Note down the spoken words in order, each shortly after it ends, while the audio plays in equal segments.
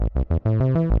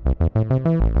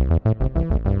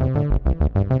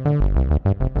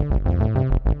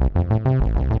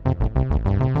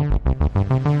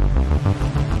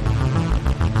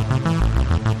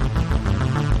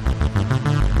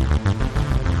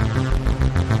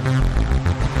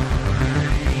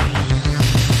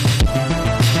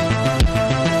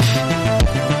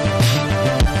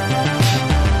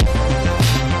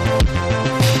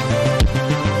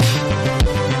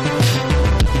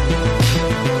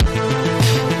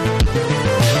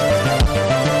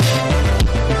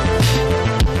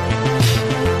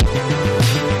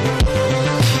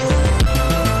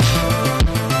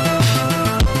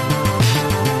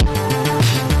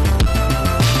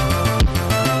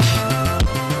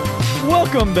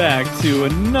Welcome back to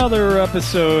another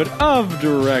episode of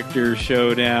Director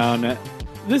Showdown.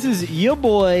 This is your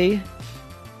boy,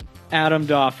 Adam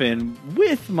Dauphin,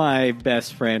 with my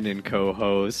best friend and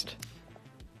co-host,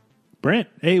 Brent.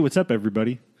 Hey, what's up,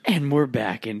 everybody? and we're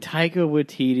back in Taika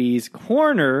Waititi's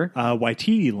corner.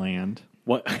 Waititi Land,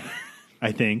 What?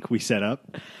 I think we set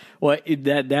up. What?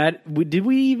 Did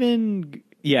we even?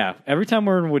 Yeah. Every time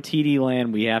we're in Waititi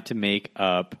Land, we have to make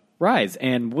up rides.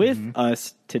 And with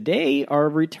us today are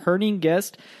returning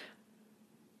guest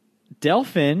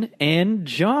Delphin and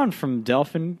John from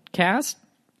Delphin Cast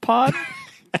podcast.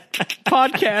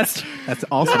 That's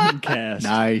awesome. Cast.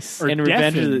 Nice. Or And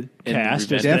Revenge of Deafin the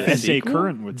Cast, and as Revenge of the S.A. Sequel?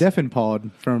 Current would say.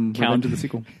 Pod from Count- Revenge of the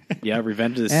Sequel. Yeah,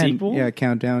 Revenge of the And, Sequel. yeah,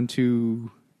 countdown to...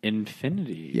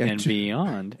 Infinity Yeah, and to-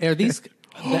 beyond. Are these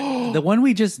the one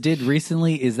we just did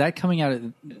recently? Is that coming out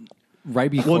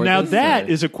right before? Well, now this, that or-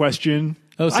 is a question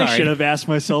Oh, sorry. I should have asked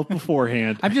myself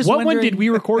beforehand. I'm just what one wondering- did we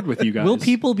record with you guys? Will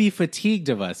people be fatigued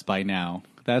of us by now?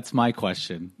 That's my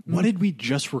question. What did we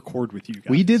just record with you guys?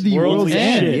 We did the World's World's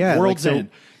End. End. Yeah, World's like, so End.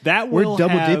 That we're will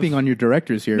double have- dipping on your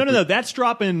directors here. No. That's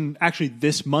dropping actually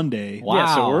this Monday. Wow.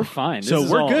 Yeah, so we're fine. So This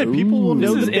is we're all- good. People will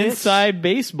know This is the bits. inside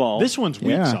baseball. This one's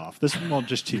weeks Yeah. off. Well,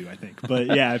 just two, I think. But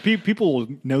yeah, people will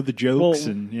know the jokes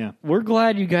Well, and yeah. We're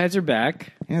glad you guys are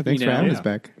back. Yeah, thanks You for having know, us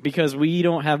back. Because we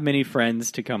don't have many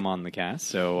friends to come on the cast,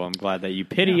 so I'm glad that you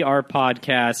pity our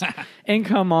podcast and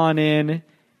come on in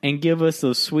and give us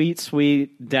those sweet,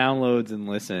 sweet downloads and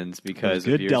listens because Those of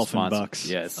good your Delphin sponsor. bucks.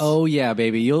 Yes. Oh yeah,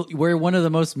 baby! We're one of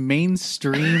the most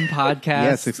mainstream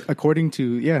podcasts. Yes, according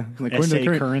to S.A.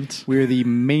 the Current. we're the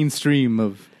mainstream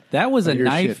of... that was a your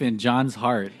knife shit. in John's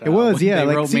heart. It was, when yeah, They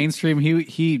like, wrote see- mainstream.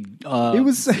 He It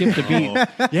was- skipped a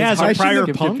beat. Yeah, as I a shouldn't prior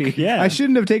have- punk. Yeah. I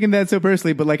shouldn't have taken that so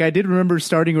personally, but like I did remember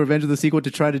starting Revenge of the Sequel to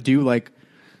try to do like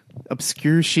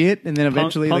obscure shit, and then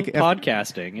eventually punk like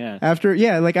podcasting, yeah.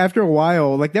 after a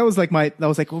while, like that was like I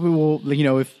was like, well, you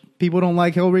know, if people don't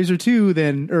like Hellraiser 2,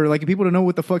 then, or like if people don't know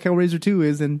what the fuck Hellraiser 2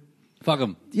 is, then Fuck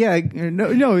them. yeah,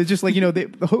 no, it's just like, you know, they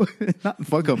not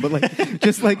fuck them, but like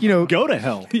just like, you know, Go to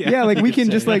hell. yeah, like we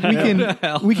can just like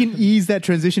we can ease that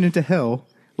transition into hell,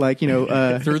 like, you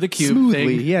know, Through the cube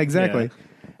smoothly. thing. Yeah, exactly.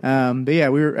 But yeah,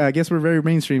 I guess we're very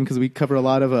mainstream because we cover a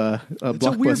lot of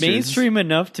blockbusters. Mainstream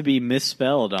enough to be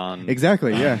misspelled on.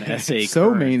 Exactly. Yeah. S.A. So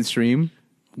Current. mainstream.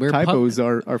 We're Typos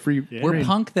are free. We're reign.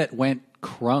 punk that went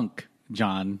crunk,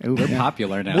 John. Ooh, We're yeah.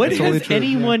 popular now. What That's has totally true,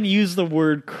 anyone used the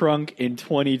word crunk in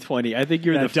 2020? I think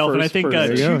you're the Delphin, first I think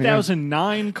person. There you go, yeah.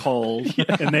 2009 called,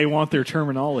 and they want their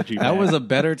terminology That back. was a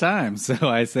better time, so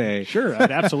I say. Sure,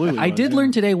 it absolutely I was, did yeah.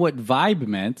 learn today what vibe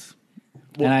meant,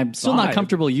 and I'm still not vibe.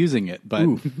 comfortable using it, but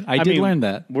I did mean, learn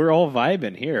that. We're all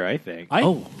vibing here, I think.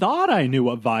 I thought I knew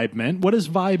what vibe meant. What does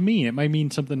vibe mean? It might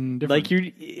mean something different.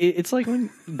 Like it's like when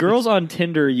girls on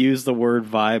Tinder use the word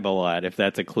vibe a lot. If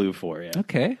that's a clue for you,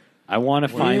 Okay. I want to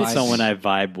find Vibes. someone I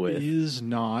vibe with. is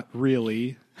not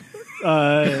really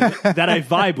that I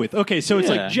vibe with. Okay, so it's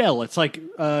Yeah. like gel. It's like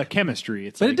chemistry.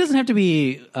 It's But like, it doesn't have to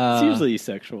be. It's usually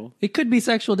sexual. It could be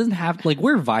sexual. It doesn't have. Like,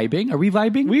 we're vibing. Are we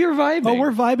vibing? We are vibing. Oh,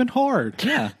 we're vibing hard.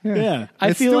 Yeah. Yeah. I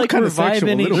It's feel still like kinda we're sexual,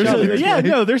 a vibing each little other. bit. Yeah,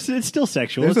 no, it's still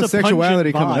sexual. There's it's a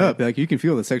sexuality pungent coming vibe. up. Like you can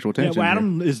feel the sexual Yeah, tension. well, there.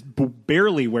 Adam is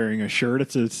barely wearing a shirt.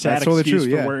 It's a sad totally excuse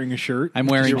true, for yeah. wearing a shirt. I'm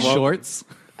wearing You're welcome. shorts.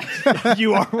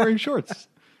 You are wearing shorts.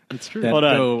 It's true. that Hold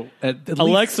on. go at least-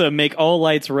 Alexa, make all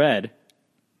lights red.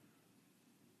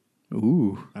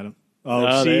 Ooh. I don't. Oh,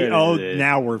 Oh, see. there it Oh, is.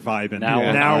 now we're vibing. Now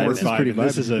we're now vibing. we're This is pretty vibing.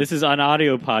 This is a This is an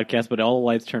audio podcast, but all the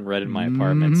lights turn red in my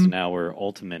apartment, so now we're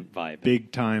ultimate vibing.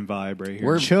 big time vibe right here.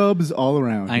 We're- Chubs all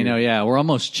around. I know. Yeah, we're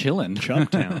almost chilling.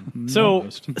 Chubtown.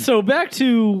 So back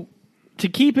to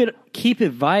keep it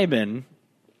vibing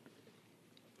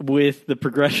with the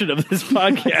progression of this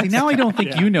podcast. See, now I don't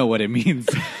think you know what it means.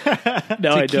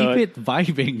 no, I to don't. keep it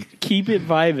vibing. Keep it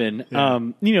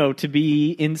vibing. You know, to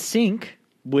be in sync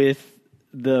with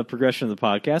the progression of the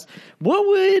podcast. What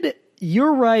would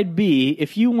your ride be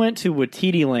if you went to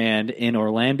Waititi Land in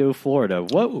Orlando, Florida?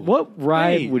 What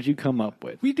ride Hey. would you come up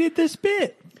with? We did this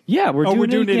bit. Yeah, we're doing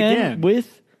doing it it again, again.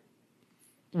 with.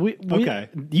 Okay.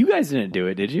 You guys didn't do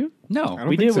it, did you? No. don't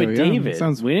We did think it with so, yeah. David.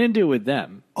 Sounds- We didn't do it with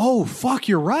them. Oh, fuck,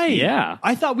 you're right. Yeah.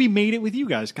 I thought we made it with you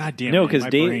guys. God damn No, it. because my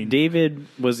brain. David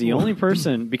was the only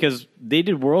person, because they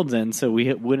did World's End, so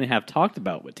we wouldn't have talked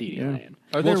about Waititi Land.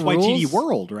 Are Well, there it's Waititi rules?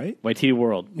 World, right? Waititi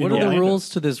World. What are Yeah. the rules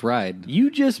to this ride? You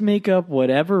just make up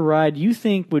whatever ride you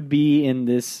think would be in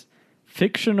this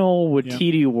fictional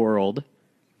Waititi world.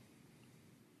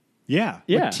 Yeah.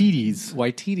 Yeah. Waititis.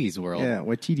 Waititi's world. Yeah,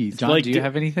 Waititis. John, Like, do you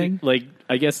have anything? Like,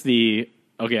 I guess the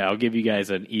Okay, I'll give you guys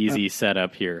an easy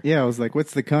setup here. Yeah, I was like,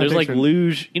 what's the context? There's like for-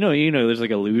 luge. You know, there's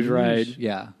like a luge ride.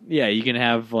 Yeah. Yeah, you can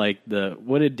have like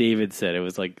what did David said? It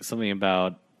was like something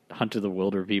about Hunt of the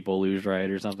Wilder People luge ride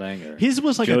or something. Or His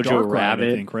was like Jojo a dark ride, Rabbit.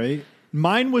 I think, right?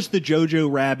 Mine was the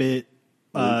Jojo Rabbit.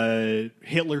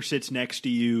 Hitler sits next to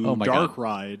you. Oh my dark God.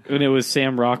 ride. And it was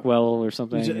Sam Rockwell or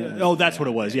something. Oh, that's what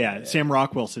it was. Yeah. Sam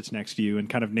Rockwell sits next to you and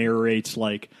kind of narrates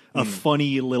like a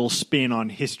funny little spin on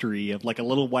history of like a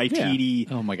little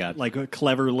Waititi. Oh my God. Like a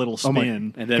clever little Oh my-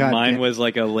 spin. And then God mine damn. was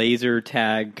like a laser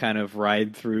tag kind of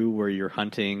ride through where you're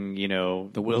hunting,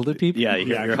 The Wilder people? Yeah,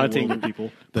 Yeah, you're hunting older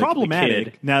people. the Problematic.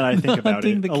 kid. Now that I think about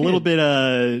Hunting it, the a little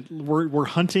kid. bit. We're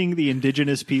hunting the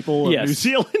indigenous people of Yes. New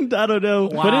Zealand. I don't know.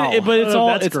 Wow. But it's all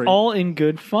That's it's great. all in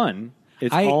good fun.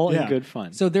 It's all yeah. in good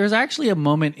fun. So there's actually a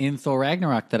moment in Thor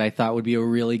Ragnarok that I thought would be a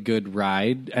really good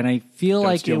ride, and I feel Don't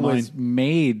like steal it was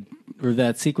made, or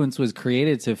that sequence was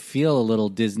created to feel a little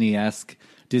Disney-esque,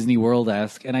 Disney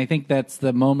World-esque, and I think that's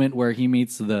the moment where he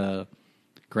meets the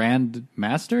Grand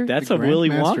Master. That's the a Willy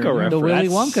Grandmaster, Wonka yeah. reference. the Willy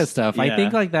Wonka stuff. I Yeah.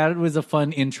 think like that was a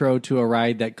fun intro to a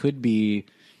ride that could be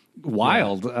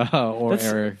wild, or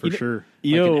For sure.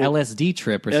 You like know, an LSD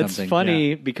trip or That's something.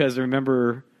 funny because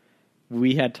remember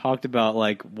we had talked about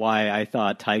like why I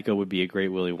thought Taika would be a great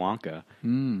Willy Wonka,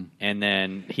 and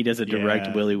then he does a direct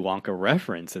Yeah. Willy Wonka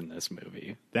reference in this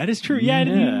movie. That is true. Yeah, I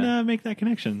didn't even, Yeah. make that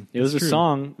connection. It was It's a true.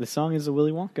 song. The song is a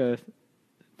Willy Wonka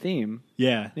theme.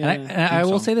 Yeah. And I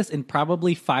will say this: in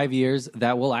probably 5 years,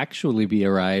 that will actually be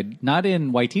a ride, not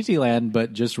in Waititi Land,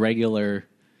 but just regular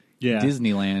Yeah.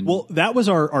 Disneyland. Well, that was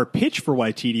our pitch for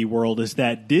Waititi World is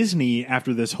that Disney,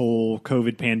 after this whole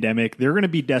COVID pandemic, they're going to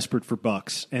be desperate for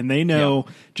bucks. And they know,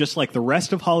 just like the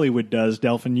rest of Hollywood does,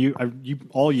 Delphin,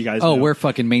 all you guys know. we're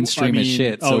fucking mainstream as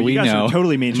shit, so you we guys know. are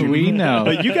totally mainstream. We know.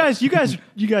 But you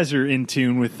guys are in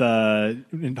tune with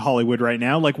in Hollywood right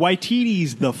now. Like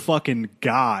Waititi's the fucking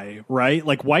guy, right?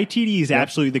 Like Waititi is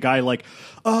absolutely the guy. Like,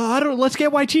 let's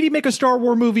get Waititi make a Star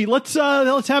Wars movie. Let's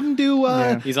have him do.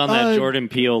 He's on that Jordan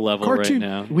Peele level cartoon. right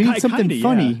now. we need something Kinda,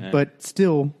 funny, yeah. but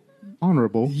still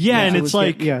honorable. Yeah, and So it's let's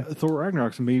like get- Thor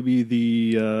Ragnarok's maybe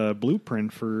the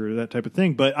blueprint for that type of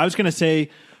thing. But I was going to say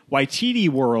Waititi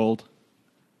World,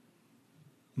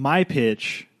 my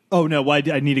pitch. Oh, no, I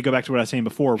need to go back to what I was saying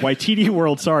before. Waititi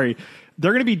World, sorry.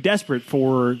 They're going to be desperate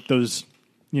for those,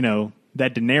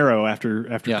 that dinero after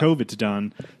Yeah. COVID's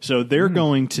done. So they're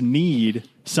going to need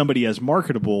somebody as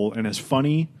marketable and as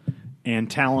funny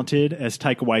and talented as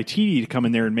Taika Waititi to come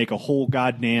in there and make a whole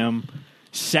goddamn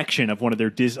section of one of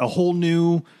their a whole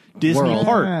new Disney World.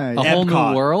 park. Yeah. A whole new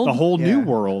Epcot. world? A whole new Yeah.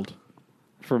 world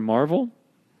For Marvel?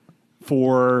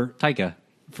 for Taika.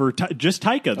 just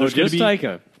Taika. There's just gonna be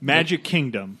Taika. Magic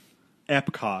Kingdom,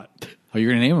 Epcot, Oh,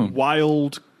 you're gonna name him?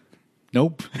 Wild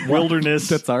Nope. Wilderness,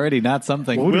 That's already not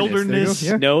something. Wilderness,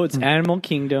 There you go. No, it's Animal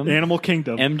Kingdom. Animal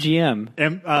Kingdom,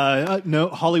 MGM. no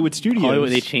Hollywood Studios. Hollywood,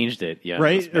 they changed it. Yeah,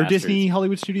 right those or bastards. Disney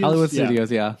Hollywood Studios. Hollywood Yeah.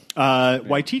 Studios, yeah.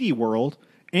 Waititi World,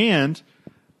 and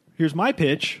here's my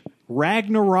pitch: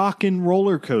 Ragnarok and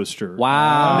roller coaster.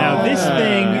 Wow. Now this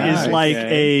thing nice. is like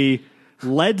a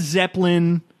Led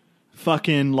Zeppelin,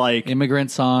 fucking like Immigrant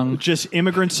song. just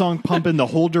immigrant song pumping the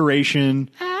whole duration.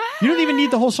 You don't even need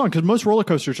the whole song because most roller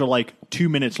coasters are like 2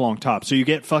 minutes long top. So you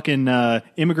get fucking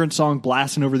immigrant song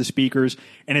blasting over the speakers,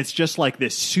 and it's just like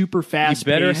this super You fast.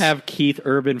 better pace. have Keith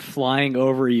Urban flying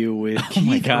over you with.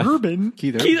 Keith Urban.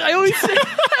 Keith Keith, I always say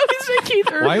Keith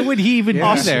Urban. Why would he even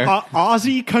Yeah. be there?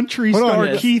 Aussie country Hold on, star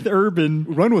yes. Keith Urban.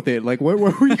 Run with it. Like, what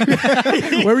were you?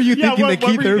 Where were you Yeah, thinking what that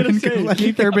Keith were you gonna Urban say? could like?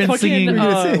 Keith Urban Fucking, singing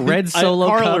uh, Red Solo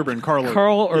Carl Cup. Urban. Carl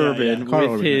Yeah, Urban yeah. Carl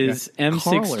with Urban, his Carl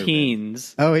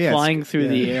M16s Oh, yeah. flying through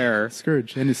the Yeah. air.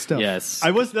 Scourge and his stuff. Yes.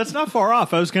 That's not far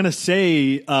off. I was gonna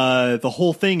say the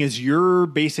whole thing is you're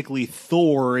basically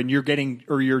Thor and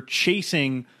you're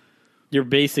chasing You're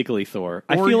basically Thor. or,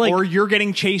 I feel like or you're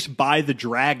getting chased by the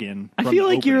dragon. I from feel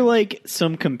the like you're opening. like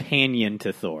some companion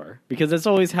to Thor because that's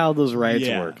always how those rides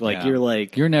Yeah. work. Like Yeah. you're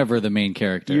like You're never the main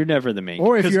character. you're never the main.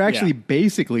 Or if 'Cause- you're actually yeah.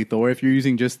 basically Thor, if you're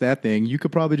using just that thing, you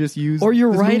could probably just use. Or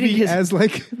you're this riding movie his- as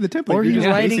like the template. or You're you're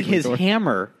just riding basically his Thor.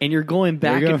 hammer and you're going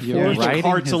back you go. and Yeah. forth. the riding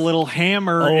cart's a his- little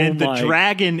hammer, Oh and the my-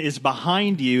 dragon is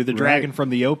behind you. The dragon Right. from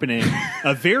the opening,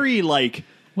 a very like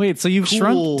Wait, so you've Cool.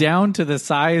 shrunk down to the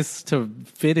size to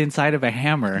fit inside of a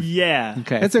hammer? yeah.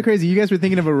 Okay. That's so crazy. You guys were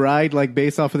thinking of a ride like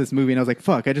based off of this movie, and I was like,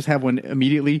 "Fuck!" I just have one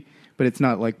immediately, but it's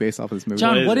not like based off of this movie.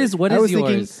 John, what is is what I is was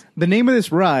thinking yours? the name of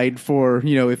this ride for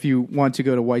if you want to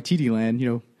go to Waititi Land,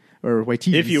 or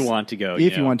Waititi, If you want to go,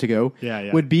 if you want to go,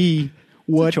 Yeah. would be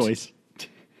what choice.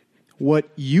 what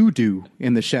you do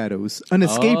in the shadows, an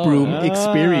escape room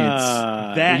experience.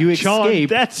 That you Sean, escape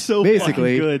that's so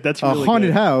basically fucking good. That's a really haunted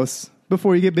good. house,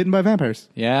 before you get bitten by vampires.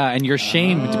 Yeah, and you're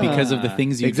shamed because of the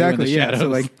things you Exactly. do in the Yeah. shadows. So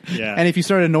like, Yeah. and if you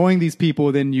start annoying these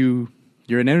people, then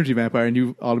you're an energy vampire and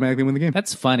you automatically win the game.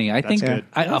 That's funny. I think good.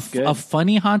 a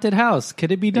funny haunted house.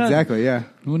 Could it be done? Exactly. Yeah.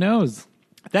 Who knows?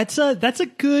 That's a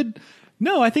good.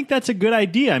 No, I think that's a good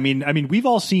idea. I mean, we've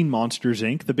all seen Monsters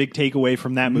Inc. The big takeaway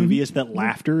from that movie is that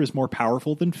laughter is more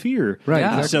powerful than fear. Right. Yeah.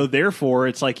 Exactly. So therefore,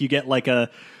 it's like you get like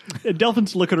a.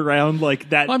 Delphin's looking around like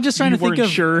that. Well, I'm just trying to think weren't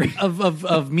sure.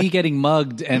 of me getting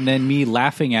mugged and then me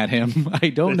laughing at him. I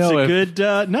don't It's know a if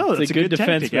good. No, that's a good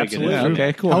defense tactic, mechanism. absolutely. Yeah,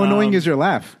 okay, cool. How annoying is your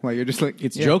laugh? Like you're just like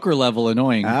It's yeah. Joker level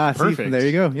annoying. Ah, see, Perfect. there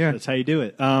you go. Yeah. That's how you do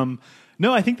it.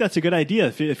 No, I think that's a good idea.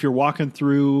 If you're walking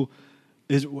through,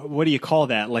 what do you call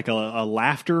that? Like a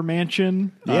laughter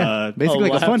mansion? Yeah. Basically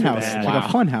like a laughter fun house. man. Like a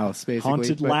fun house, basically.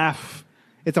 Haunted But laugh.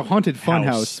 It's a haunted fun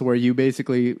House. house where you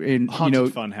basically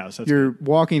Haunted fun house. That's you're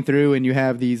walking through and you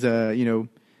have these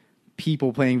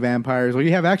people playing vampires, or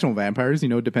you have actual vampires,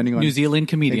 depending on New Zealand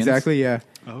comedians. Exactly, yeah.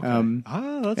 Okay. And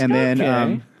That's good. then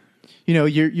Okay.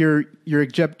 your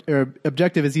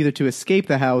objective is either to escape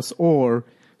the house or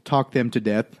talk them to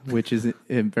death, which is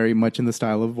very much in the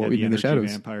style of what we do in the energy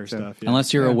shadows. vampire So- stuff. Yeah.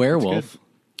 Unless you're Yeah, a that's werewolf.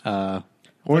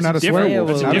 Or not a different- swearwolf.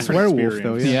 that's a Not a different swearwolf,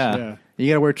 though. experience. Yeah. Yeah. You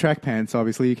got to wear track pants,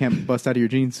 obviously. You can't bust out of your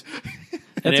jeans.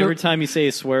 And every time you say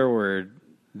a swear word,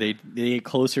 they get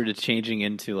closer to changing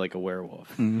into like a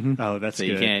werewolf. Oh, that's So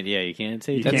good. you can't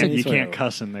say You That's can't, a- you swear can't word.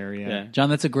 cuss in there. Yeah. Yeah. John,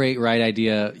 that's a great right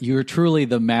idea. You're truly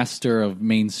the master of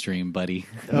mainstream, buddy.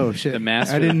 Oh, shit. The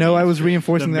master I didn't of know I was The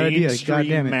reinforcing that idea. God mainstream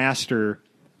damn it. master.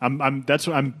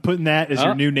 I'm putting that as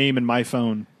your Oh. new name in my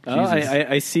phone. Oh,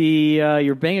 I see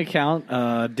your bank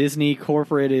account. Disney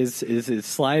corporate is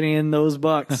sliding in those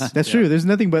bucks. That's true. There's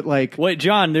nothing but like. Wait,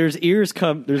 John, there's ears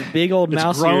there's big old It's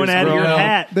mouse growing ears out of your growing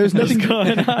hat. There's nothing.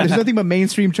 going on? There's nothing but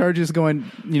mainstream charges going.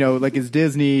 Like it's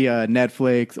Disney,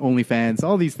 Netflix, OnlyFans,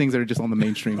 all these things that are just on the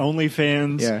mainstream.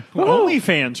 OnlyFans. Yeah.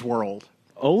 OnlyFans world.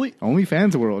 Only,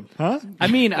 OnlyFans world. Huh? I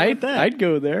mean, that? I'd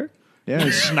go there.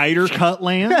 Yeah, Snyder Cut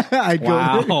Land. I'd go.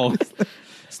 Wow.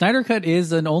 Snyder Cut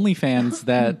is an OnlyFans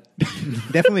that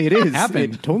Definitely, it is.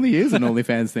 Happened. It totally is an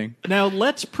OnlyFans thing. Now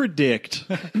let's predict.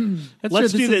 that's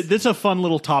Let's true. do this. This is a fun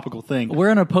little topical thing. We're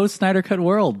in a post Snyder Cut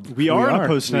world. We are in are. a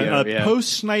post We are, yeah.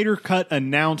 Snyder Cut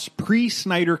announced, pre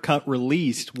Snyder Cut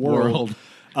released world.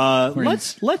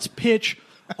 Let's pitch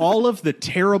all of the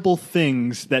terrible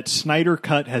things that Snyder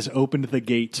Cut has opened the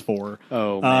gates for.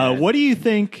 Oh, man. What do you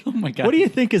think? Oh my God. What do you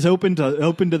think is open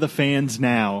to the fans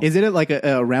now? Is it like a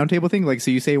roundtable thing? Like,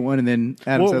 so you say one and then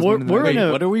Adam Well, says we're- one. And then we're in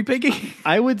a- What are we picking?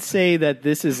 I would say that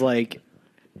this is like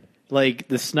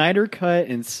the Snyder Cut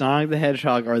and Sonic the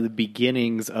Hedgehog are the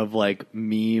beginnings of like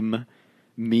meme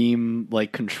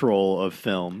like control of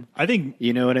film. I think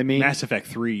You know what I mean? Mass Effect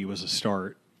 3 was a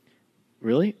start.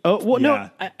 Really? Oh well, Yeah.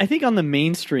 no. I think on the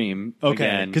mainstream.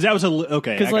 Okay, because that was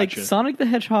okay. because I like gotcha. Sonic the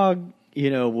Hedgehog,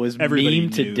 was Everybody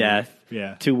memed to knew. death.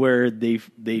 Yeah. To where they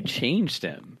changed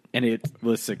him and it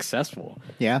was successful.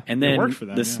 Yeah. And It then worked for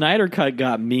them, the yeah. Snyder Cut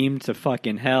got memed to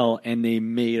fucking hell, and they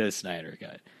made a Snyder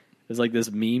Cut. It's like this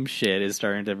meme shit is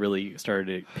starting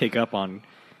to pick up on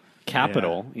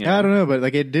Capital. Yeah. You know? I don't know, but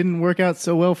like it didn't work out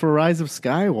so well for Rise of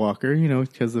Skywalker,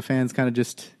 because the fans kind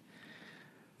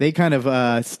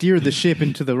of steered the ship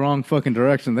into the wrong fucking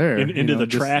direction there. into the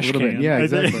just a trash little can. bit. Yeah,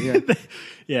 exactly. Yeah.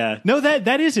 Yeah. No,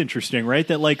 that is interesting, right?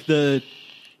 That like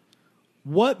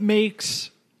what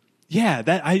makes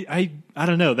that I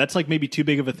don't know. That's like maybe too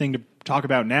big of a thing to talk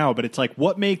about now, but it's like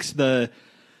what makes the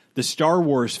Star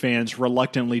Wars fans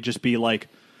reluctantly just be like,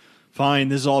 fine,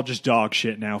 this is all just dog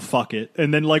shit now, fuck it.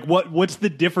 And then like what's the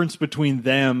difference between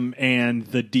them and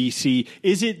the DC?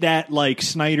 Is it that like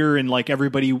Snyder and like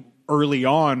everybody early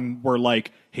on were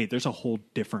like, hey, there's a whole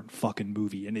different fucking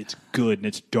movie and it's good and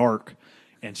it's dark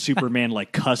and Superman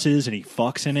like cusses and he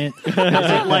fucks in it? Is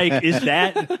it like, is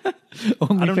that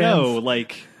I don't know,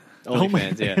 like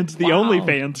OnlyFans, yeah. the Wow.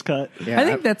 OnlyFans cut. Yeah. I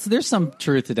think there's some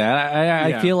truth to that. I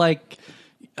Yeah. feel like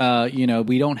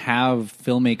we don't have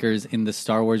filmmakers in the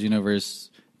Star Wars universe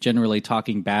generally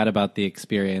talking bad about the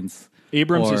experience.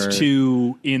 Abrams Or is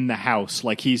too in the house.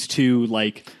 Like he's too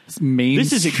like mainstream.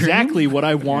 this is exactly what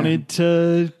I wanted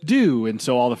to do, and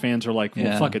so all the fans are like, "Well,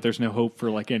 Yeah. fuck it. There's no hope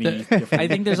for like any." different I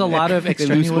think there's a lot of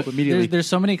lose hope immediately. there's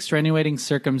so many extenuating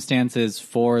circumstances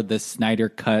for the Snyder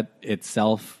Cut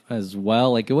itself as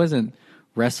well. Like it wasn't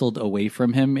wrestled away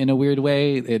from him in a weird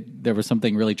way. There was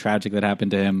something really tragic that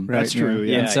happened to him. Right, That's true.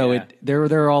 Yeah. And so yeah. there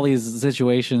are all these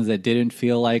situations that didn't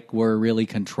feel like were really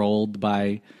controlled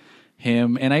by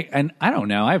him. And I don't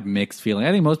know. I have mixed feelings.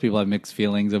 I think most people have mixed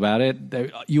feelings about it.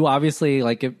 You obviously,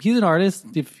 like, if he's an artist,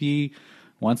 if he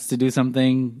wants to do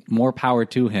something, more power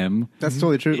to him. That's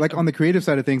totally true. Like on the creative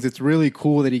side of things, it's really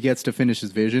cool that he gets to finish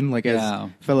his vision. Like as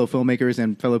fellow filmmakers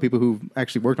and fellow people who've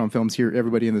actually worked on films here,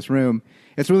 everybody in this room,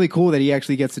 it's really cool that he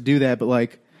actually gets to do that. But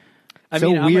like, I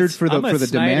mean, weird for the Snyder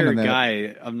demand on that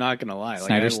guy. I'm not gonna lie. Like,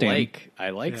 Snyder I stan.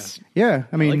 like Yeah,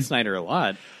 I mean, Snyder a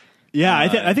lot. Yeah,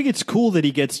 I think it's cool that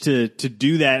he gets to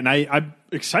do that, and I'm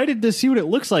excited to see what it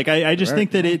looks like. I just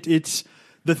think that it's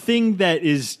the thing that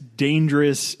is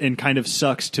dangerous and kind of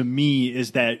sucks to me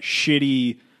is that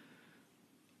shitty,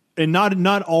 and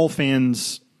not all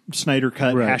fans Snyder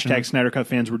Cut hashtag Snyder Cut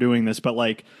fans were doing this, but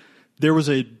like there was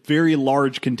a very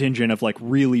large contingent of like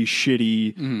really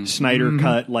shitty Snyder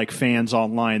Cut like fans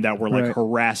online that were like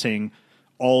harassing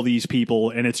all these people,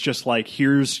 and it's just like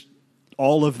here's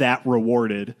all of that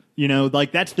rewarded. You know,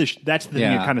 like that's the thing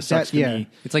that kind of sucks to me.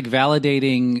 It's like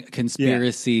validating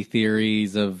conspiracy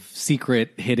theories of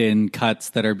secret hidden cuts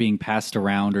that are being passed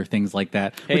around or things like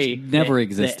that, which never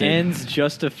existed. The ends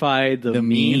justify the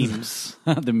memes.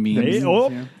 The memes.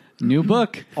 Hey, New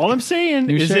book. All I'm saying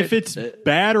New is shirt. if it's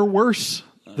bad or worse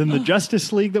than the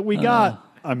Justice League that we got,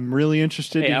 I'm really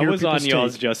interested to Hey, hear I was on people's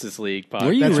y'all's take. Justice League podcast.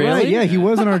 Were you that's really? right. Yeah, he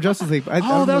was on our Justice League. That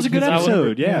was a good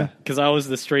episode. Yeah. because I was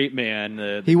the straight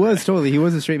man. He was totally. He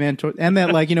was a straight man, and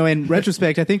that, like, you know, in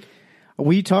retrospect, I think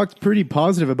we talked pretty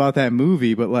positive about that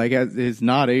movie, but like, it's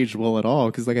not aged well at all.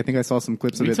 Because like, I think I saw some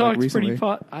clips of We it like talked recently.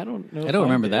 pretty. I don't know. I don't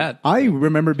remember that. I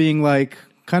remember being like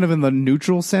kind of in the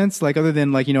neutral sense, like other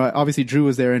than like, you know, obviously Drew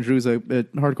was there and Drew's a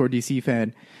hardcore DC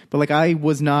fan, but like I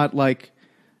was not like,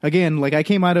 again, like I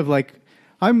came out of like.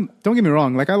 Don't get me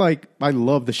wrong, like I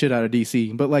love the shit out of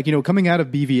DC, but like, you know, coming out of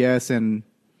BVS and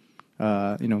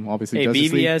you know, obviously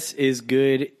Justice BVS is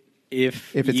good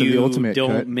if it's you in the ultimate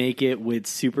don't cut. make it with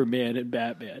Superman and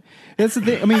Batman. That's the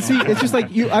thing. I mean, see, it's just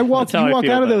like That's how I walk feel out of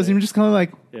about those it. and you're just kind of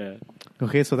like, Yeah.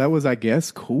 okay, so that was, I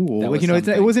guess, cool. That Like, was you know, it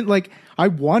something. wasn't like I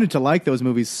wanted to like those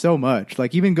movies so much.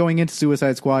 Like even going into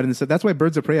Suicide Squad and stuff, that's why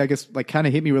Birds of Prey, I guess, like kind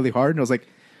of hit me really hard. And I was like,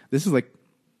 this is like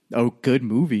a good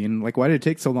movie, and like, why did it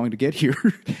take so long to get here?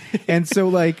 And so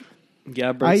like, You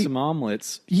gotta break some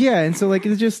omelets. yeah, and so like,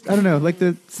 it's just, I don't know, like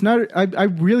it's not. I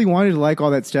really wanted to like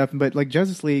all that stuff, but like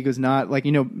Justice League was not like,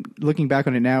 you know, looking back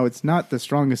on it now, it's not the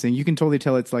strongest thing. You can totally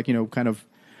tell it's like, you know, kind of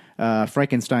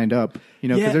Frankensteined up, you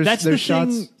know, because that's there's the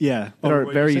shots thing. Yeah, that are what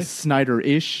were you very saying?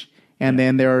 Snyder-ish, and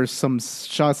then there are some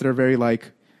shots that are very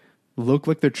like look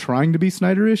like they're trying to be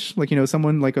Snyder-ish, like, you know,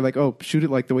 someone like oh, shoot it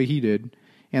like the way he did,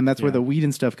 and that's where the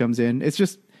Whedon stuff comes in. It's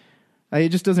just it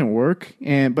just doesn't work,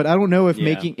 but I don't know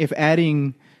if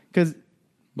adding, because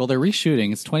Well, they're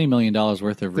reshooting. It's $20 million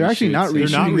worth of they're actually not reshoots.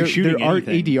 They're not reshooting. They're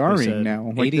anything, they ADRing said.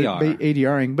 now. Like ADR.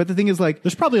 ADRing. But the thing is, like,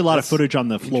 There's probably a lot of footage on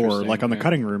the floor, interesting, like on the yeah.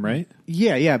 cutting room, right?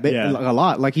 yeah, but Yeah. a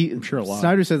lot. Like I'm sure a lot.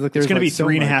 Snyder says like there's gonna like be so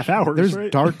 3.5 much. hours, There's right?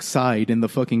 Dark Side in the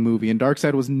fucking movie, and Dark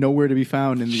Side was nowhere to be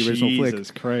found in the original flick.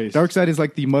 Jesus Christ. Dark Side is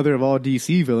like the mother of all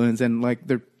DC villains, and like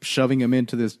they're shoving him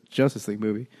into this Justice League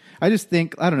movie. I just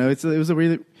think, I don't know. It was a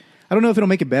really, I don't know if it'll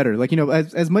make it better. Like, you know,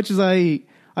 as much as I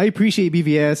appreciate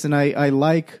BVS and I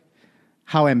like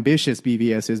how ambitious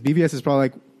BVS is. BVS is probably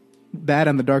like that,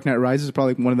 and The Dark Knight Rises is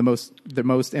probably one of the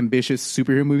most ambitious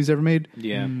superhero movies ever made.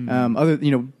 Yeah. Other,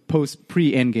 you know,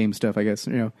 pre Endgame stuff, I guess,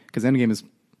 you know, because Endgame is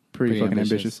pretty fucking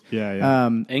ambitious. Yeah.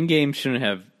 Endgame shouldn't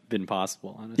have been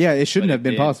possible, honestly. Yeah, it shouldn't But have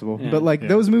been did. possible. Yeah. But like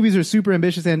those movies are super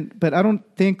ambitious, but I don't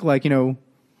think like, you know,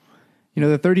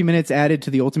 the 30 minutes added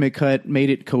to the ultimate cut made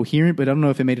it coherent, but I don't know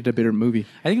if it made it a better movie.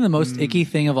 I think the most icky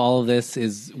thing of all of this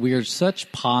is we're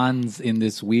such pawns in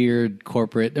this weird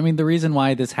corporate. I mean, the reason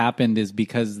why this happened is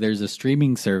because there's a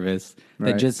streaming service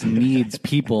that Right. just needs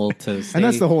people to say, And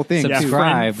that's the whole thing, too.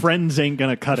 subscribe. Friends ain't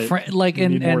gonna cut it. Like You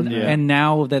need more than that. and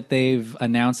now that they've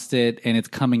announced it and it's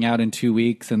coming out in 2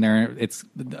 weeks and it's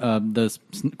the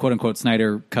quote unquote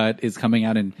Snyder cut is coming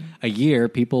out in a year,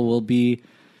 people will be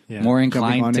more Jumping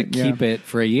on inclined to it, yeah. keep it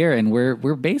for a year, and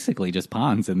we're basically just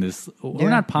pawns in this. We're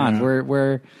not pawns.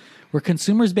 We're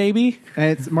consumers, baby.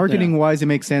 And it's marketing wise, it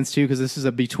makes sense too, because this is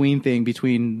a between thing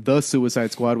between the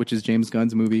Suicide Squad, which is James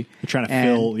Gunn's movie. They're trying to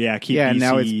and, keep and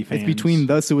now DC it's fans. between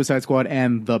the Suicide Squad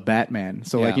and the Batman.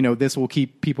 So like, Yeah. you know, this will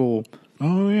keep people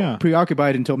Oh yeah.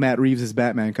 preoccupied until Matt Reeves'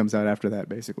 Batman comes out after that,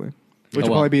 basically, which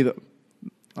will well. probably be the.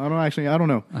 I don't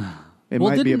know. It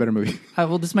Well, might be a didn't- better movie.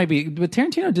 Well, this might be, but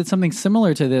Tarantino did something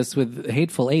similar to this with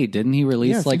Hateful Eight, didn't he? Release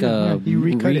Yes, like he did, a yeah. He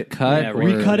recut it. Yeah, or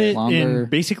Recut it longer. and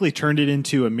basically turned it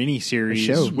into a mini series,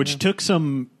 A show. which took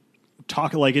some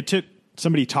talk. Like it took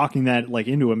somebody talking that like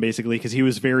into him basically because he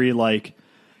was very like.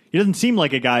 He doesn't seem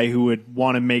like a guy who would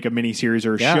want to make a mini series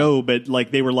or a Yeah. show, but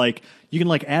like they were like, you can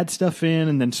like add stuff in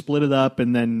and then split it up,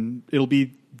 and then it'll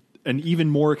be an even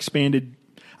more expanded.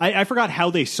 I forgot how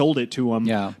they sold it to him.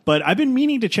 Yeah. But I've been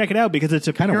meaning to check it out because it's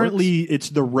apparently it's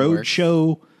the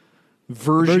Roadshow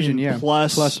version yeah.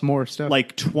 plus more stuff.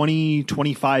 like 20,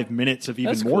 25 minutes of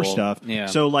even That's more cool. stuff. Yeah.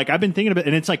 So like I've been thinking about it,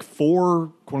 and it's like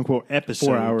 4 quote unquote episodes.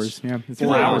 4 hours. Yeah, it's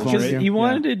 4 hours, long, right? yeah. He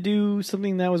wanted to do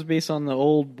something that was based on the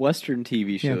old Western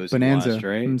TV shows. he Bonanza, watched,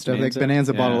 right? and stuff like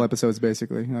Bonanza Yeah. bottle episodes,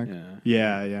 basically. Like,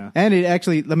 Yeah. And it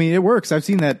actually, I mean, it works. I've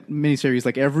seen that miniseries.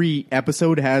 Like every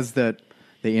episode has the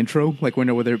intro, like when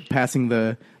they're passing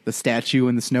the statue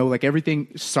in the snow. Like everything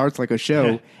starts like a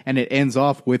show, and it ends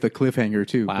off with a cliffhanger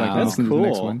too. Wow. Like, That's listen to the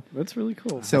next cool. one. That's really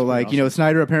cool. So like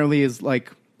Snyder apparently is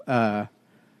like,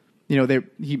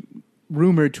 he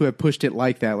rumored to have pushed it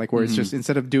like that, like where it's just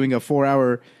instead of doing a 4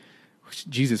 hour,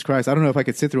 Jesus Christ, I don't know if I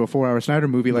could sit through a 4 hour Snyder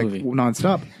movie like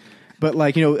nonstop. But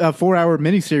like, a 4 hour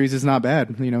miniseries is not bad.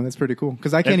 That's pretty cool.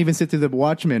 Because I can't even sit through the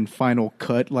Watchmen final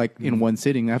cut like in one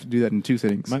sitting. I have to do that in 2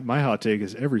 sittings. My hot take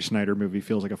is every Snyder movie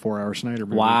feels like a 4 hour Snyder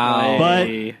movie. Wow. But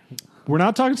Hey, we're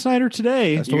not talking Snyder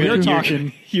today. totally We're true.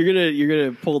 talking. you're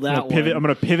gonna pull that Pivot. one. I'm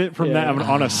going to pivot from that. I'm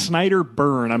gonna, on a Snyder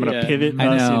burn. I'm going to Yeah. pivot I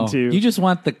us know. into. You just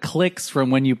want the clicks from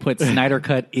when you put Snyder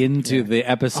Cut into the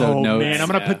episode oh notes. man, I'm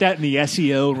going to put that in the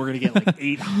SEO, and we're going to get like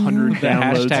 800 the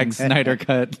downloads. hashtag and- Snyder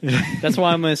Cut. That's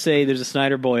why I'm gonna say there's a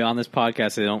Snyder boy on this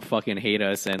podcast. So they don't fucking hate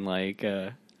us and like.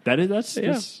 That's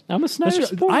I'm a Snyder that's-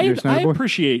 supporter. I, You're a Snyder I boy?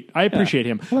 appreciate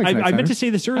him. I like I Snyder. meant to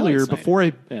say this earlier Snyder. before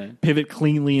I Yeah. pivot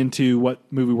cleanly into what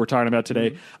movie we're talking about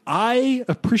today. I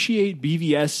appreciate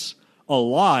BVS a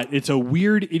lot. It's a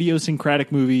weird,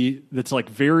 idiosyncratic movie that's like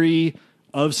very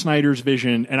of Snyder's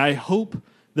vision, and I hope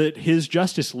that his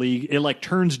Justice League it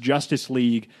turns Justice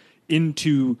League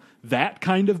into that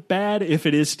kind of bad, if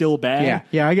it is still bad.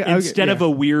 Yeah, instead of yeah. a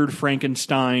weird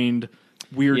Frankenstein.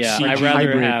 Weird Yeah, CG I'd rather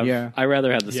hybrid, have yeah. I'd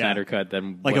rather have the Yeah. Snyder cut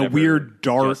than like a whatever weird,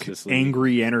 dark, Justice League.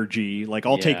 angry energy. Like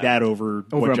I'll take Yeah. that over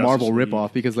Over what a Justice Marvel League.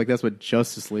 ripoff, because like that's what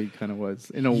Justice League kind of was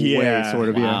in a Yeah. way, sort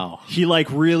of. Wow. He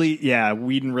really,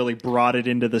 Whedon really brought it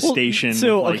into the Well, station.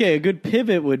 So like, okay, a good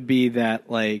pivot would be that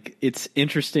like it's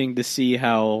interesting to see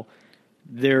how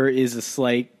there is a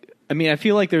slight. I mean, I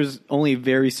feel like there's only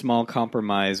very small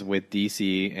compromise with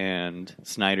DC and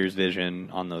Snyder's vision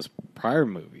on those prior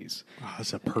movies. oh,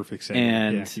 that's a perfect segue.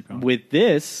 And Yeah, keep going. with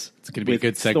this, it's gonna be a with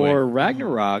good segue. Thor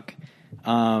Ragnarok.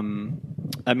 I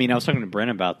mean, I was talking to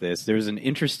Brent about this. There's an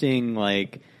interesting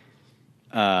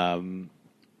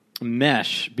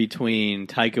mesh between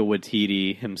Taika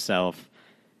Waititi himself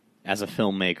as a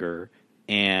filmmaker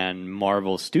and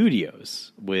Marvel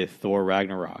Studios with Thor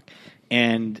Ragnarok.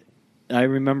 And I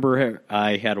remember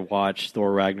I had watched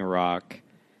Thor Ragnarok.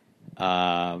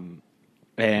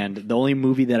 And the only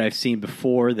movie that I've seen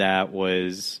before that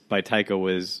was by Taika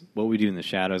was What We Do in the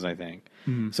Shadows, I think.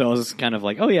 So I was kind of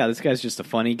like, oh yeah, this guy's just a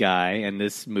funny guy, and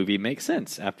this movie makes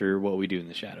sense after What We Do in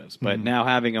the Shadows. But now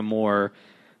having a more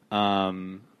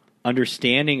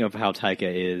understanding of how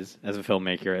Taika is as a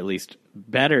filmmaker, at least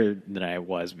better than I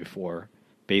was before,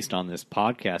 based on this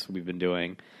podcast we've been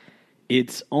doing,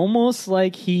 it's almost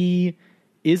like he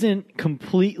isn't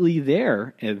completely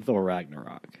there in Thor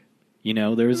Ragnarok.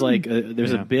 There's like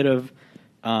there's Yeah. a bit of,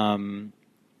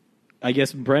 I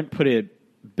guess Brent put it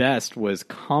best, was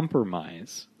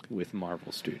compromise with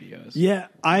Marvel Studios. yeah,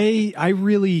 I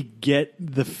really get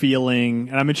the feeling,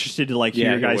 and I'm interested to hear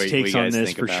Yeah, your guys' what takes you on guys this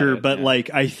think for about sure. it, But yeah.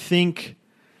 I think,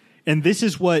 and this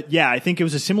is what, I think it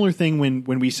was a similar thing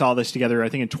when we saw this together. I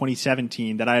think in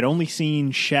 2017 that I had only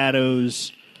seen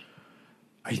Shadows.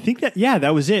 I think that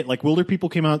that was it. Like Wilder People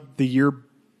came out the year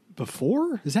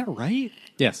before. Is that right?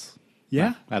 Yes.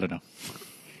 Yeah. I don't know.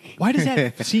 Why does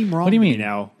that seem wrong? What do you to me mean?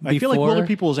 now? I feel like Before? Wilder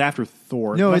People is after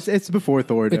Thor. No, Must- it's before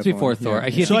Thor. It's definitely. before Thor. Yeah.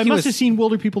 I think so I he must was- have seen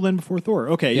Wilder People then before Thor.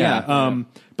 Okay, yeah. Yeah.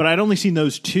 But I'd only seen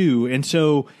those two, and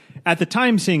so at the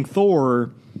time seeing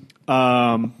Thor,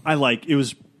 it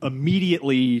was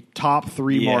immediately top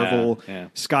 3 Yeah, Marvel, yeah.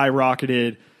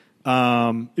 skyrocketed.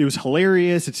 It was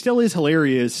hilarious. It still is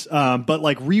hilarious. But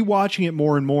rewatching it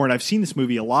more and more, and I've seen this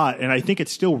movie a lot, and I think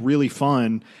it's still really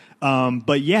fun.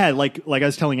 But yeah, like I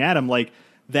was telling Adam,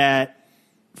 that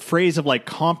phrase of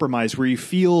compromise where you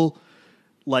feel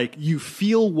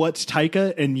what's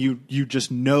Taika, and you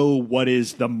just know what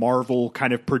is the Marvel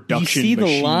kind of You production see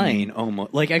machine. the line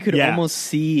almost. Like I could Yeah. almost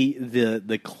see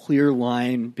the clear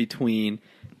line between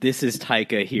this is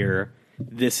Taika here,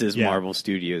 this is Yeah. Marvel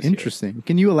Studios. Interesting.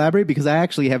 Can you elaborate? Because I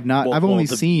actually have not. Well- I've only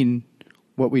well, seen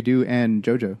What We Do and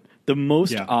JoJo. The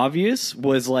most Yeah. obvious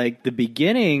was the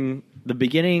beginning. The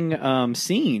beginning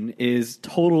scene is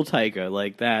total Taika,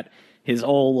 like that. His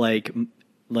whole like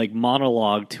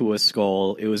monologue to a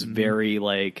skull. It was very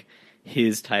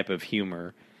his type of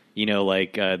humor.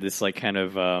 This kind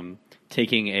of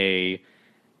taking a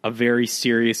a very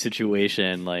serious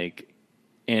situation, like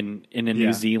in a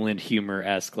New Zealand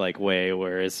humor-esque like way,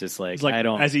 where it's just like, like I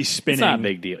don't, as he's spinning, it's not a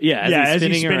big deal. Yeah, as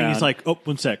he's spinning, around, he's like, oh,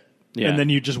 1 sec. Yeah. And then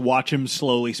you just watch him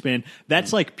slowly spin.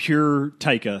 That's like pure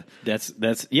Taika. that's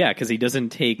because he doesn't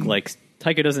take like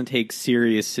Taika doesn't take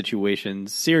serious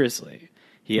situations seriously.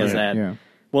 He has Right. that. Yeah.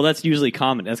 Well, that's usually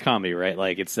comedy. That's comedy, right?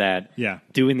 Like it's that Yeah.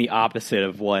 doing the opposite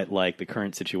of what like the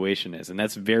current situation is, and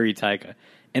that's very Taika.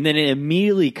 And then it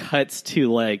immediately cuts to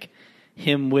like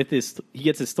him with he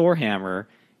gets his Thor hammer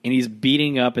and he's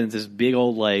beating up in this big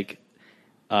old like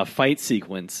fight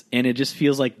sequence, and it just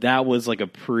feels like that was like a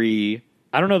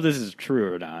I don't know if this is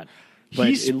true or not. But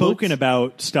He's it spoken looks-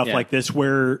 about stuff Yeah. like this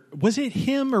where, was it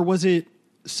him or was it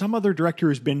some other director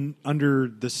who's been under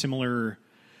the similar...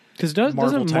 Because Marvel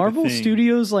doesn't type of Marvel thing.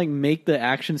 Studios like make the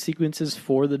action sequences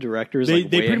for the directors? They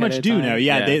like, they way pretty ahead much of do time? now.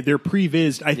 Yeah, they're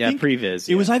pre-vised. I think pre-vis,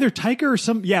 It was yeah. either Taika or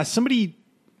somebody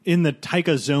in the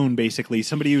Taika zone, basically.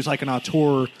 Somebody who's like an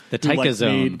auteur. The who, Taika like,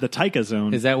 zone. made the Taika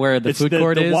zone. Is that where the It's food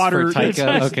court is for water,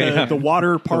 Taika? it's Okay. the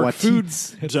water park food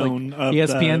Wateets. zone of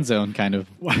ESPN zone, kind of.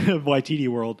 of Waititi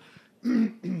World.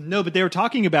 No, but they were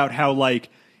talking about how like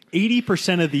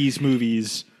 80% of these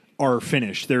movies are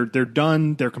finished. They're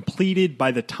done. They're completed by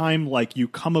the time like you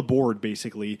come aboard,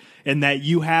 basically, and that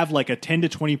you have like a 10 to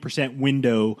 20%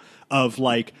 window of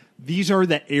like these are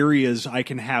the areas I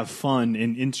can have fun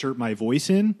and insert my voice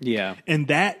in. Yeah. And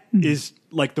that is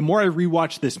like the more I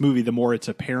rewatch this movie, the more it's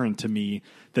apparent to me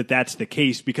that that's the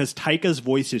case because Taika's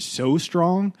voice is so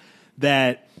strong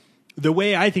that the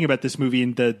way I think about this movie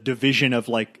and the division of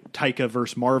like Taika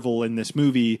versus Marvel in this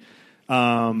movie,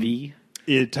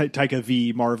 Taika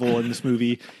v Marvel in this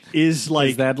movie is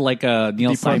like Is that like a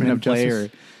Neil Department Simon of play or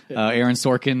Justice. Aaron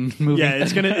Sorkin movie? yeah,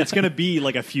 it's gonna be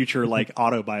like a future like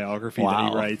autobiography that Wow.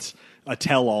 he writes, a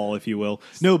tell-all, if you will.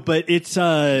 No, but it's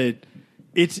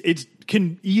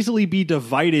can easily be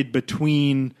divided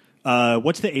between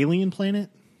what's the alien planet?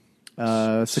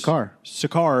 Sakaar.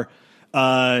 Sakaar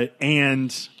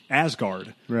and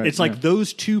Asgard. Right, it's like yeah.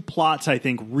 those two plots, I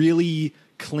think, really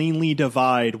cleanly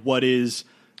divide what is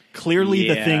clearly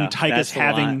the thing Taika's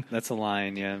having. That's a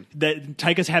line, yeah. That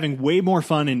Taika's having way more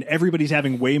fun, and everybody's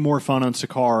having way more fun on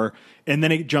Sakaar, and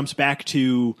then it jumps back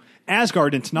to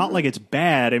Asgard. And it's not like it's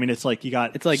bad. I mean, it's like you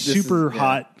got It's like this super is- yeah.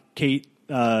 hot Kate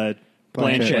Blanchett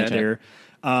Blanchett. there,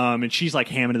 and she's like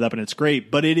hamming it up, and it's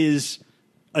great. But it is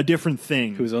a different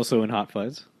thing. Who's also in Hot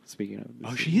Fuzz. Speaking of,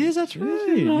 Oh, she is. That's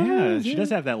right. Yeah, she does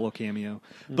have that little cameo.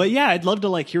 But yeah, I'd love to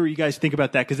like hear what you guys think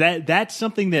about that because that's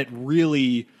something that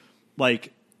really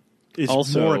like is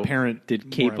also more apparent. Did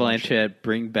more Kate I watch it. Blanchett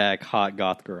bring back hot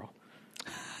goth girl?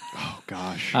 Oh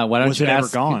gosh, Why don't was you it ever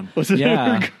ask? gone?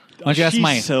 Yeah. Why don't you ask She's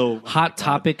my so- Hot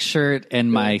Topic shirt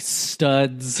and my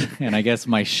studs and I guess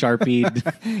my Sharpied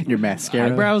Your mascara.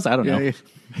 eyebrows? I don't know.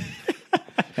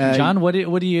 Yeah. John, what do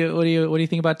you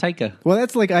think about Taika? Well,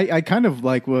 that's like I kind of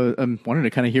like wanted to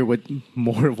kind of hear what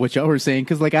more of what y'all were saying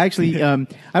because like I actually I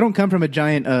don't come from a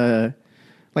giant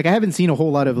like I haven't seen a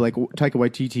whole lot of like Taika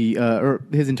Waititi or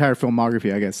his entire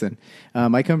filmography, I guess. And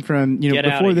I come from Get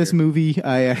outta before this here. movie.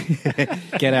 I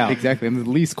Get out. exactly. I'm the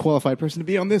least qualified person to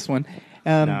be on this one.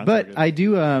 it's all But good. I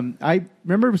do. I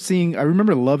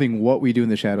remember loving What We Do in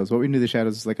the Shadows. What We Do in the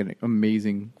Shadows is like an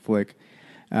amazing flick.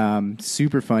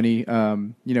 Super funny,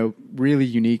 really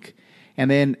unique. And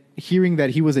then hearing that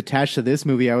he was attached to this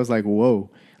movie, I was like, whoa.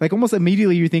 Like almost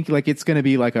immediately you think like it's going to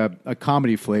be like a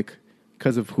comedy flick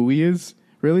because of who he is,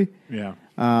 really. Yeah.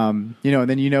 And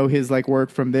then his like work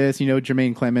from this,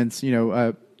 Jermaine Clements,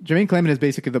 Jermaine Clement is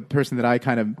basically the person that I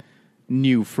kind of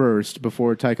knew first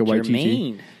before Taika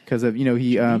Waititi Jermaine. because of,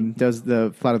 he does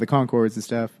the Flight of the Conchords and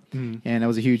stuff. And I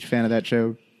was a huge fan of that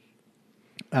show.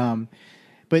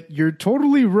 But you're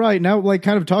totally right. Now, like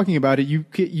kind of talking about it,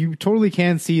 you totally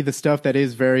can see the stuff that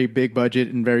is very big budget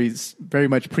and very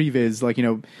much previs, like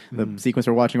the sequence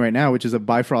we're watching right now, which is a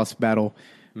Bifrost battle,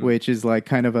 which is like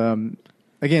kind of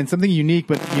again something unique.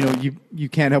 But you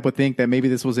can't help but think that maybe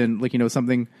this was in like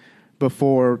something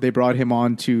before they brought him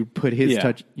on to put his Yeah.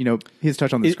 touch his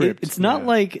touch on the script. It's not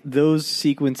like those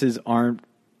sequences aren't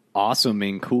awesome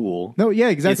and cool. No, yeah,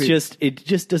 exactly. It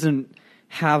just doesn't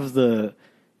have the.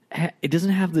 It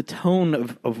doesn't have the tone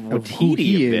of who Waititi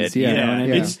he a bit. is, yeah. You know what I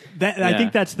mean? It's that. I Yeah.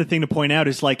 think that's the thing to point out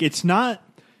is like it's not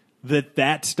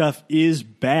that stuff is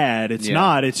bad. It's Yeah.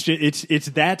 not. It's just it's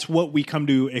that's what we come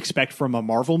to expect from a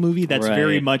Marvel movie. That's Right.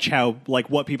 very much how like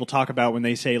what people talk about when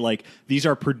they say like these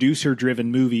are producer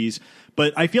driven movies.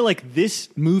 But I feel like this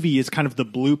movie is kind of the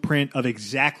blueprint of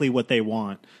exactly what they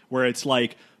want. Where it's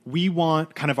like we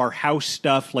want kind of our house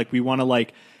stuff. Like we want to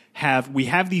like have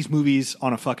these movies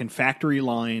on a fucking factory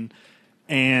line.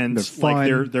 and They're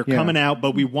fun. they're Yeah. coming out,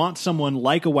 but we want someone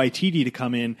like a Waititi to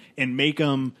come in and make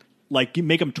them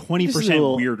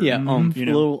 20% weirder. Yeah, you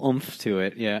know? a little oomph to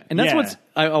it. Yeah, and that's Yeah. what's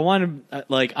I want to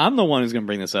like. I'm the one who's going to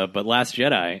bring this up, but Last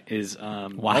Jedi is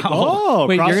Wow. Oh,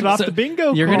 Wait, cross you're it gonna- off the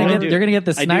bingo You're card. gonna get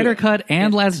the I do. Snyder Cut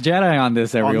and Last Jedi on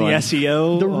this, on everyone. the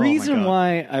SEO. the Oh, my reason God.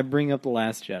 why I bring up the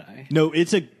Last Jedi. No,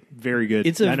 it's a very good.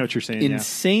 It's a I know what you're saying. Yeah.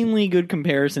 insanely good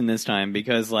comparison this time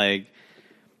because like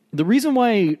the reason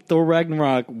why Thor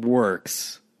Ragnarok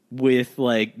works with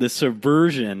like the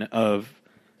subversion of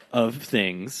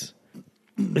things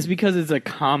is because it's a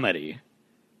comedy.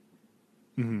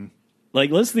 Mm-hmm. Like,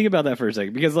 let's think about that for a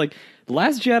second because like The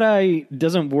Last Jedi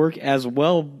doesn't work as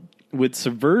well with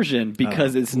subversion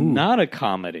because it's not a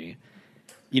comedy.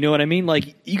 You know what I mean?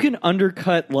 Like, you can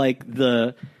undercut like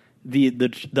the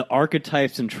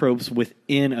archetypes and tropes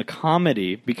within a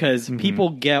comedy because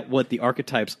people get what the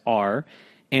archetypes are,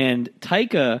 and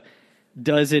Taika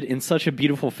does it in such a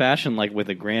beautiful fashion, like with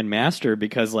a Grandmaster,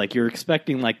 because like you're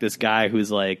expecting like this guy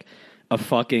who's like a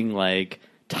fucking like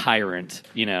tyrant,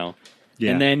 you know,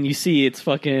 Yeah. and then you see it's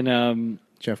fucking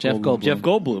Jeff Goldblum. Goldblum. Jeff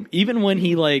Goldblum. Even when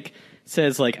he like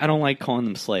says like I don't like calling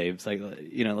them slaves, like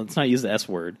you know, let's not use the S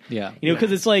word. Yeah. you know,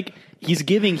 because it's like he's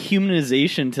giving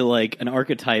humanization to like an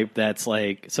archetype that's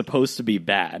like supposed to be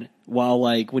bad, while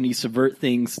like when you subvert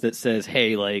things that says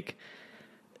hey like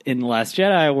in The Last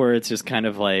Jedi where it's just kind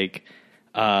of like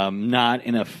not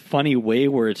in a funny way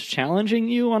where it's challenging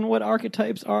you on what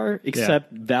archetypes are,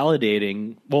 except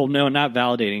validating. Well, no, not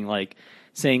validating. Like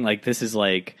saying like this is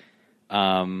like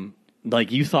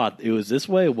you thought it was this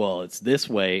way. Well, it's this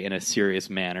way in a serious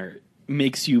manner.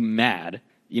 Makes you mad.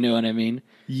 You know what I mean?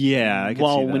 Yeah. I can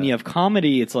While see when that. you have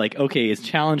comedy, it's like okay, it's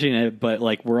challenging it, but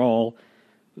like we're all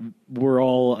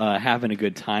having a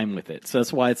good time with it. So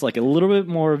that's why it's like a little bit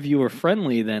more viewer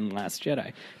friendly than Last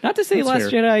Jedi. Not to say That's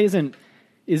Last fair. Jedi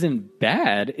isn't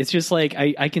bad. It's just like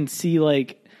I can see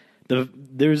like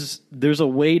there's a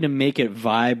way to make it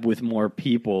vibe with more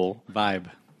people, Vibe.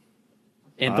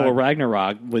 and Thor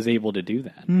Ragnarok was able to do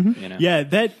that. You know? Yeah,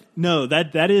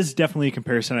 that is definitely a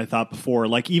comparison I thought before.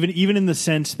 Like even in the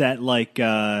sense that like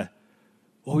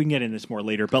well, we can get into this more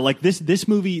later, but like this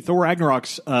movie, Thor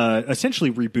Ragnarok's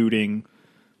essentially rebooting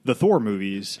the Thor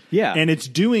movies. Yeah. And it's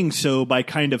doing so by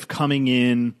kind of coming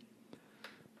in,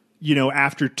 you know,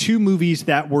 after two movies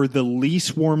that were the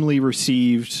least warmly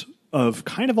received of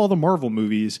kind of all the Marvel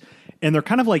movies, and they're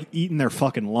kind of like eating their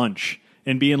fucking lunch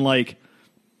and being like,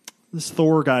 this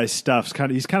Thor guy's stuff's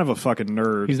he's kind of a fucking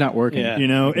nerd. He's not working. Yeah. You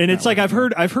know, and it's like I've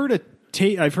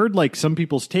heard like some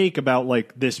people's take about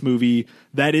like this movie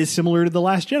that is similar to the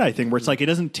Last Jedi thing, where it's like it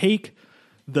doesn't take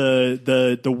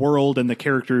the world and the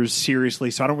characters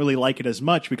seriously, so I don't really like it as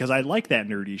much because I like that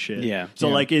nerdy shit. Yeah. So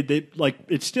Yeah. like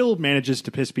it still manages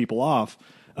to piss people off.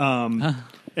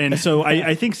 And so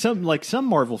I think some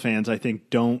Marvel fans I think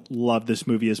don't love this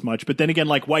movie as much, but then again,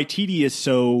 like Waititi is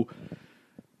so.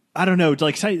 I don't know. It's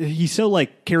like he's so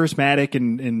like charismatic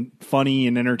and funny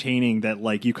and entertaining that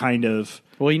like you kind of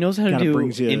Well, he knows how to Kinda do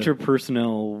brings you-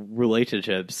 interpersonal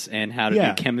relationships and how to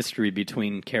Yeah. do chemistry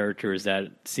between characters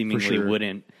that seemingly sure.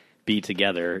 wouldn't be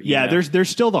together. you yeah. know? There's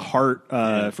still the heart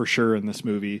for sure in this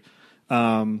movie.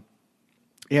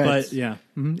 Yeah, But it's, yeah,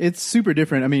 it's super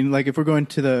different. I mean, like if we're going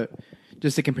to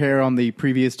just to compare on the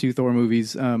previous two Thor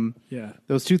movies, yeah.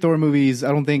 those two Thor movies,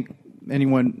 I don't think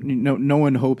no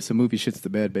one hopes a movie shits the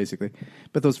bed, basically.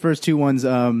 But those first two ones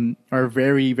are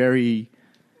very, very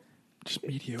Just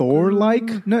mediocre.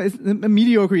 Thor-like. No, it's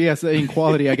mediocre. Yes, in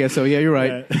quality, I guess so. Yeah, you're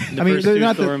right. I mean, first they're two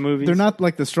not Thor movies? they're not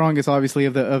like the strongest, obviously,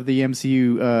 of the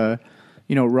MCU,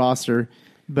 roster.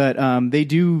 But they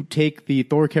do take the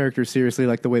Thor character seriously,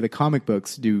 like the way the comic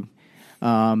books do.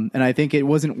 And I think it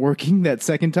wasn't working that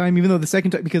second time, even though the second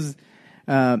time because.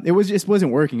 It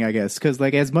wasn't working, I guess, because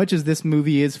like as much as this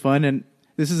movie is fun, and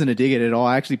this isn't a dig at all.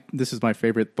 Actually, this is my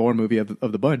favorite Thor movie of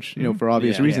the bunch, for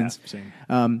obvious Yeah. reasons. Yeah,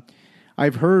 same.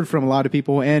 I've heard from a lot of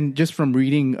people, and just from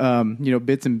reading,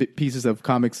 bits and pieces of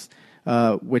comics,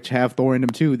 which have Thor in them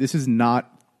too. This is not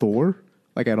Thor,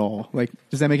 like at all. Like,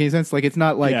 does that make any sense? Like, it's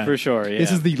not like Yeah. For sure, yeah.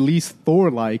 This is the least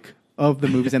Thor-like of the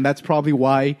movies, and that's probably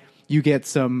why you get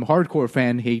some hardcore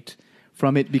fan hate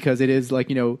from it, because it is like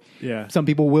Yeah. some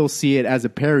people will see it as a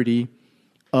parody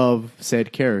of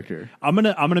said character. I'm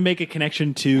gonna make a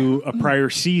connection to a prior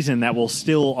season that will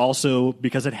still also,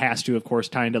 because it has to, of course,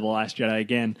 tie into The Last Jedi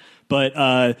again.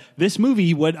 But this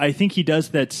movie, what I think he does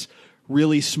that's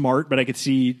really smart, but I could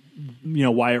see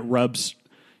why it rubs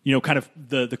kind of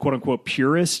the quote unquote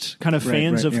purist kind of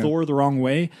fans of yeah. Thor the wrong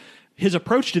way. His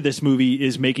approach to this movie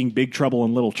is making Big Trouble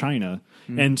in Little China,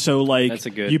 and so like That's a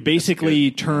good- you basically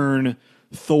that's turn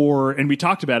Thor, and we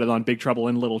talked about it on Big Trouble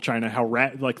in Little China, how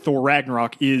like Thor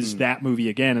Ragnarok is that movie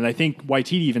again. And I think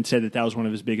Waititi even said that was one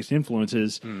of his biggest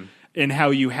influences, and how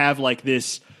you have like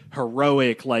this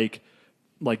heroic, like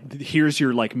here's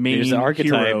your like main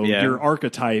hero, your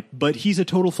archetype, but he's a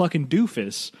total fucking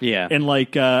doofus. Yeah. And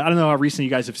like, I don't know how recently you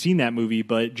guys have seen that movie,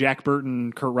 but Jack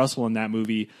Burton, Kurt Russell in that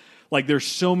movie, like there's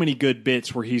so many good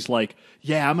bits where he's like,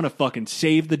 yeah, I'm going to fucking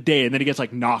save the day. And then he gets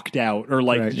like knocked out or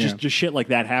like just shit like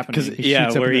that happening.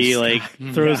 Where he like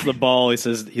throws the ball. He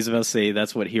says he's about to say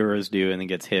that's what heroes do, and then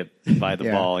gets hit by the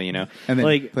ball, you know, and then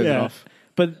like plays it off.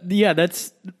 But yeah,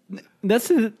 that's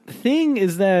the thing,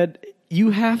 is that you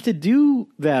have to do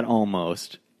that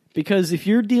almost, because if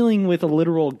you're dealing with a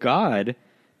literal god,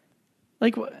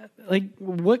 like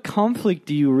what conflict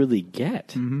do you really get?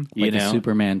 Mm-hmm. Like a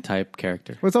Superman type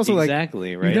character. Well, it's also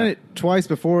exactly like right. You've done it twice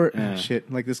before.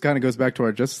 Shit, like this kind of goes back to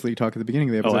our Justice League talk at the beginning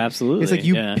of the episode. Oh, absolutely. It's like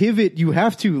you pivot. You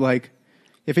have to like,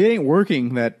 if it ain't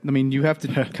working, you have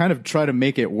to kind of try to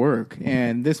make it work.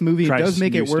 And this movie does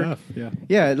make it work. Stuff.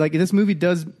 Yeah, like this movie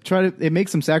does try to. It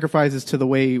makes some sacrifices to the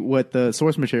way what the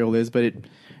source material is, but it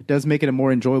does make it a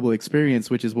more enjoyable experience,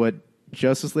 which is what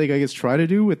Justice League, I guess, try to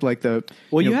do with like the.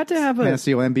 You have to have Man of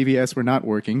Steel and BVS were not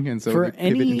working, and so for pivot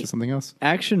any into something else.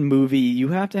 Action movie, you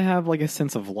have to have like a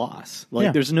sense of loss.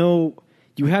 Like there's no.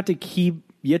 You have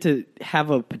to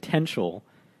have a potential.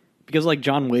 Because like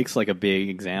John Wick's like a big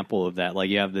example of that. Like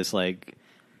you have this like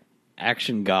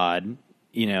action god,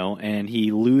 you know, and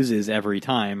he loses every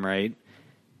time, right?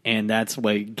 And that's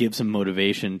what gives him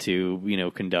motivation to, you know,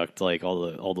 conduct like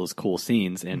all those cool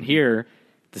scenes. And here,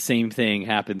 the same thing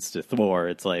happens to Thor.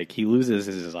 It's like he loses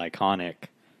his iconic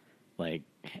like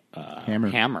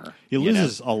hammer. He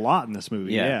loses a lot in this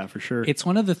movie. Yeah, for sure. It's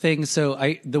one of the things. So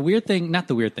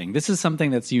this is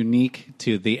something that's unique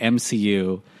to the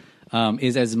MCU.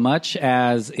 Is as much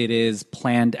as it is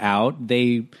planned out,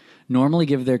 they normally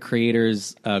give their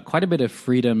creators quite a bit of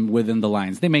freedom within the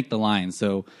lines. They make the lines.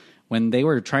 So when they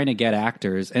were trying to get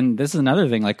actors, and this is another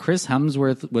thing, like Chris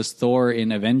Hemsworth was Thor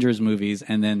in Avengers movies,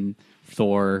 and then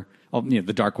Thor, the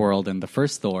Dark World and the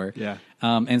first Thor. Yeah.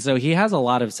 And so he has a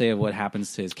lot of say of what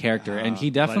happens to his character, and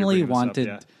he definitely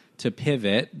wanted to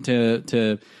pivot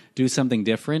to do something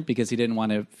different because he didn't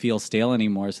want to feel stale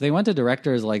anymore. So they went to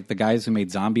directors like the guys who made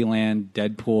Zombieland,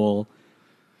 Deadpool,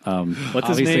 what's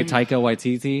his name? Taika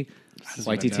Waititi.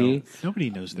 Nobody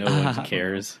knows. No one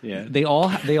cares. Yeah, they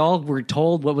all were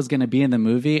told what was going to be in the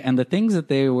movie, and the things that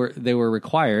they were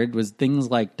required was things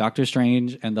like Doctor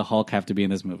Strange and the Hulk have to be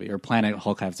in this movie, or Planet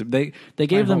Hulk have to. They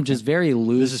gave them just very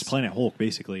loose. This is Planet Hulk,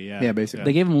 basically. Yeah, basically.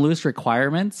 They gave them loose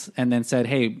requirements, and then said,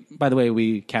 "Hey, by the way,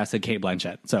 we casted Cate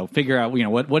Blanchett. So figure out,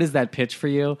 what is that pitch for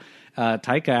you?"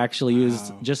 Taika actually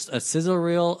used just a sizzle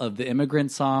reel of the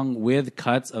Immigrant Song with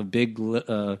cuts of Big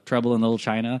Trouble in Little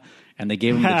China, and they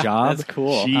gave him the job. That's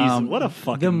cool. Jeez, what a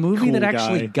fucking The movie cool that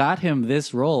actually guy. got him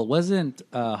this role wasn't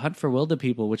Hunt for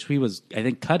Wilderpeople, which he was, I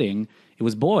think, cutting. It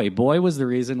was Boy. Boy was the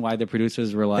reason why the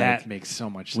producers were like, that makes so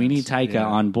much sense. We need Taika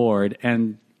on board.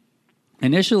 And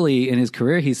initially in his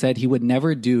career, he said he would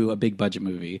never do a big budget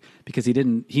movie because he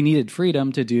needed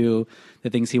freedom to do the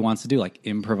things he wants to do, like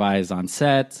improvise on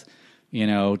set,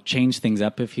 change things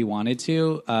up if he wanted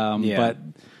to. But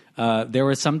there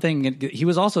was something. He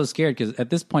was also scared because at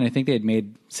this point, I think they had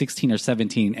made 16 or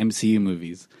 17 MCU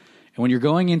movies. And when you're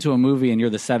going into a movie and you're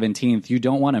the 17th, you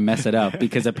don't want to mess it up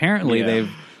because apparently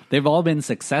they've all been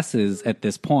successes at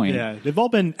this point. Yeah, they've all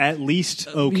been at least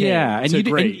okay. Yeah, and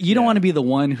you don't want to be the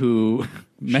one who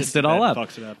messed it all up.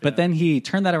 Fucks it up. But then he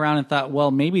turned that around and thought, well,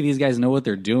 maybe these guys know what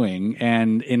they're doing,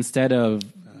 and instead of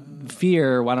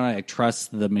fear, why don't I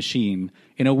trust the machine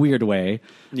in a weird way?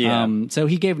 Yeah. So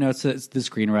he gave notes to the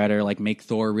screenwriter, like, make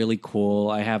Thor really cool.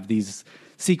 I have these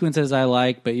sequences I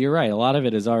like, but you're right. A lot of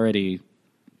it is already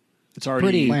it's already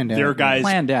pretty planned out. Their guys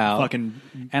planned out. Fucking,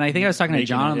 and I think I was talking to making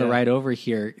John it, on the yeah. ride over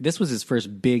here. This was his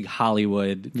first big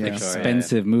Hollywood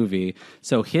expensive movie.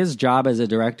 So his job as a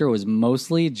director was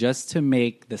mostly just to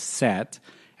make the set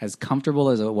as comfortable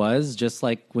as it was, just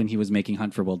like when he was making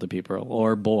Hunt for Wilderpeople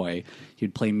or Boy.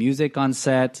 He'd play music on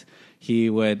set.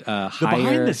 He would the hire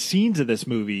behind the scenes of this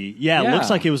movie. Yeah, it looks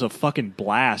like it was a fucking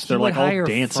blast. They're like all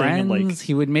dancing friends. and like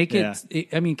He would make it.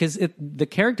 I mean, because the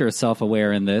character is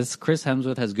self-aware in this. Chris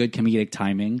Hemsworth has good comedic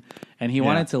timing, and he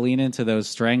wanted to lean into those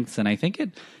strengths. And I think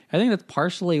that's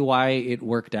partially why it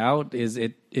worked out. Is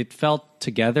it felt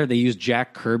together. They used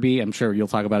Jack Kirby. I'm sure you'll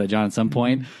talk about it, John, at some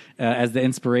point, as the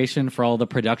inspiration for all the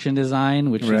production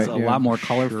design, which is a lot more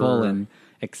colorful and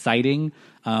exciting.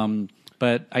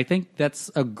 But I think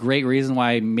that's a great reason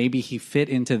why maybe he fit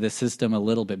into the system a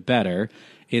little bit better,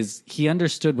 is he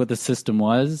understood what the system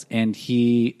was, and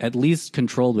he at least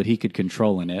controlled what he could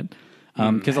control in it.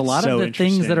 Because a lot so of the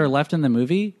things that interesting. are left in the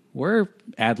movie were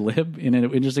ad-lib in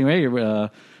an interesting way.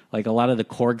 Like a lot of the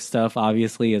Korg stuff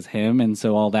obviously is him, and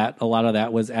so a lot of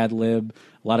that was ad-lib.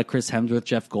 A lot of Chris Hemsworth,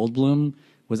 Jeff Goldblum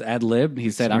was ad-lib.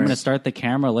 He said, I'm going to start the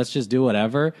camera, let's just do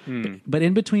whatever. But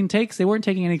in between takes, they weren't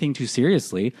taking anything too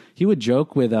seriously. He would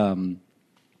joke with, oh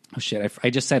shit, I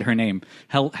just said her name.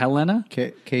 Helena?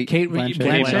 Kate Blanchett,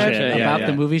 Blanchett. about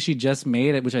the movie she just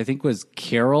made, which I think was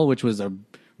Carol, which was a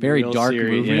very Real dark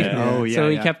serious, movie. yeah. Oh, yeah, So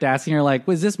he yeah. kept asking her, like,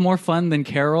 was this more fun than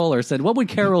Carol? Or said, what would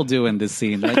Carol do in this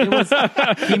scene? Like, it was,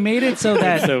 he made it so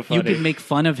that so you funny. could make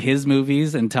fun of his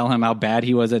movies and tell him how bad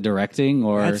he was at directing.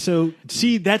 Or That's so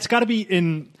see, that's got to be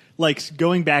in like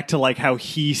going back to like how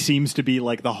he seems to be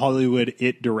like the Hollywood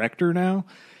it director now.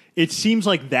 It seems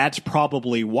like that's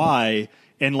probably why,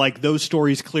 and like those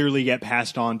stories clearly get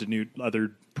passed on to new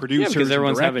other producers, Yeah, because and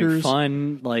everyone's having directors.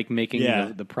 fun, like making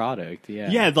Yeah. the product. Yeah,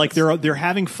 Yeah, like they're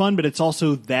having fun, but it's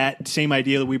also that same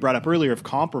idea that we brought up earlier of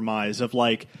compromise. Of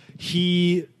like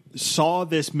he saw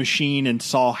this machine and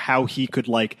saw how he could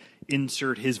like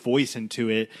insert his voice into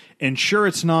it, and sure,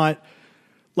 it's not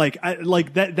like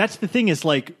like that. That's the thing is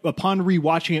like upon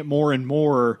rewatching it more and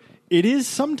more, it is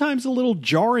sometimes a little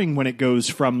jarring when it goes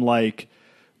from like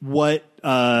what.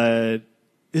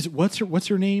 What's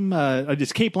her name?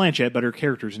 It's Kate Blanchett, but her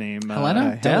character's name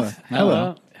Helena? Death?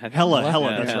 Hella, Yeah, that's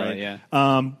Hella, right.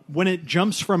 yeah. When it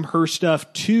jumps from her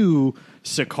stuff to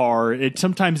Sakaar, it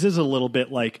sometimes is a little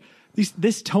bit like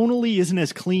this tonally isn't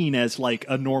as clean as like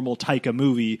a normal Taika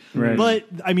movie. Right. But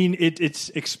I mean, it's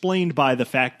explained by the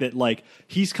fact that like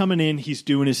he's coming in, he's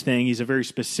doing his thing. He's a very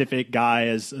specific guy,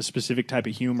 as a specific type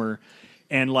of humor,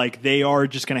 and like they are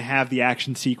just going to have the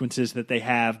action sequences that they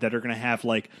have that are going to have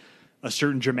like a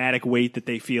certain dramatic weight that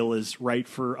they feel is right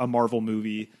for a Marvel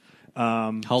movie.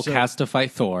 Hulk has to fight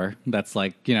Thor. That's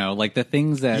like, you know, like the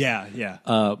things that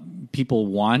people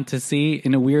want to see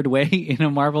in a weird way in a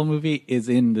Marvel movie is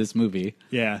in this movie.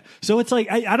 Yeah. So it's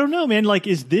like, I don't know, man. Like,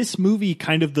 is this movie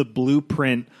kind of the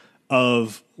blueprint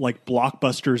of like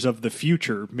blockbusters of the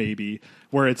future, maybe,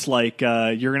 where it's like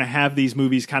you're going to have these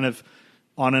movies kind of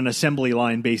on an assembly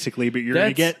line, basically, but you're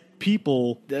going to That's- get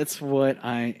people That's what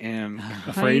I am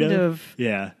afraid kind of?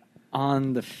 Yeah.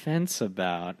 on the fence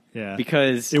about. Yeah.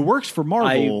 Because It works for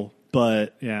Marvel,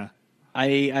 but yeah.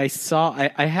 I saw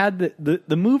I had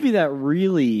the movie that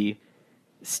really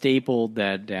stapled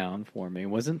that down for me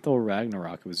wasn't Thor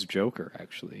Ragnarok. It was Joker,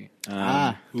 actually.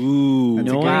 Ooh. That's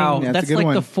a good- Wow. that's a That's good like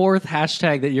one. the fourth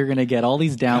hashtag that you're going to get all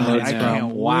these downloads I from.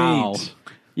 can't Wow. wait.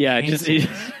 Yeah, just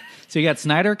So you got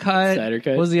Snyder Cut. Snyder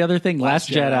Cut. What was the other thing? Last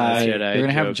Jedi. Last Jedi, You're going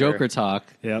to have Joker. Joker talk.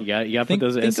 Yeah. you got to put Think,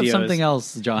 those think of SEOs. something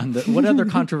else, John. What other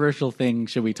controversial thing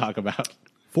should we talk about?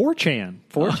 4chan.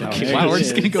 Okay. Wow, we're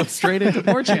just going to go straight into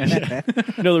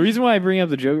 4chan. No, the reason why I bring up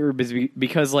the Joker is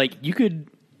because like you could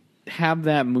have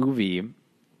that movie.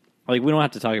 Like we don't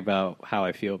have to talk about how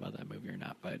I feel about that movie or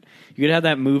not, but you could have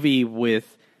that movie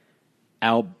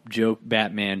without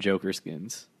Batman Joker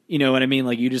skins. You know what I mean?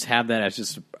 Like you just have that as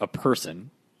just a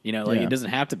person. You know, like Yeah. it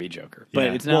doesn't have to be Joker, but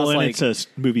Yeah. it's not well, and like it's a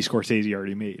movie Scorsese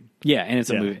already made. yeah, and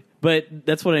it's a Yeah. movie. But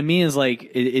that's what I mean is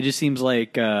like it just seems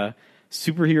like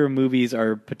superhero movies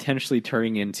are potentially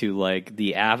turning into like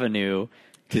the avenue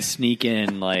to sneak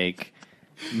in like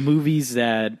movies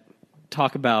that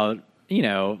talk about, you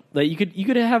know, that you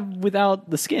could have without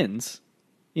the skins,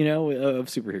 you know, of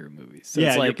superhero movies. So yeah,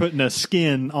 it's like you're putting a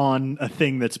skin on a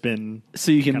thing that's been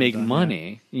so you can kinda make done,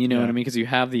 money, you know Yeah. what I mean? Because you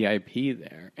have the IP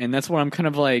there, and that's what I'm kind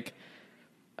of like.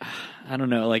 I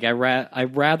don't know. Like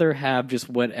I'd rather have just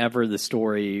whatever the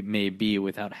story may be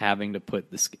without having to put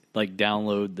like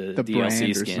download the The brand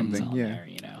DLC or skins something, on yeah. there.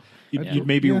 You know, You'd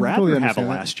maybe Yeah, I rather totally have a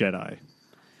understand that. Last Jedi.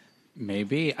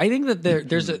 Maybe. I think that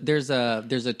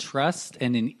there's a trust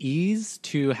and an ease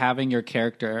to having your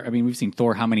character. I mean, we've seen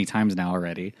Thor how many times now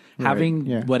already. Having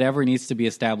yeah. whatever needs to be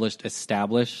established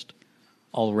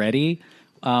already.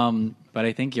 But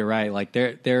I think you're right. Like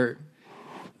a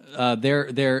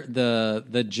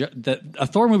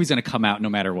Thor movie's going to come out no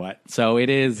matter what. So it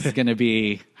is going to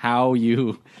be how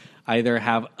you either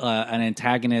have an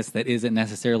antagonist that isn't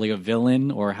necessarily a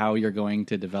villain, or how you're going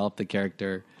to develop the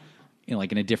character, you know,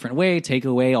 like in a different way, take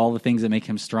away all the things that make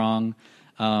him strong.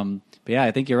 But yeah,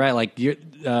 I think you're right. Like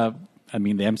I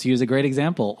mean, the MCU is a great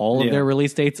example. All of Yeah. their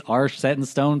release dates are set in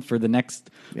stone for the next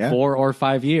 4 or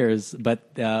 5 years, but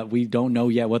we don't know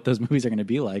yet what those movies are going to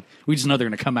be like. We just know they're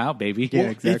going to come out, baby. Yeah,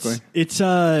 exactly. It's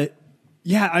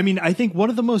yeah, I mean, I think one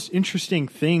of the most interesting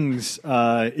things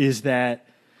is that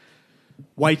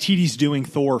Waititi's doing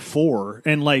Thor 4,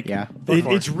 and like Yeah.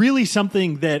 it's really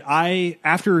something that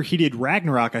after he did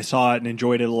Ragnarok, I saw it and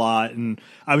enjoyed it a lot, and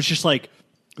I was just like,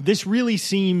 this really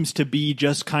seems to be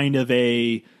just kind of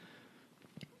a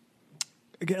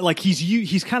like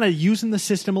he's kind of using the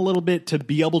system a little bit to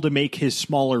be able to make his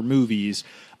smaller movies.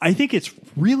 I think it's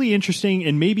really interesting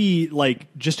and maybe like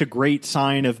just a great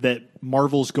sign of that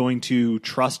Marvel's going to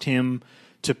trust him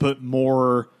to put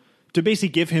more, to basically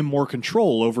give him more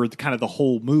control over kind of the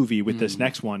whole movie with this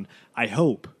next one. I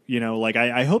hope, like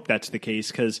I hope that's the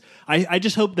case, because I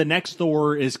just hope the next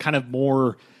Thor is kind of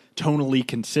more tonally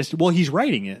consistent. Well, he's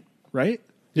writing it, right?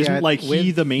 Isn't like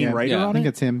he the main writer I on think it?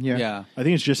 it's him. Yeah. Yeah. I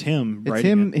think it's just him. It's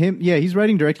writing him. Yeah, he's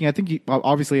writing, directing. I think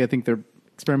obviously, I think they're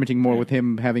experimenting more with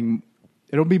him having.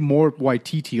 It'll be more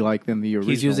Waititi like than the original.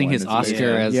 He's using one. his It's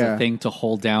Oscar like- as yeah. a thing to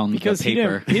hold down Because the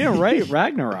paper. he didn't write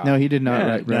Ragnarok. No, he did not Yeah.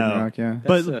 write Ragnarok. Yeah,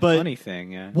 That's But- a but- funny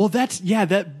thing. Yeah. Well, that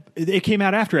it came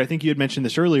out after. I think you had mentioned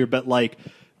this earlier, but like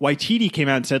Waititi came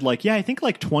out and said like, yeah, I think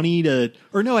like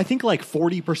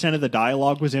 40% of the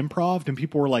dialogue was improv, and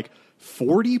people were like,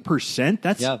 40%?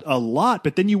 That's a lot.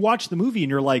 But then you watch the movie and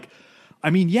you're like, I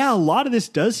mean, yeah, a lot of this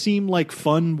does seem like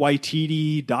fun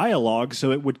Waititi dialogue,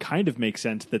 so it would kind of make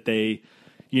sense that they,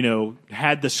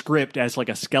 had the script as like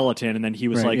a skeleton, and then he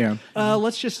was Right, like,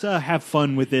 let's just have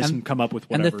fun with this and come up with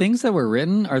whatever. And the things that were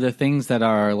written are the things that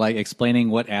are like explaining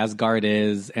what Asgard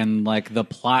is and like the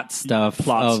plot stuff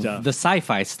of the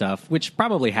sci-fi stuff, which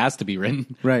probably has to be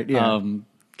written. Right, yeah.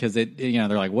 Because they're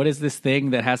like, what is this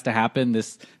thing that has to happen?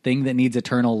 This thing that needs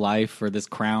eternal life, or this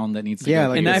crown that needs to Yeah, go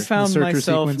like And here? I the found Surtur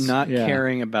myself sequence. not Yeah.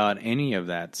 caring about any of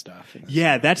that stuff.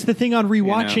 Yeah, that's the thing on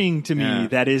rewatching to me Yeah.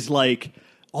 that is like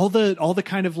all the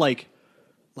kind of like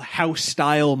house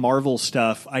style Marvel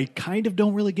stuff I kind of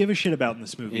don't really give a shit about in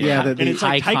this movie. Yeah, and it's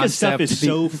like high Taika stuff concept, is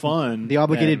so fun. the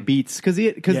obligated and- beats because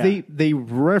Yeah. they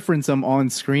reference them on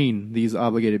screen. These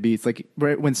obligated beats, like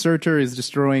right when Surtur is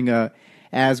destroying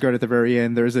Asgard at the very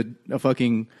end, there's a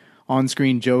fucking on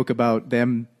screen joke about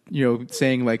them,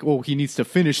 saying like, "Oh, he needs to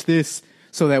finish this."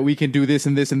 So that we can do this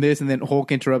and this and this, and then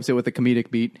Hulk interrupts it with a comedic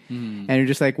beat, and you're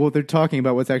just like, well, they're talking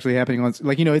about what's actually happening on,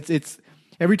 like, it's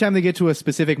every time they get to a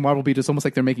specific Marvel beat, it's almost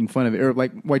like they're making fun of it, or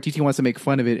like Waititi wants to make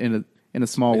fun of it in a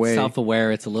small It's way.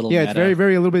 self-aware. It's a little Yeah, meta. it's very,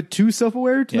 very a little bit too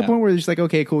self-aware to the Yeah. point where it's just like,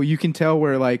 okay, cool, you can tell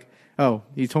where like, oh,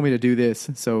 he told me to do this,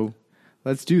 so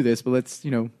let's do this, but let's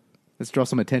draw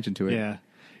some attention to it. Yeah.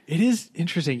 It is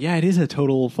interesting. Yeah, it is a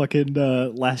total fucking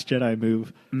Last Jedi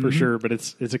move for sure, but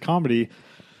it's a comedy.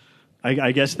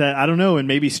 I guess that, I don't know, and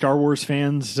maybe Star Wars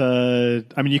fans, I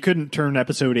mean, you couldn't turn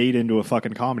Episode 8 into a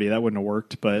fucking comedy. That wouldn't have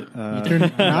worked, but... Turn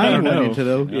I don't 9 know. into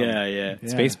though. Yeah.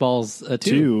 Spaceballs 2.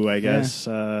 Two, I guess.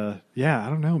 I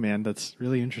don't know, man. That's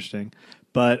really interesting.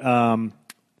 But what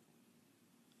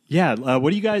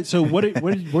do you guys? So what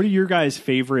are your guys'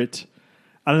 favorite?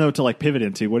 I don't know what to like pivot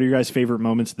into. What are your guys' favorite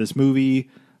moments of this movie?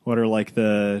 What are like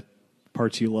the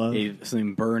parts you love?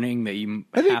 Something burning that you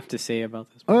have to say about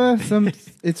this?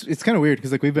 It's kind of weird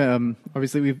because like we've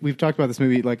obviously we've talked about this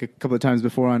movie like a couple of times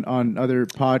before on other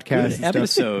podcasts. Good and stuff.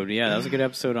 episode. Yeah, that was a good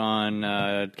episode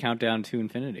on Countdown to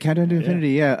Infinity. Countdown to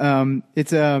Infinity. Yeah.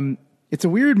 It's a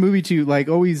weird movie to like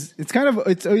always. It's kind of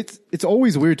it's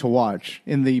always weird to watch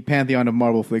in the pantheon of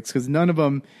Marvel flicks because none of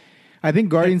them. I think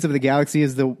Guardians of the Galaxy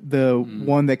is the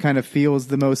one that kind of feels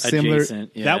the most similar.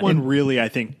 Adjacent, yeah. That one really, I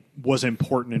think, was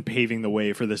important in paving the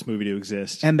way for this movie to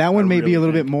exist. And that one I may be really a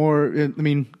little think. bit more. I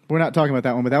mean, we're not talking about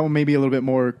that one, but that one may be a little bit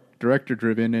more director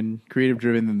driven and creative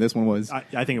driven than this one was.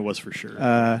 I think it was for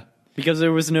sure. Because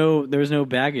there was no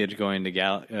baggage going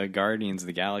to Guardians of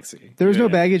the Galaxy. There was no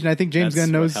baggage, and I think James That's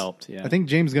Gunn what knows. helped, yeah. I think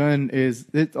James Gunn is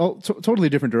totally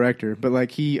different director, but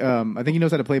like I think he knows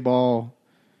how to play ball.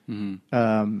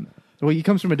 Well, he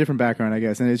comes from a different background, I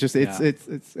guess, and it's just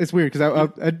it's weird because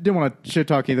I didn't want to shit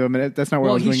talk either. I mean, that's not where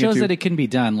I Well, was he going shows into. that it can be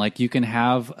done. Like you can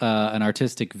have an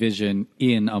artistic vision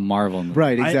in a Marvel movie.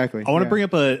 Right, exactly. I want to Yeah. bring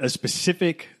up a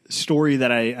specific story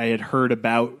that I had heard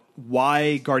about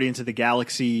why Guardians of the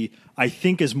Galaxy I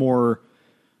think is more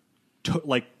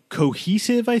like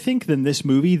cohesive, I think, than this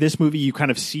movie. This movie, you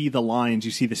kind of see the lines,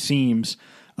 you see the seams.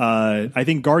 I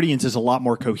think Guardians is a lot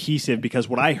more cohesive because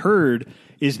what I heard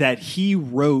is that he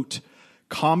wrote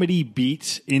comedy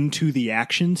beats into the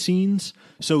action scenes.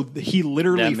 So he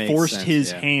literally That makes forced sense,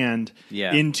 his yeah. hand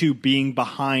Yeah. into being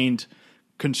behind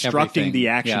constructing Everything, the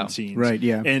action yeah. scenes. Right,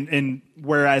 yeah. And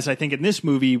whereas I think in this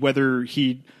movie, whether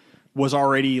he was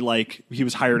already like he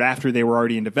was hired after they were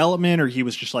already in development, or he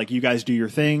was just like, you guys do your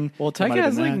thing. Well, It might Taika have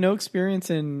has been like that. no experience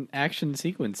in action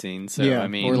sequencing, so Yeah. I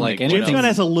mean, Or, like, James anything- Gunn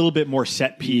has a little bit more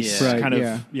set piece Yeah. Right, kind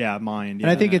of yeah. mind.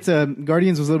 And I think it's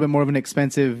Guardians was a little bit more of an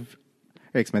expensive.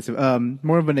 expensive.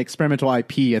 More of an experimental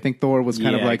IP. I think Thor was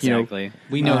kind of like exactly.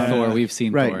 We know Thor. We've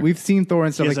seen right. Thor. We've seen Thor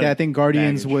and stuff like that. I think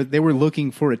Guardians baggage. they were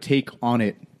looking for a take on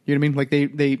it. You know what I mean? Like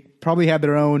they probably had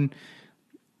their own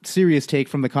serious take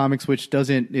from the comics, which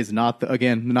is not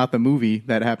the movie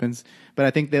that happens. But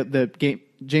I think that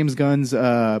James Gunn's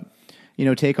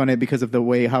take on it, because of the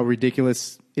way how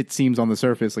ridiculous it seems on the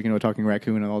surface, like talking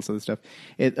raccoon and all this other stuff.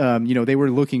 It they were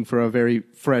looking for a very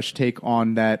fresh take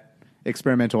on that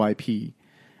experimental IP.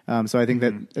 So I think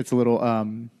that it's a little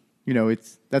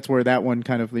that's where that one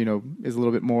kind of is a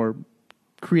little bit more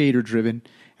creator driven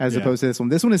as opposed to this one.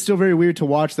 This one is still very weird to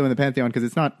watch though in the Pantheon,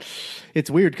 because it's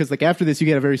weird because like after this you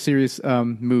get a very serious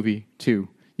movie too.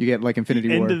 You get like Infinity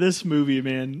War. End of this movie,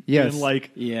 man. Yes. And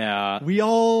like, Yeah. we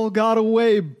all got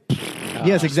away.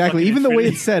 Yes, exactly. Even the way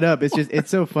Infinity. it's set up, it's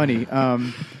so funny.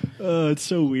 It's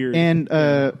so weird. And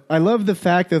I love the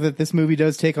fact though that this movie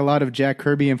does take a lot of Jack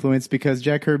Kirby influence, because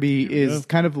Jack Kirby is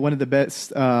kind of one of the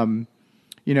best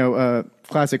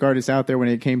classic artists out there when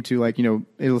it came to like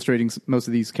illustrating most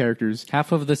of these characters.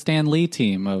 Half of the Stan Lee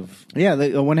team of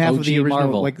One half of OG the original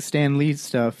Marvel. like Stan Lee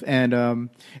stuff, and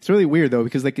it's really weird though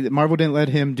because like Marvel didn't let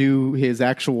him do his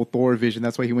actual Thor vision.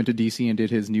 That's why he went to DC and did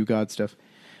his New God stuff.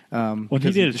 Well, he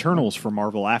because did Eternals for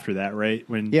Marvel after that, right?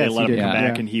 When Yes, they let he him did. come Yeah.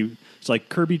 back, and he was like,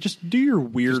 "Kirby, just do your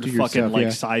weird do your fucking stuff, like yeah.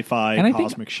 sci-fi and I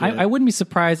cosmic think shit." I wouldn't be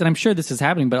surprised, and I'm sure this is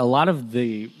happening, but a lot of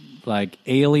the like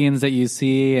aliens that you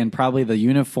see and probably the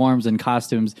uniforms and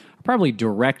costumes are probably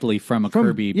directly from a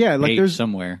Kirby page there's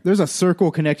somewhere. There's a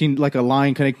circle connecting, like a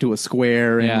line connecting to a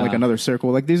square, and Yeah. like another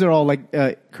circle. Like these are all like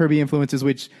Kirby influences,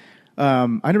 which I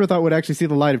never thought would actually see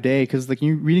the light of day, because like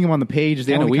you reading them on the page,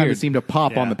 they Kinda only kind weird. of seem to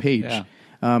pop Yeah. on the page. Yeah.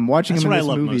 Watching That's them what in I this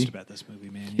love movie, most about this movie,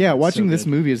 man. yeah, it's watching so this good.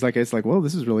 movie is like it's like, whoa,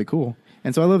 this is really cool.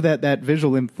 And so I love that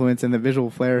visual influence and the visual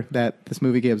flair that this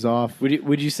movie gives off.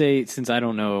 Would you say, since I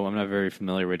don't know, I'm not very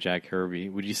familiar with Jack Kirby,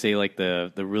 would you say like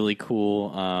the really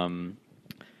cool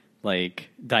like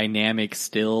dynamic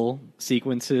still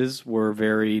sequences were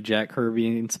very Jack Kirby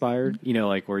inspired?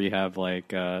 Like where you have like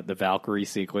the Valkyrie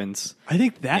sequence. I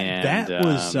think that And,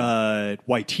 was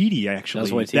Waititi actually.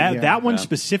 That was Waititi, That one yeah.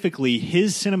 specifically,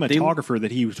 his cinematographer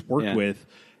that he was worked Yeah. with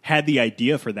had the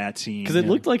idea for that scene Because it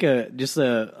looked like a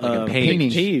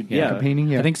painting. Yeah. Like a painting.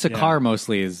 Yeah, I think Sakaar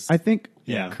mostly is I think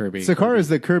Yeah. Kirby. Sakaar is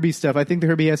the Kirby stuff. I think the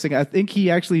Kirby thing. I think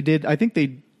he actually did. I think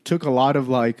they took a lot of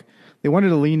like they wanted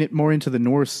to lean it more into the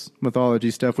Norse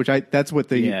mythology stuff, which that's what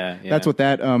that's what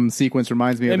that sequence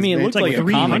reminds me of. I mean, it It's looked like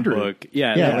a comic 300. book.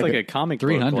 Yeah, it Yeah, looked like like a a comic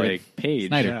 300. book like page.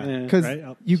 Snyder. Yeah. because Right.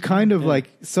 you kind of like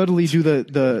subtly do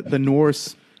the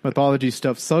Norse mythology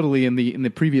stuff subtly in the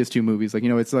previous two movies. Like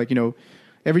it's like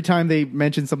every time they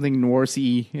mention something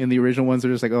Norse-y in the original ones,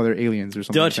 they're just like, oh, they're aliens or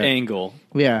something. Dutch like that. angle.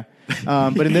 Yeah.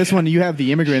 But in this one, you have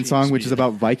the immigrant song, which is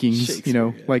about Vikings.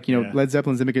 Yeah. Led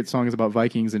Zeppelin's immigrant song is about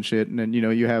Vikings and shit. And then,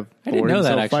 you have I didn't Thor know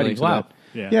that, himself actually. fighting to Wow.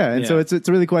 that. Yeah. And so Yeah. it's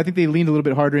really cool. I think they leaned a little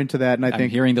bit harder into that. And I I'm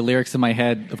think hearing the lyrics in my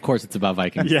head. Of course, it's about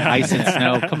Vikings. Yeah. Ice and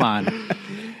snow. Come on.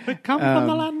 Come from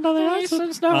the land of the ice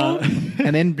and snow.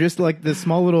 and then just like the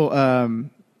small little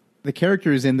the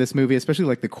characters in this movie, especially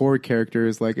like the core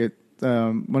characters, like it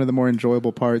one of the more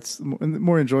enjoyable parts,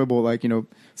 more enjoyable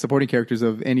supporting characters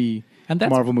of any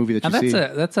Marvel movie that you see.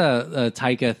 That's a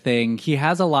Taika thing. He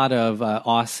has a lot of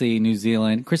Aussie, New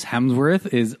Zealand. Chris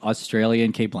Hemsworth is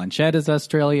Australian. Kate Blanchett is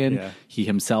Australian. Yeah. He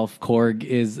himself, Korg,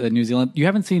 is New Zealand. You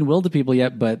haven't seen Will to People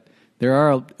yet, but there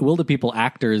are Will to People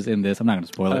actors in this. I'm not going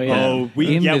to spoil it. yeah. Oh, we've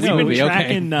In this been movie, okay.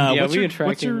 tracking. What's we've her, been tracking.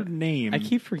 what's her name? I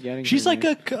keep forgetting. She's her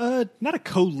like name. not a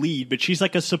co-lead, but she's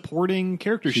like a supporting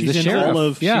character. She's She's the in sheriff. all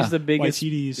of Yeah. She's the biggest.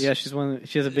 Waititi's. Yeah,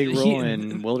 she has a big role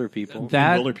in Wilder People.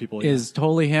 That Wilder People, yeah. is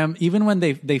totally him. Even when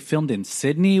they filmed in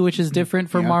Sydney, which is different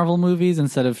for Marvel movies,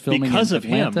 instead of filming Because in of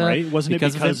him, Atlanta, right? Wasn't it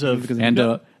because of- and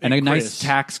a and nice Chris.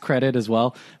 tax credit as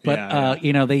well? But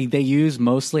Yeah, they use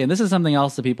mostly, and this is something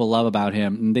else that people love about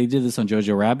him. And they did this on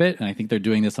Jojo Rabbit, and I think they're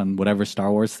doing this on whatever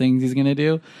Star Wars things he's going to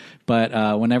do.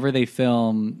 But whenever they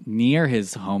film near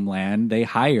his homeland, they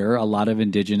hire a lot of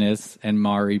indigenous and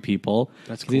Maori people.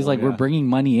 That's 'Cause he's cool, like, we're yeah. bringing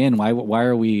money in. Why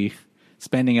are we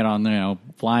spending it on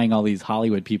flying all these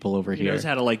Hollywood people over He here? knows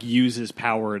how to like use his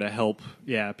power to help,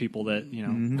 people that We're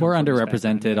from his background,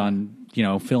 underrepresented yeah.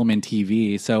 on film and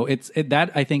TV. So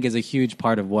that I think is a huge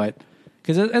part of what,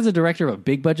 because as a director of a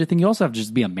big budget thing, you also have to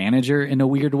just be a manager in a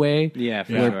weird way. Yeah,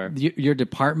 for where sure. your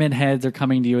department heads are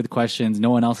coming to you with questions.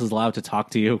 No one else is allowed to talk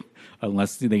to you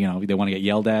unless they want to get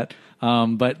yelled at.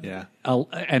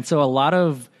 And so a lot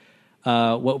of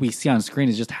what we see on screen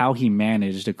is just how he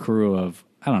managed a crew of,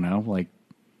 I don't know, like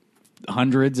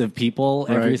hundreds of people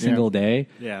every Right, single day.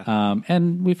 Yeah.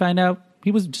 And we find out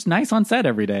he was just nice on set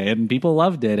every day, and people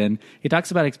loved it. And he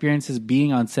talks about experiences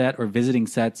being on set or visiting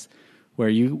sets where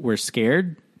you were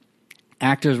scared.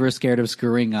 Actors were scared of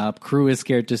screwing up. Crew is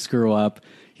scared to screw up.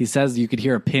 He says you could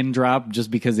hear a pin drop just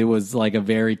because it was like a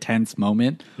very tense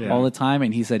moment all the time.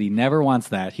 And he said he never wants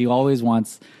that. He always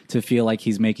wants to feel like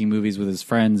he's making movies with his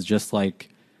friends, just like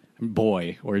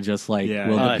Boy or just like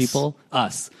Will the Us. People.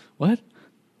 Us. What?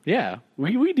 Yeah,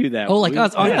 we do that. Oh, like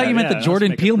Us. Oh, I thought you meant the yeah, Jordan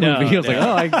let's Peele make it- movie. I was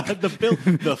No, like, oh,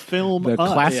 the film the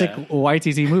Us. classic yeah.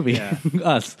 YTT movie.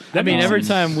 Us. I mean, every Um,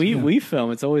 time we film,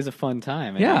 it's always a fun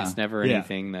time. And Yeah. it's never Yeah.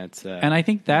 anything that's. And I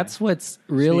think that's what's It's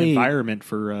the really environment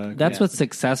for that's what's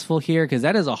successful here, because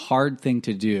that is a hard thing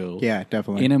to do. Yeah,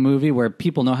 definitely. In a movie where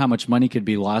people know how much money could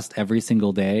be lost every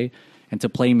single day, and to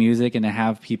play music and to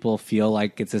have people feel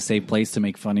like it's a safe place to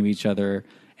make fun of each other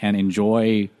and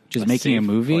enjoy just A making a safe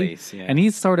movie. place, yeah. And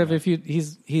he's sort of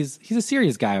he's a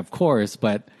serious guy, of course,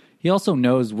 but he also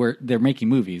knows where they're making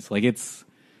movies. Like, it's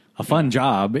a fun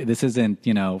job. This isn't,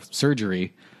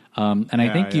 surgery. And I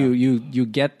think you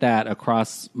get that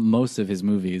across most of his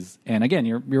movies. And again,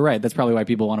 you're right. That's probably why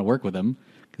people want to work with him,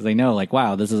 because they know, like,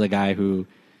 wow, this is a guy who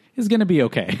is going to be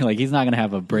okay. Like, he's not going to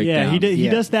have a breakdown. Yeah, he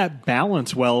Yeah. does that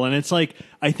balance well, and it's like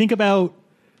I think about,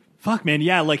 fuck, man,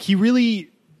 yeah, like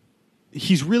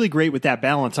he's really great with that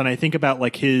balance, and I think about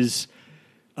like his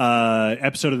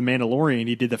episode of The Mandalorian.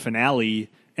 He did the finale,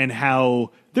 and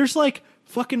how there's like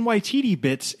fucking Waititi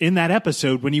bits in that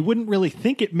episode when you wouldn't really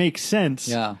think it makes sense.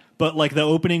 Yeah. But like the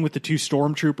opening with the two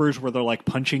stormtroopers where they're like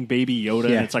punching Baby Yoda,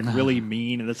 Yeah. and it's like really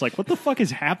mean, and it's like, what the fuck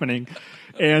is happening?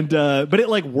 And but it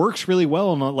like works really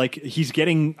well, and like he's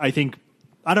getting, I think,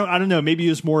 I don't know, maybe it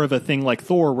was more of a thing like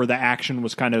Thor where the action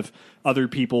was kind of other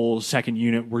people's second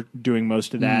unit were doing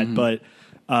most of that,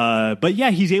 but yeah,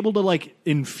 he's able to like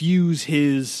infuse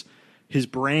his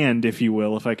brand, if you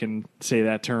will, if I can say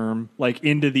that term, like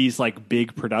into these like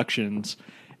big productions.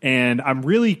 And I'm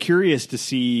really curious to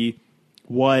see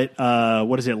what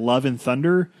is it, Love and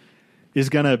Thunder is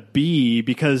gonna be,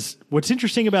 because what's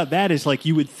interesting about that is like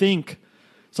you would think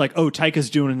it's like, oh, Taika's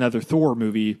doing another Thor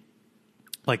movie,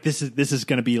 like this is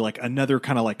gonna be like another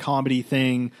kind of like comedy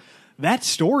thing. That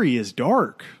story is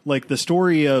dark. Like the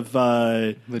story of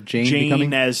Jane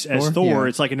becoming as Thor? Thor, Yeah.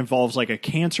 it's like it involves like a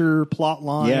cancer plot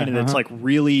line, Yeah, and it's like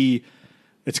really,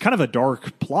 it's kind of a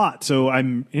dark plot. So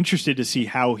I'm interested to see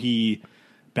how he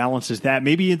balances that.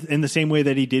 Maybe in the same way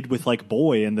that he did with like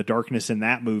Boy and the darkness in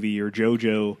that movie, or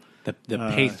JoJo. the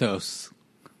pathos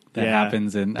that yeah.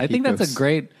 happens. And I think that's a Pathos.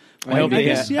 great. I hope they,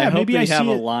 guess, yeah, I hope maybe they I have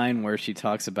see a it. line where she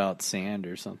talks about sand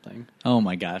or something. Oh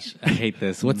my gosh, I hate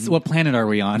this. What planet are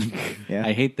we on? Yeah.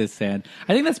 I hate this sand.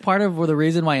 I think that's part of the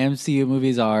reason why MCU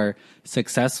movies are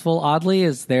successful. Oddly,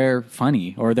 is they're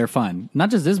funny or they're fun. Not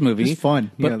just this movie, Just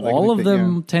fun. but Yeah, like all we of think,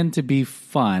 them yeah. tend to be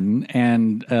fun.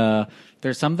 And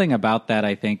there's something about that,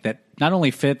 I think, that not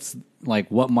only fits like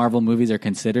what Marvel movies are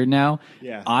considered now.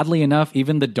 Yeah. Oddly enough,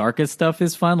 even the darkest stuff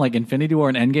is fun. Like Infinity War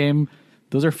and Endgame.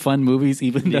 Those are fun movies,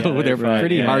 even though they're right.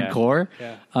 pretty Yeah, yeah.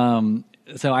 hardcore.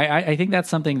 So I think that's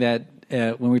something that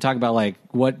when we talk about like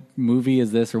what movie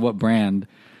is this or what brand,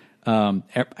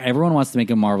 everyone wants to make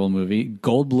a Marvel movie.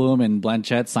 Goldblum and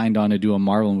Blanchett signed on to do a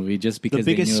Marvel movie just The because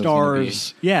they biggest knew it was gonna be-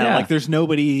 stars. Yeah, like there's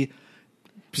nobody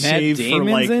Matt save for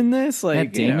Damon's like in this. Like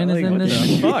Matt Damon is in what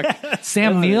this? the fuck?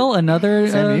 Sam Neill, another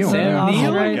Sam Neill. Sam awesome, Neill?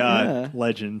 Oh my right? god, Yeah.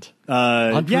 legend! for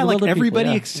Yeah, the like other everybody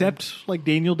people, yeah. except like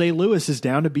Daniel Day Lewis is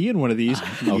down to be in one of these.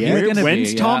 Oh, he's Yeah. gonna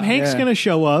When's be, Tom yeah. Hanks Yeah. going to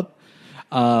show up?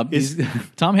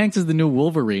 Tom Hanks is the new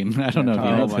Wolverine. I don't know. If you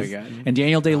Oh know my this. God. And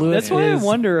Daniel Day Lewis. That's why I is,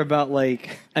 wonder about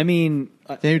like. I mean,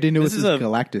 Daniel Day-Lewis this is is a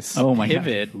Galactus. Oh my god.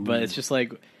 pivot, but it's just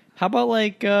like, how about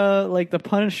like the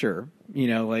Punisher? You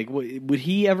know, like would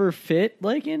he ever fit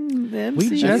like in the MCU? We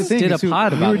That's just the thing, did a is we-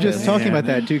 pod We about were just this. talking about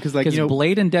that too, because like Because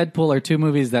Blade and Deadpool are two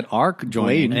movies that are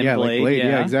joining. Blade, And yeah, Blade, like Blade, yeah.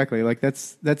 yeah, exactly. Like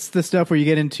that's the stuff where you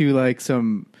get into like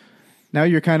some. Now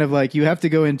you're kind of like you have to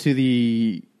go into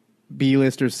the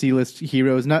B-list or C-list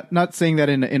heroes. Not saying that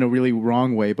in a really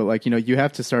wrong way, but like you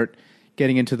have to start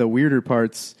getting into the weirder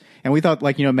parts. And we thought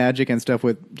like magic and stuff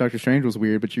with Doctor Strange was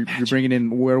weird, but you're bringing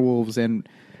in werewolves and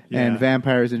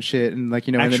vampires and shit, and like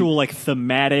Actual like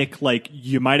thematic, like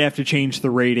you might have to change the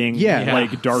rating. Yeah.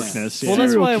 like darkness. Well, yeah.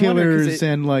 that's serial why I wonder, 'cause killers it-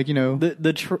 and like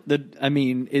the I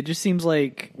mean, it just seems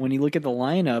like when you look at the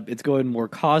lineup, it's going more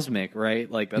cosmic, right?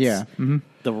 Like that's Yeah. Mm-hmm.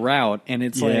 the route, and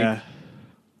it's Yeah. like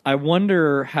I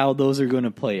wonder how those are going to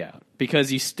play out,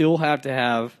 because you still have to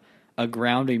have a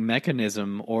grounding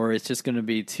mechanism, or it's just going to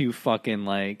be too fucking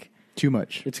like too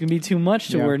much. it's going to be too much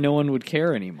to Yeah. where no one would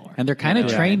care anymore. And they're kind of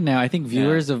trained now. I think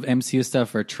viewers of MCU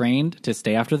stuff are trained to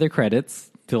stay after the credits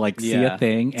to like see a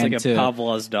thing It's and like to a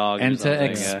Pavlov's dog, and or something, to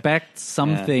expect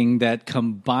something that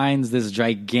combines this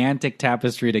gigantic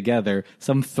tapestry together,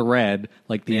 some thread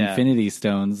like the Infinity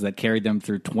Stones that carried them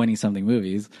through 20-something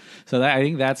movies. So that, I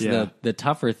think that's the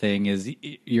tougher thing is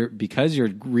because you're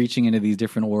reaching into these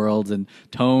different worlds and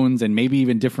tones and maybe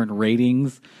even different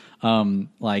ratings.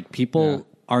 Like people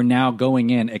are now going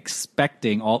in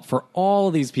expecting for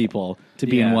all these people to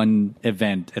be in one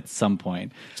event at some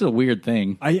point. It's a weird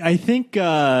thing. I think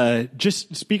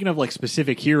just speaking of like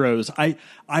specific heroes,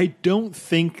 I don't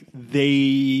think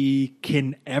they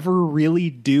can ever really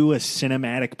do a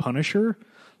cinematic Punisher.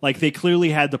 Like they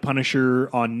clearly had the Punisher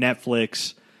on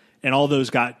Netflix, and all those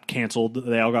got canceled.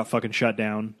 They all got fucking shut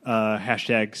down.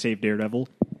 Hashtag Save Daredevil.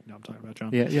 No, I'm talking about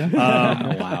John.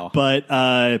 Yeah. Wow. But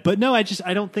no, I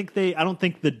don't think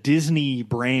the Disney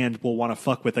brand will want to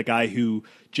fuck with a guy who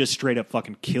just straight up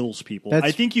fucking kills people.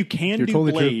 I think you can do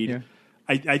totally Blade. true,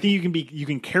 yeah. I think you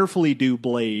can carefully do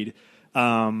Blade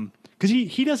because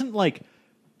he doesn't like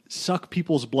suck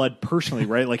people's blood personally,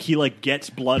 right? Like he like gets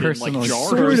blood in like Personally. jars.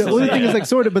 Sort of. Well, the thing is like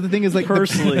sort of, but the thing is like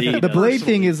Personally, the Blade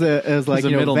thing is like He's a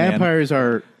middleman. vampires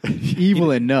are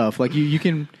evil enough. Like you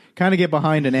can kind of get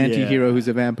behind an anti-hero who's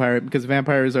a vampire because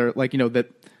vampires are like that.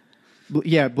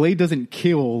 Yeah, Blade doesn't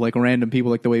kill like random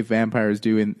people like the way vampires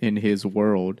do in his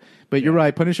world. But you're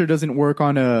right, Punisher doesn't work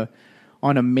on a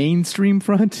mainstream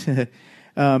front.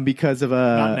 Because of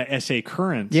not an SA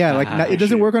current. Yeah, like it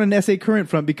doesn't work on an SA current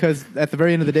front because at the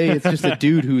very end of the day, it's just a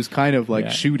dude who's kind of like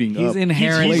shooting. He's up.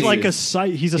 inherently He's like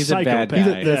he's a psychopath.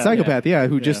 He's a psychopath,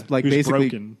 who just like Who's basically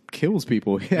broken. kills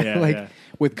people, Yeah.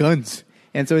 with guns.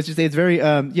 And so it's very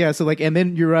so like, and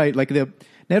then you're right, like the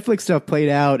Netflix stuff played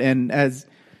out, and as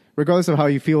regardless of how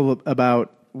you feel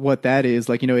about what that is,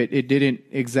 like it didn't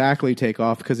exactly take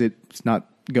off because it's not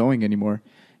going anymore.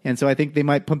 And so I think they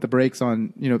might pump the brakes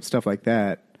on, stuff like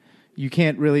that. You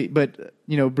can't really, but,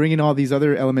 bringing all these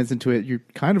other elements into it, you're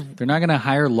kind of... They're not going to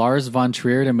hire Lars von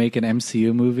Trier to make an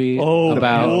MCU movie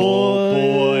about... Oh,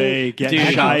 boy. Get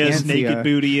Dude, Shia's naked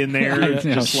booty in there.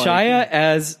 Yeah, Just like- Shia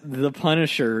as the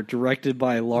Punisher, directed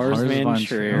by Lars von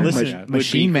Trier. Listen, would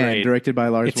Machine be Man, great. directed by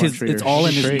Lars von Trier. It's all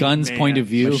in his Great. gun's point of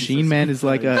view. Machine Man is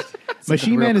like a...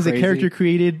 Machine real Man is a crazy. character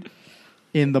created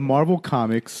in the Marvel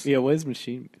Comics. Yeah, what is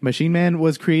Machine? Machine Man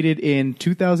was created in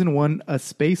 2001, A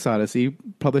Space Odyssey,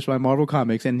 published by Marvel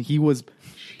Comics, and he was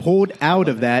pulled out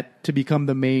of that to become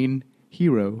the main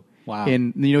hero. Wow.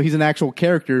 And, he's an actual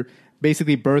character,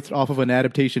 basically birthed off of an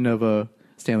adaptation of a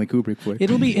Stanley Kubrick flick.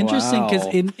 It'll be interesting because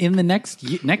Wow. in the next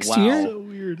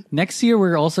year, next year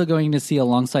we're also going to see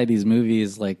alongside these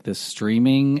movies like the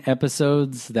streaming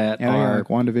episodes that are like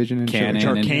WandaVision and shit. canon, Which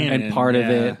are and, canon, and part of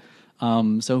yeah. it.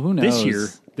 So who knows? This year.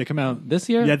 They come out. This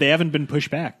year? Yeah, they haven't been pushed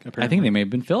back, apparently. I think they may have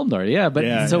been filmed already. Yeah, but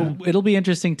Yeah, so yeah. it'll be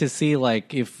interesting to see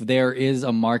like if there is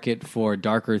a market for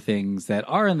darker things that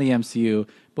are in the MCU,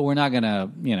 but we're not going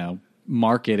to,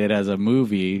 market it as a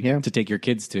movie to take your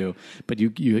kids to. But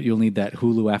you'll need that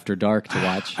Hulu After Dark to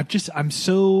watch. I'm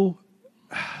so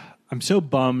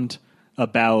bummed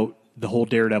about the whole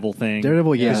Daredevil thing.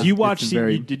 Daredevil, yeah. 'Cause you watched It's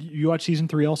very- did you watch season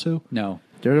 3 also? No.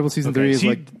 Daredevil season 3 is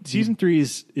like... season 3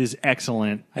 is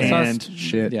excellent. I saw and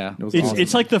Shit. Yeah. It was it's awesome.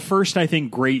 it's like the first, I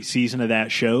think, great season of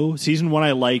that show. Season 1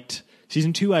 I liked.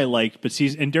 Season 2 I liked, but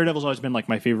and Daredevil's always been like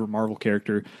my favorite Marvel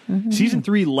character. Season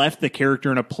 3 left the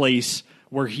character in a place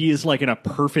where he is like in a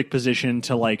perfect position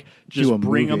to like just Do a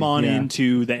bring him movie, on yeah.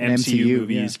 into the An MCU, MCU,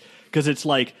 movies. Because it's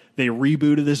like they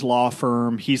rebooted his law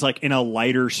firm. He's like in a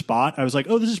lighter spot. I was like,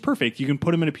 oh, this is perfect. You can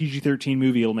put him in a PG-13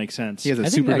 movie. It'll make sense. He has a I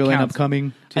think that supervillain counts.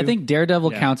 upcoming, too. I think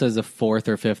Daredevil Yeah. counts as a 4th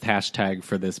or 5th hashtag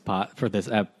for this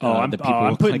app. I'm the people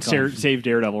I'm who putting click on. Save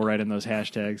Daredevil right in those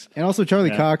hashtags. And also Charlie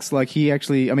Yeah. Cox, like he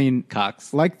actually, I mean,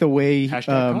 Cox. like the way Hashtag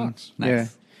Cox. Yeah,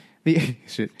 Nice. the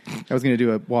shit. I was going to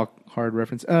do a Walk Hard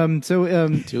reference.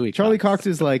 Dewey Charlie Cox. Cox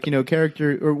is like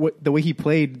character or the way he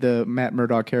played the Matt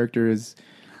Murdock character is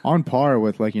on par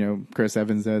with like Chris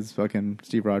Evans as fucking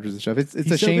Steve Rogers and stuff. It's He's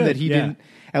a so shame good, that he yeah. didn't.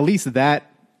 At least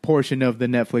that portion of the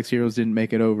Netflix heroes didn't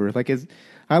make it over. Like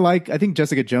I think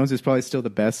Jessica Jones is probably still the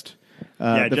best.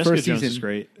 Yeah, the Jessica first Jones season, is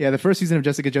great. Yeah, the first season of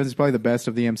Jessica Jones is probably the best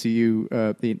of the MCU,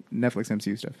 the Netflix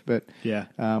MCU stuff. But Yeah.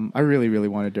 I really, really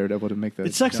wanted Daredevil to make the.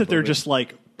 It sucks jump that they're over. just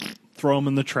like throw them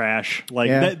in the trash. Like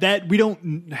Yeah. that we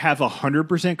don't have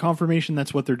 100% confirmation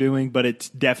that's what they're doing, but it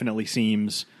definitely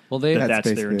seems Well, they that's That's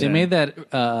their basically They intent.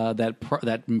 made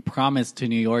that promise to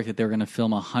New York that they were going to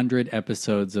film 100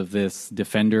 episodes of this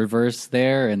Defender verse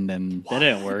there, and then That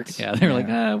didn't work. yeah, they were like,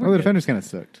 Well, we're the good. Defenders kind of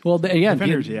sucked. Well,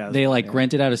 Defenders, yeah. they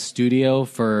rented out a studio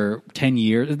for 10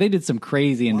 years. They did some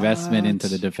crazy investment into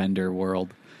the Defender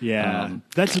world. Yeah,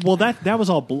 that was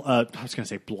all. I was going to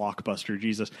say Blockbuster.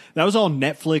 Jesus, that was all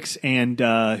Netflix and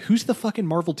who's the fucking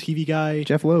Marvel TV guy?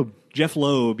 Jeff Loeb. Jeff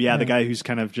Loeb, the guy who's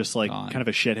kind of just like kind of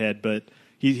a shithead, but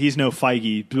he's no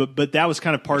Feige. But that was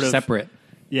kind of part of separate.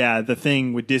 Yeah, the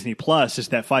thing with Disney Plus is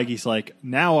that Feige's like,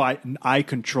 now I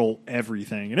control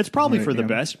everything, and it's probably for the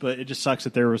best. But it just sucks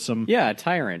that there was some Yeah, a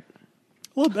tyrant.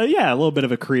 a little bit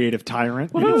of a creative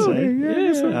tyrant. You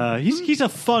could say. He's a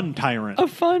fun tyrant. A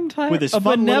fun tyrant. With his a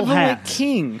fun little benevolent hats.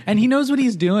 king. And he knows what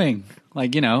he's doing.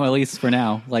 Like, at least for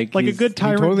now. Like a he's- good He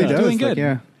tyrant. totally does. does. doing like, good.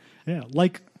 yeah. Yeah,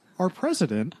 like our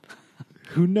president,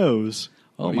 who knows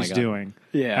what my he's God. doing.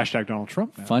 Yeah. Hashtag Donald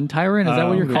Trump. Now. Fun tyrant? Is that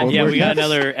what you're they calling both Yeah, work we got out.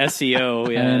 another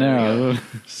SEO. Yeah, I know.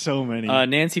 So many.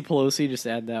 Nancy Pelosi, just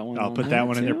add that one. I'll on put there that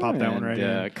one in there, too. pop that one right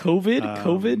And, in.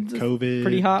 COVID,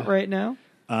 pretty hot right now.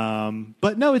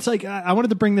 But no, it's like I wanted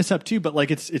to bring this up too. But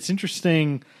like it's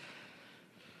interesting.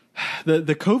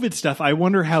 The COVID stuff. I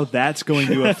wonder how that's going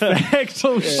to affect.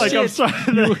 Like I'm sorry,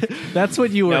 That's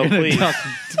what you were No, going to please.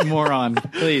 talk more on.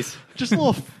 Please. just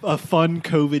a fun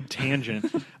COVID tangent.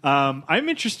 I'm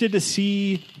interested to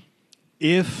see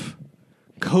if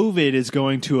COVID is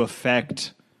going to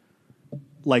affect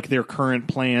like their current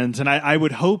plans, and I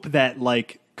would hope that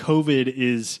like COVID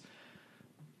is.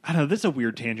 I don't know. This is a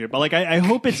weird tangent, but like I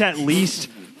hope it's at least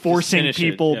forcing finish it,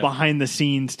 people yeah. behind the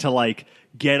scenes to like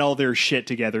get all their shit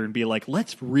together and be like,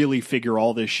 let's really figure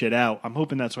all this shit out. I'm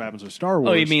hoping that's what happens with Star Wars.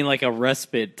 Oh, you mean like a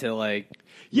respite to like?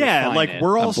 Yeah, refine like it.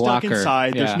 we're all A stuck blocker.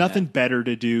 inside. There's Yeah. nothing better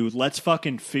to do. Let's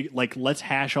fucking let's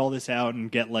hash all this out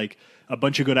and get like a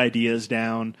bunch of good ideas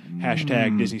down.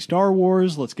 Hashtag Disney Star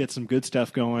Wars. Let's get some good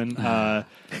stuff going. But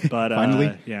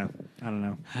Finally? yeah, I don't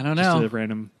know. I don't Just know. a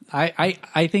random.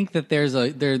 I think that there's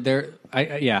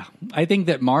I think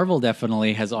that Marvel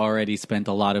definitely has already spent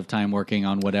a lot of time working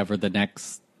on whatever the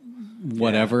next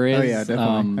whatever is. Oh yeah,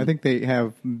 definitely. I think they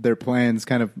have their plans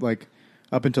kind of like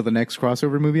up until the next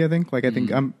crossover movie. I think. Like I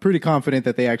think I'm pretty confident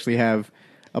that they actually have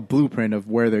a blueprint of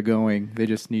where they're going. They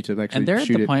just need to actually and they're at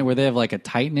shoot the it. point where they have like a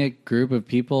tight knit group of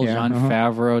people: Yeah, Jon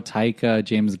Favreau, Taika,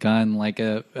 James Gunn, like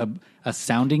a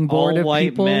sounding board All of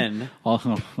white people. men.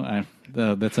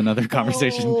 That's another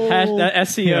conversation. That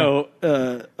SEO.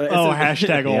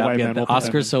 Hashtag all white men. the We'll put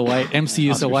that Oscars so white,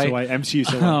 MCU so white. MCU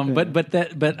so white.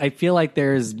 But I feel like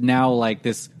there's now like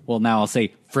this. Well, now I'll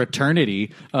say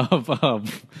fraternity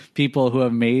of people who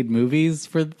have made movies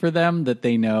for them that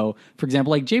they know. For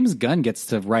example, like James Gunn gets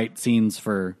to write scenes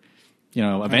for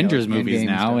Avengers movies Endgame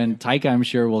now, stuff. and Taika I'm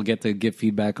sure will get to give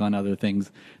feedback on other things.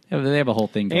 They have a whole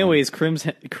thing going. Anyways, Chris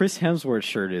Hemsworth's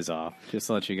shirt is off. Just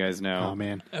to let you guys know. Oh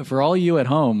man. For all you at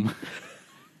home,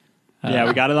 Yeah,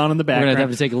 we got it on in the we're background. gonna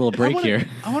have to take a little break here.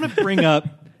 I want to bring up.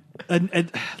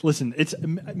 Listen, it's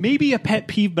maybe a pet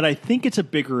peeve, but I think it's a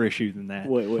bigger issue than that.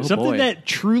 What? Something boy. that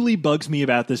truly bugs me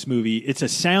about this movie. It's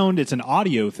it's an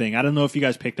audio thing. I don't know if you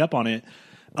guys picked up on it.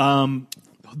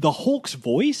 The Hulk's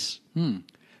voice.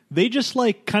 They just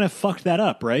like kind of fucked that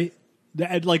up, right?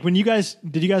 Like when did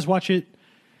you guys watch it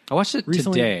I watched it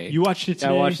recently? today. You watched it today.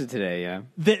 I watched it today. Yeah.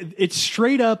 It's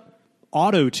straight up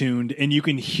auto-tuned, and you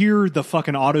can hear the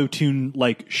fucking auto-tune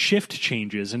like shift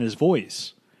changes in his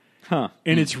voice. Huh.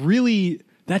 And it's really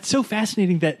that's so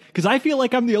fascinating that because I feel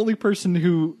like I'm the only person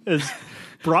who has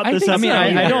brought this up.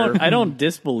 I don't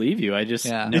disbelieve you. I just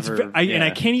Yeah. It's never. and I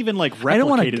can't even like replicate I don't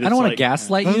want it. to. I don't want to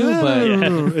gaslight you,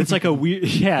 but It's like a weird.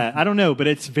 Yeah, I don't know, but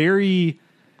it's very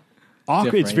awkward.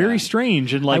 Different, It's very yeah.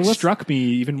 strange and like I was- struck me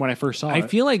even when I first saw I it.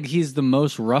 feel like he's the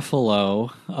most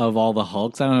Ruffalo of all the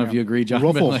Hulks. I don't know if you agree, John.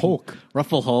 Ruffle but, like, Hulk.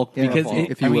 Ruffle Hulk. Yeah, because Ruffle,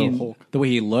 if you I will, mean, Hulk. the way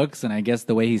he looks and I guess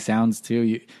the way he sounds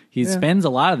too. He spends a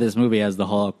lot of this movie as the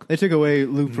Hulk. They took away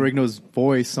Lou Ferrigno's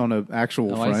voice on an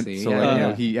actual Oh, I front, see. so Yeah, like,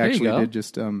 yeah. he There you actually go. did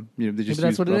just they just Maybe that's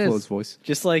used what it Buffalo's is. voice.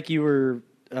 Just like you were.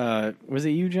 Was it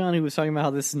you, John, who was talking about how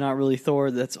this is not really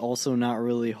Thor? That's also not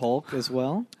really Hulk as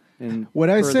well. And Would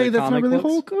I per say the that's not comic really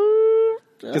books? Hulk?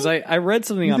 Because I read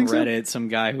something You on think so? Reddit, some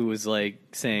guy who was like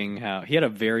saying how he had a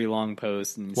very long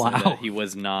post and Wow. said that he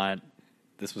was not.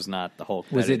 This was not the Hulk.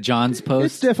 Was that it John's It's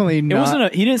post? definitely It not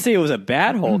wasn't. He didn't say it was a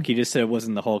bad Hulk. He just said it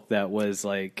wasn't the Hulk that was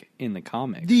like in the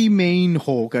comics. the main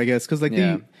Hulk, I guess, because like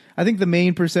Yeah. I think the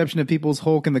main perception of people's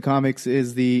Hulk in the comics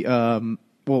is the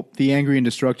the angry and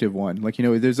destructive one. Like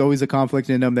there's always a conflict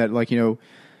in them that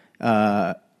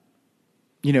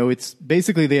it's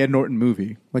basically the Ed Norton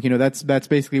movie. Like that's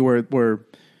basically where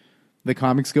the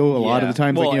comics go a lot of the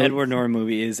times. Well, like, Edward Norton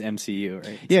movie is MCU,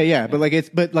 right? Yeah,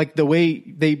 but the way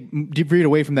they veered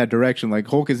away from that direction, like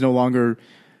Hulk is no longer,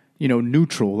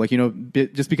 neutral. Like,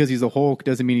 just because he's a Hulk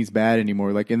doesn't mean he's bad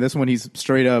anymore. Like in this one, he's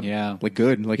straight up, like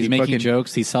good. Like he's he making fucking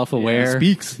jokes. He's self-aware.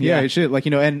 speaks. Yeah, shit. Like,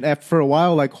 and for a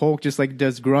while, like Hulk just like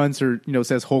does grunts or,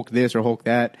 says Hulk this or Hulk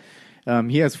that.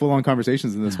 He has full on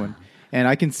conversations in this one. And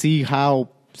I can see how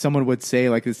someone would say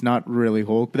like, it's not really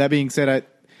Hulk. But that being said, I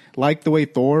like the way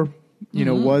Thor,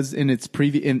 was in his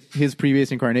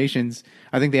previous incarnations.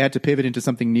 I think they had to pivot into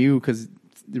something new because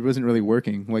it wasn't really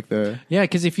working. Like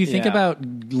because if you think about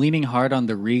leaning hard on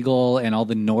the regal and all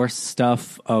the Norse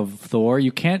stuff of Thor,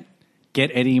 you can't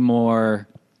get any more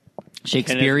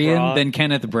Shakespearean than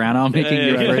Kenneth Branagh making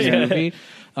your first movie.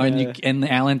 And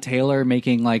Alan Taylor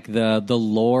making like the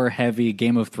lore heavy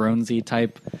Game of Thronesy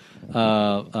type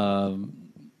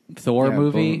Thor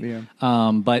movie.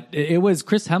 But it was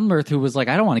Chris Hemsworth who was like,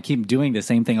 I don't want to keep doing the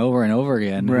same thing over and over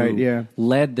again. Right. Who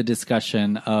led the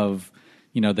discussion of,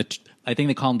 I think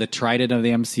they call him the Trident of the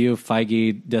MCU,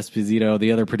 Feige, Despacito,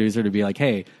 the other producer, to be like,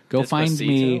 hey, go find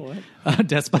me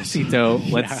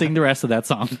Despacito. Let's sing the rest of that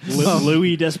song.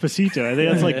 Louis Despacito. I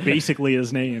think that's like basically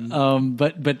his name.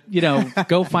 But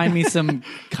go find me some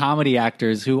comedy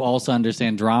actors who also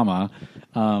understand drama.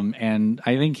 And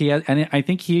I think I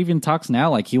think he even talks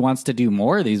now like he wants to do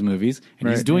more of these movies, and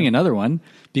he's doing another one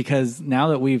because now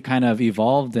that we've kind of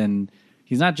evolved and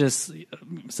he's not just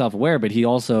self-aware, but he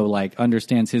also like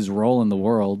understands his role in the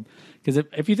world. Because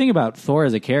if you think about Thor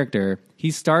as a character,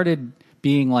 he started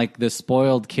being like the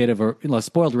spoiled kid of a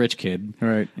spoiled rich kid,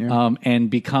 right? Yeah. And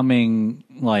becoming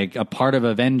like a part of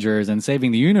Avengers and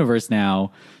saving the universe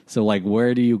now. So like,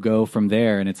 where do you go from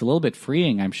there? And it's a little bit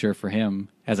freeing, I'm sure, for him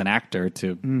as an actor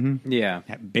to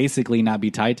basically not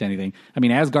be tied to anything. I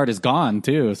mean, Asgard is gone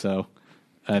too, so.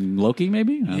 And Loki,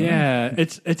 maybe? I don't know.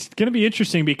 It's going to be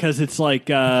interesting because it's like,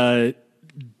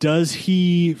 does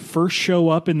he first show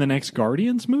up in the next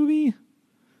Guardians movie?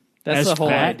 That's the whole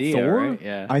idea, Thor? right?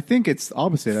 Yeah. I think it's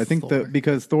opposite. I think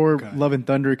because Thor Love and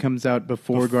Thunder comes out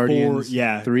before Guardians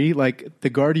 3, like the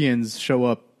Guardians show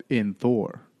up in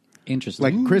Thor. Interesting.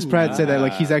 Like Chris Pratt said that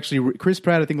like he's actually Chris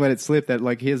Pratt I think let it slip that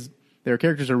like their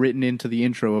characters are written into the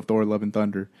intro of Thor Love and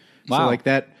Thunder. Wow. So like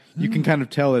that you can kind of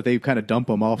tell that they kind of dump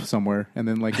them off somewhere and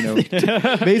then like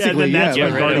basically that's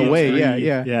like right in a way 3.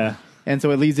 yeah. And so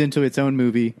it leads into its own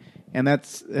movie. And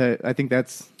that's, I think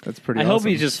that's pretty. I awesome. hope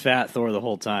he's just fat Thor the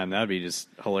whole time. That'd be just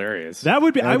hilarious. That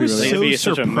would be. I was really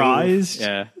so surprised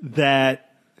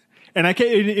that, and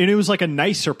it was like a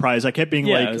nice surprise. I kept being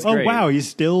like, "Oh great. wow, he's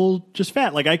still just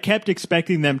fat." Like I kept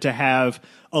expecting them to have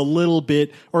a little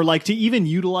bit, or like to even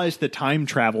utilize the time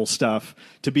travel stuff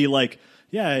to be like,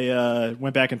 "Yeah, I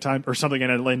went back in time or something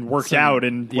and worked out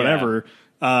and whatever."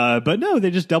 But no,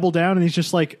 they just double down, and he's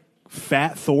just like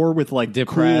fat Thor with like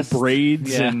depressed cool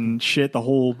braids and shit the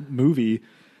whole movie,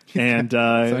 and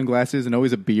sunglasses and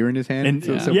always a beer in his hand. And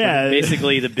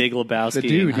basically the Big Lebowski, the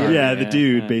dude, the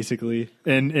dude basically,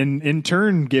 and in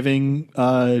turn giving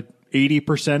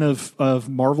 80% of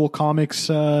Marvel Comics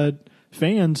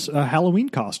fans Halloween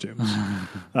costumes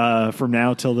from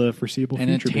now till the foreseeable an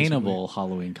future. attainable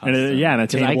Halloween costume. An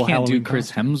attainable I can't Halloween do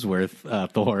Chris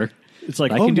Hemsworth Thor. It's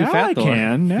like, I can do fat I Thor.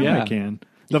 can. Now Yeah. I can.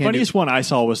 The funniest one I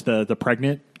saw was the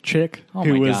pregnant chick Oh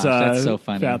who my was gosh, that's so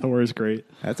funny. Fat Thor is great.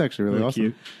 That's actually really awesome.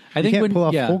 cute. I think you can't pull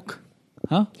off Hulk.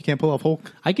 Huh? You can't pull off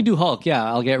Hulk. I can do Hulk. Yeah,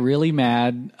 I'll get really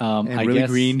mad. I really guess,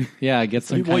 green. Yeah, I get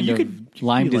some kind you of could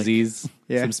Lyme be like- disease.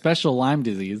 Yeah. Some special Lyme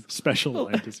disease. Special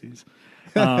Lyme disease.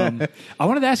 I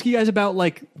wanted to ask you guys about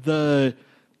like the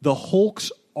Hulk's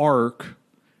arc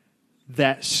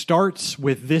that starts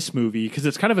with this movie because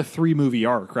it's kind of a 3-movie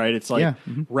arc, right? It's like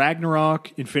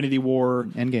Ragnarok, Infinity War,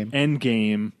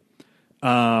 Endgame.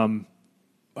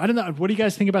 I don't know. What do you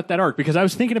guys think about that arc? Because I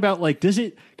was thinking about like,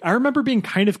 I remember being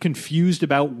kind of confused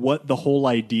about what the whole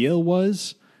idea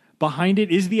was behind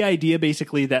it. Is the idea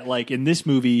basically that like in this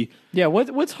movie,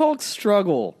 what's Hulk's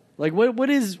struggle? Like what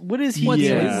is he? What's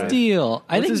dealing his with? deal?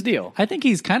 What's his deal? I think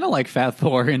he's kind of like Fat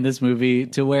Thor in this movie,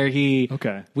 to where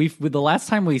Okay. With the last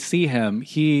time we see him,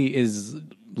 he is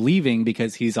leaving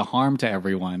because he's a harm to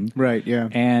everyone. Right, yeah.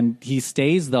 And he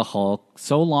stays the Hulk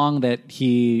so long that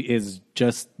he is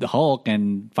just the Hulk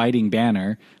and fighting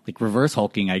Banner, like reverse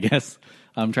hulking, I guess.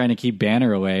 I'm trying to keep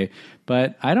Banner away.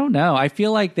 But I don't know. I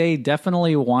feel like they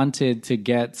definitely wanted to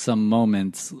get some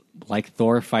moments like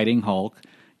Thor fighting Hulk,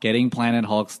 getting Planet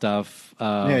Hulk stuff.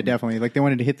 Yeah, definitely. Like they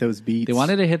wanted to hit those beats. They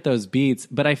wanted to hit those beats,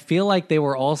 but I feel like they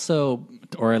were also,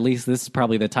 or at least this is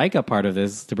probably the Taika part of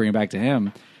this, to bring it back to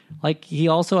him, like he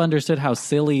also understood how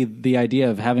silly the idea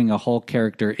of having a Hulk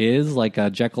character is, like a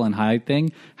Jekyll and Hyde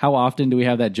thing. How often do we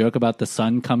have that joke about the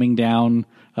sun coming down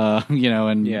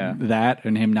and Yeah. that,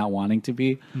 and him not wanting to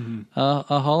be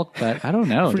a Hulk. But I don't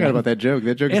know. I forgot about that joke.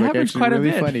 That joke It is like happens actually quite really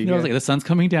a bit. funny. I was like, the sun's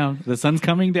coming down. The sun's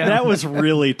coming down. That was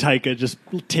really Taika just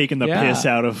taking the Yeah. piss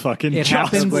out of fucking It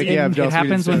Joss happens. Like, yeah, it Joss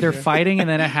happens Whedon when they're said, yeah. fighting, and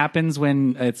then it happens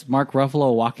when it's Mark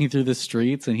Ruffalo walking through the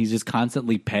streets, and he's just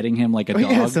constantly petting him like a Oh,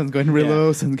 dog. yeah, sun's going real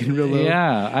low. Sun's getting real low.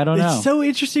 Yeah, I don't know. It's so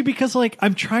interesting because, like,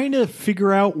 I'm trying to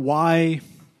figure out why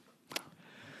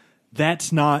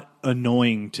that's not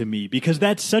annoying to me because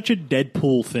that's such a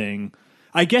Deadpool thing.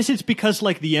 I guess it's because,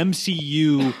 like, the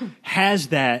MCU has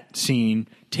that scene,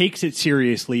 takes it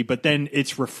seriously, but then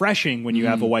it's refreshing when you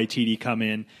have a Waititi come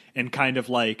in and kind of,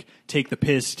 like, take the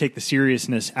piss, take the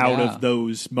seriousness out Yeah. of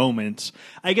those moments.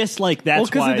 I guess, like, that's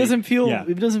because why it doesn't feel yeah.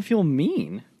 it doesn't feel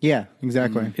mean. Yeah,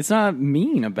 exactly. It's not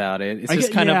mean about it. It's I just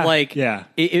get- kind yeah, of like yeah.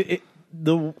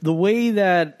 The way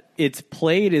that it's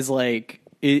played is like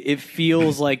it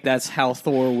feels like that's how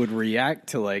Thor would react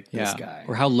to like this guy.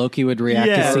 or how Loki would react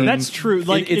to Yeah, seeing. that's true.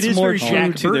 Like it's it is more very true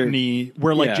Jack to their- Burton-y,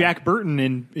 where like Yeah. Jack Burton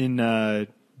in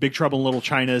Big Trouble in Little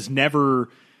China is never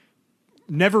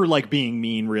like being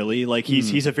mean. Really, like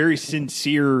he's a very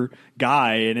sincere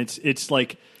guy, and it's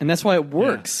like And that's why it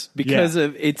works because Yeah.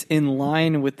 of it's in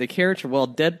line with the character. Well,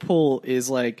 Deadpool is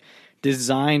like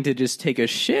designed to just take a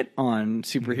shit on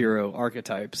superhero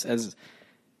archetypes as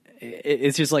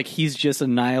it's just like he's just a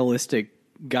nihilistic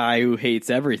guy who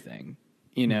hates everything,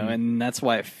 and that's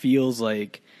why it feels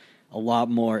like a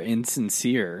lot more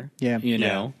insincere. Yeah. you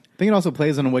know. I think it also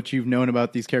plays on what you've known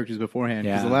about these characters beforehand.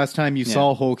 Because Yeah. the last time you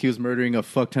saw Hulk, he was murdering a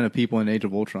fuck ton of people in Age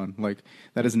of Ultron. Like,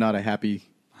 that is not a happy...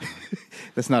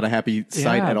 That's not a happy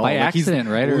sight Yeah, at all. by Like, he's accident,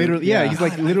 right? Or- Literally, yeah. he's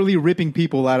like literally ripping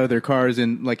people out of their cars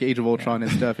in like Age of Ultron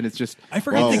and stuff. And it's just I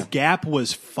forgot whoa. the gap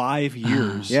was 5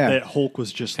 years Yeah. that Hulk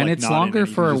was just like and it's not in longer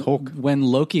anything. for Just Hulk. when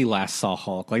Loki last saw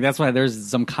Hulk. Like that's why there's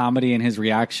some comedy in his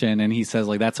reaction, and he says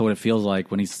like that's what it feels like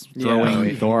when he's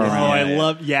throwing Thor Oh, around. I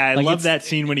love Like, love it's- that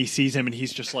scene when he sees him and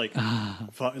he's just like,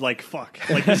 fuck, like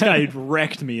this guy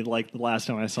wrecked me like the last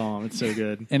time I saw him. It's so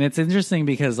good. And it's interesting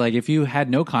because, like, if you had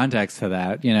no context to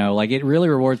that, like, it really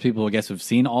rewards people, I guess, who've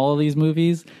seen all of these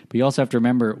movies. But you also have to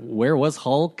remember, where was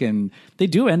Hulk? And they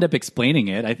do end up explaining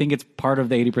it. I think it's part of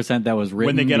the 80% that was written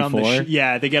When they get before. on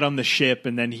the they get on the ship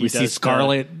and then he we does see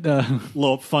Scarlet.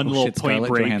 little fun little shit, Point Scarlett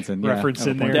Break Johansson, yeah. reference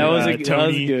in there. That was that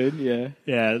Tony. was good. Yeah.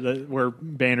 Yeah, where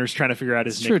Banner's trying to figure out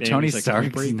his It's true, nickname. Tony He's like,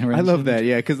 Stark. Point Break. I love that,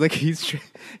 yeah, because like he's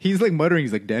like muttering,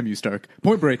 he's like, "Damn you, Stark!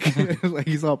 Point Break!" Like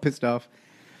he's all pissed off.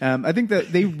 I think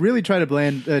that they really try to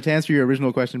blend. To answer your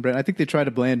original question, Brent, I think they try to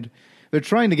blend. They're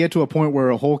trying to get to a point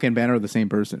where Hulk and Banner are the same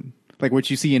person, like what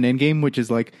you see in Endgame, which is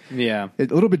like Yeah. a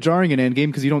little bit jarring in Endgame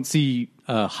because you don't see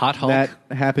Hot Hulk. that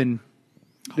happen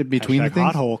between the Hashtag things.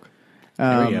 Hot Hulk.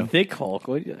 There we go. Thick Hulk.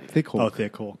 What do you like? Thick Hulk. Oh,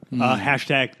 thick Hulk.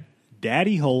 Hashtag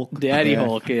Daddy Hulk. Daddy Yeah.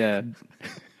 Hulk. Yeah.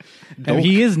 And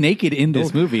he is naked in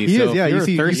this movie. He so is, yeah. if You you're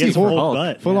see, thirsty gets for Hulk Hulk.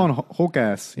 butt. full on Hulk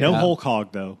ass. No Yeah. Hulk Hog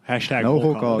though. Hashtag No Hulk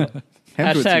Hulk Hog. hog.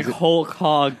 Hemsworth Hashtag sees it. Hulk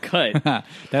hog cut.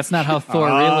 That's not how Thor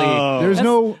Oh. really. There's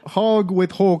no hog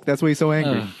with Hulk. That's why he's so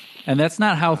angry. And that's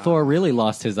not how Thor really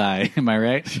lost his eye. Am I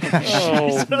right?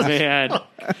 Oh man.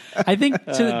 I think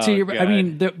to your, I God.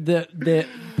 mean the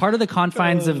part of the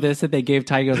confines of this that they gave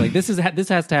Taika was like this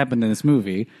has to happen in this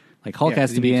movie. Like Hulk Yeah, has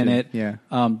 'cause to you be need in to. it. Yeah.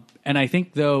 And I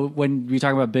think though when we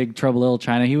talk about Big Trouble in Little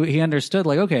China, he understood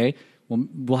like okay,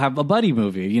 we'll have a buddy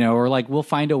movie, or like we'll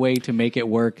find a way to make it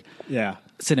work Yeah.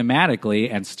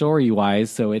 cinematically and story wise,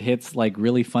 so it hits like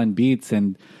really fun beats.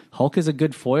 And Hulk is a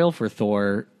good foil for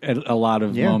Thor at a lot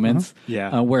of Yeah, moments.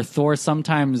 Yeah. Where Thor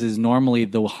sometimes is normally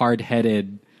the hard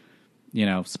headed,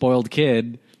 spoiled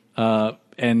kid.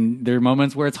 And there are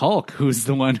moments where it's Hulk who's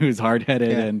the one who's hard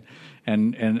headed Yeah.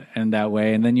 and that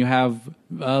way. And then you have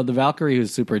the Valkyrie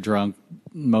who's super drunk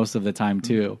most of the time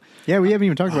too. Yeah, we haven't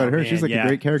even talked about her. man, She's like yeah. a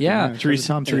great character. Yeah.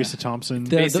 Teresa Thompson.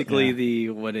 Basically,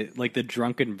 the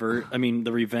drunken I mean,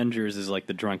 the Revengers is like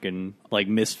the drunken like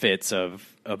misfits of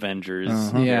Avengers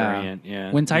variant.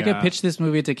 Yeah. When Taika Yeah. pitched this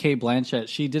movie to Kate Blanchett,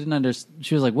 she didn't understand.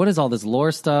 She was like, "What is all this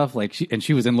lore stuff?" Like,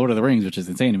 she was in Lord of the Rings, which is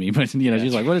insane to me. But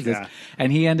she's like, "What is this?" Yeah.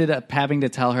 And he ended up having to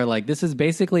tell her like, "This is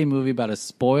basically a movie about a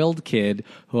spoiled kid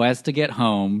who has to get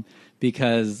home."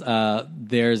 Because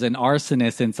there's an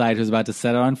arsonist inside who's about to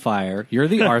set it on fire. You're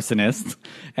the arsonist.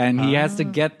 And he has to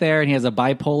get there, and he has a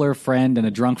bipolar friend and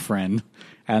a drunk friend.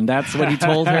 And that's what he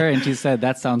told her, and she said,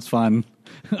 that sounds fun.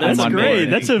 That's I'm on great. board.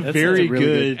 That's a very really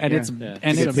good- good. And it's Yeah.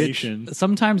 and Good it's summation.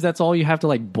 sometimes that's all you have to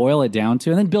like boil it down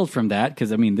to, and then build from that.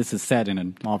 Because I mean, this is set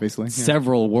in Obviously, yeah.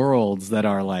 several worlds that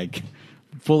are like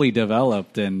fully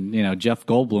developed, and Jeff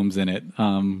Goldblum's in it.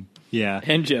 Yeah.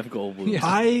 and Jeff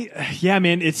Goldblum.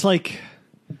 Man, it's like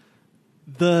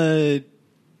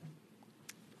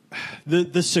the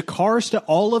Sakaar stuff,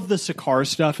 all of the Sakaar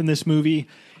stuff in this movie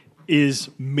is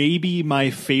maybe my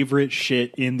favorite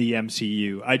shit in the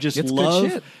MCU. I just It's good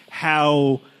love shit.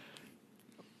 how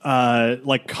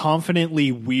like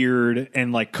confidently weird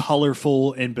and like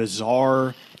colorful and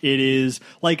bizarre it is.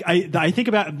 Like I think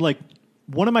about like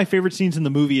one of my favorite scenes in the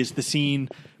movie is the scene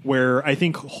where I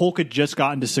think Hulk had just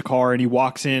gotten to Sakaar and he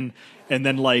walks in and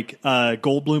then like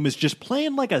Goldblum is just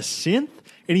playing like a synth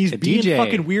and he's being DJ.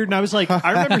 fucking weird. And I was like,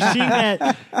 I remember seeing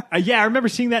that. I remember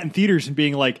seeing that in theaters and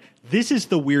being like, this is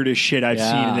the weirdest shit I've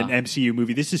Yeah. seen in an MCU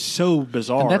movie. This is so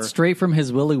bizarre. And that's straight from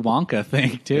his Willy Wonka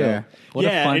thing too. Yeah. What a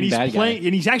fun and he's bad playing, guy.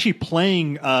 and he's actually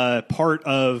playing part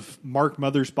of Mark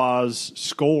Mothersbaugh's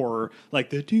score, like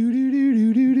the do do do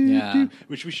do do do Yeah. do,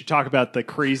 which we should talk about the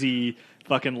crazy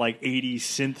fucking like 80s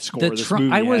synth score this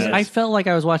movie I has. felt like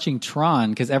I was watching Tron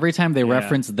because every time they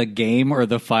referenced the game or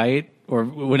the fight or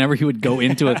whenever he would go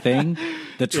into a thing,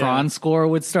 the Tron score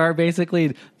would start.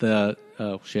 Basically, the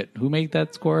who made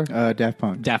that score? Daft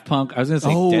Punk. Daft Punk. I was going to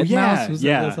say Oh Dead yeah, Mouse. Was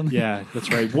that something? yeah,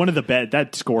 that's right. One of the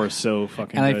that score is so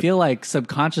fucking. And good. I feel like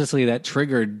subconsciously that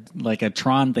triggered like a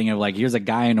Tron thing of like, here's a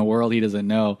guy in a world he doesn't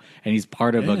know, and he's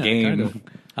part of a Yeah, game. kind of.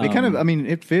 It kind of, I mean,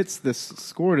 it fits the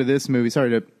score to this movie.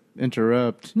 Sorry to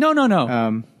interrupt. No.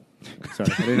 Sorry,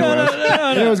 I didn't know where I was, I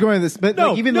didn't know I was going with this. But no,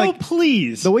 like, even no, like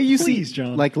please, the way you please, see,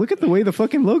 John. like, look at the way the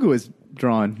fucking logo is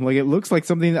drawn. Like, it looks like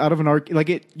something out of an arcade.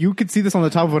 Like, you could see this on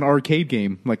the top of an arcade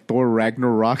game, like Thor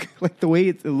Ragnarok. Like the way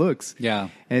it looks. Yeah.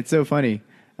 And it's so funny.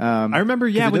 I remember,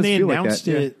 'cause it when does they feel like announced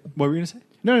that, yeah. it. What were we gonna say?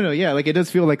 No. Yeah, like it does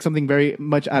feel like something very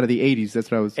much out of the '80s. That's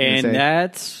what I was going to And say.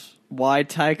 that's why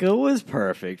Taika was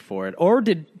perfect for it. Or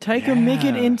did Taika make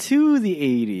it Yeah. into the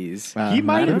 80s? He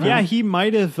might I don't have, know. he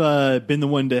might have been the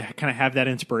one to kind of have that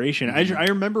inspiration. I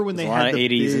remember when they a lot had of the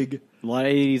 80s, big. a lot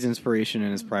of 80s inspiration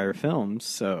in his prior films.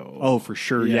 So Oh, for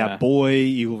sure, Yeah. yeah. Boy,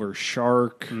 Evil vs.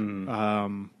 Shark.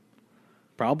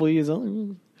 probably his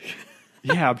other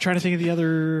Yeah, I'm trying to think of the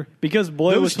other. because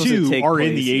Boy was Those supposed to two take are place,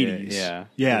 in the 80s.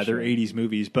 Yeah, for they're sure. 80s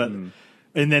movies, but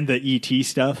and then the ET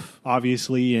stuff,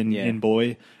 obviously, in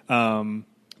Boy.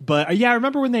 But yeah, I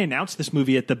remember when they announced this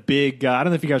movie at the big. I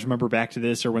don't know if you guys remember back to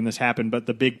this or when this happened, but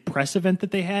the big press event that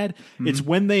they had. It's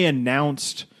when they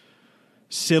announced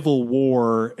Civil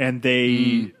War and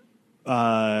they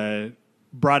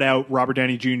brought out Robert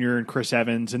Downey Jr. and Chris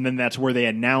Evans, and then that's where they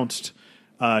announced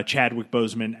Chadwick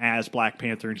Boseman as Black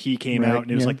Panther, and he came Right, out, and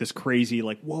it was yeah. like this crazy,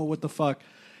 like, whoa, what the fuck?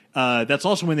 That's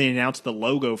also when they announced the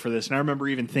logo for this, and I remember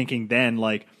even thinking then,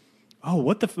 like, oh,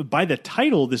 what the? By the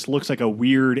title, this looks like a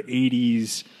weird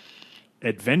 '80s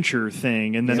adventure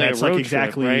thing, and then It's that's a road like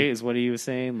exactly trip, right? Is what he was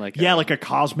saying. Like like a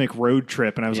cosmic road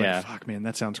trip, and I was Yeah. like, fuck, man,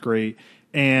 that sounds great.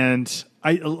 And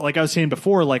I was saying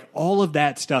before, like all of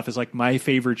that stuff is like my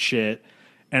favorite shit,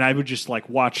 and I would just like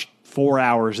watch 4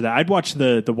 hours of that. I'd watch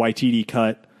the Waititi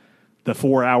cut, the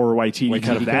 4 hour Waititi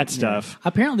cut of that stuff.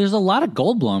 Apparently, there's a lot of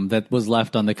Goldblum that was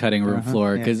left on the cutting room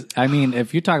floor. Because I mean,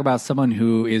 if you talk about someone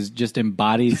who is just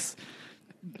embodies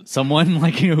someone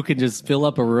like who could just fill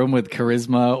up a room with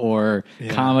charisma or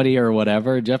comedy or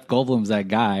whatever, Jeff Goldblum's that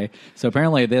guy. So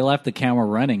apparently, they left the camera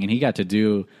running, and he got to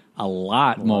do a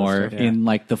lot more stuff, yeah. in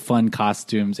like the fun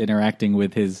costumes, interacting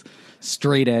with his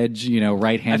straight edge,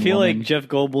 right I hand. feel woman. like Jeff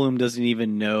Goldblum doesn't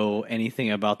even know anything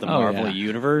about the Oh, Marvel yeah.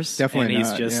 universe. Definitely and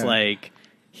he's not, just yeah. like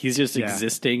he's just Yeah.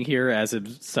 existing here as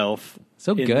himself.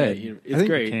 So in good. It's I think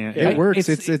great. can't- Yeah. It works.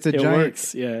 It's- It's a It giant.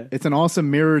 works. Yeah. It's an awesome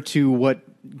mirror to what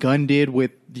Gunn did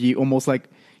with the almost like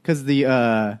because the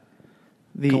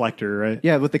Collector, right?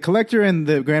 Yeah, but the Collector and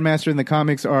the Grandmaster in the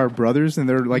comics are brothers, and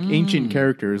they're like Mm. ancient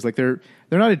characters. Like they're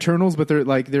not Eternals, but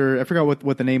they're I forgot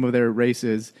what the name of their race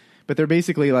is, but they're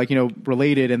basically like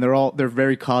related, and they're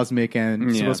very cosmic and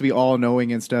Yeah. supposed to be all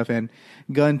knowing and stuff. And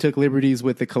Gunn took liberties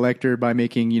with the Collector by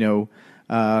making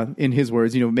in his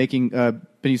words, making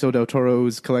Benicio del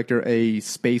Toro's Collector a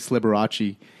space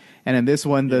Liberace. And in this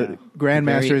one, the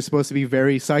Grandmaster Very- is supposed to be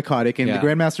very psychotic, and Yeah. the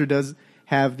Grandmaster does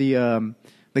have the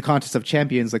contest of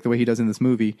champions, like the way he does in this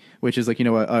movie, which is like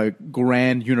a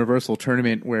grand universal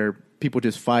tournament where people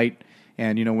just fight,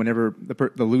 and whenever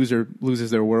the loser loses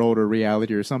their world or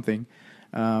reality or something,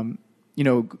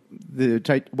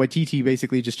 Waititi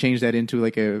basically just changed that into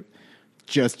like a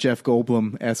just Jeff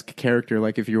Goldblum-esque character.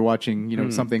 Like if you're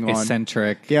watching something on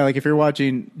eccentric. yeah, like if you're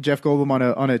watching Jeff Goldblum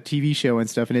on a TV show and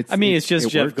stuff, and it's just it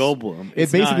Jeff works. Goldblum. It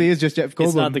It's basically not- is just Jeff Goldblum.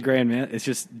 It's not the Grand Man. It's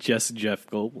just Jeff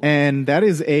Goldblum. And that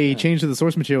is a change to the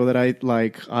source material that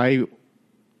I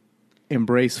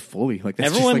embrace fully. Like that's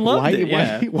Everyone just like loved why, it,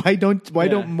 yeah. why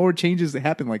don't more changes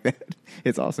happen like that?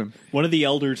 It's awesome. One of the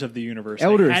elders of the universe.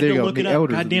 Elders, I had there to you go, look the it up.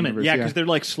 elders God of the damn it! universe, Yeah, yeah. because they're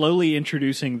like slowly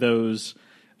introducing those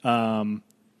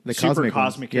The super cosmic ones.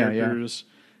 cosmic Yeah, yeah. characters.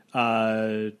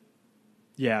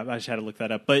 Yeah, I just had to look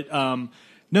that up. But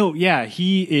no, yeah,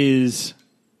 he is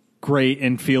great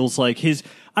and feels like his.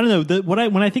 I don't know.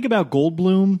 When I think about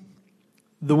Goldblum,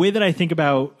 the way that I think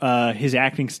about his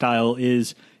acting style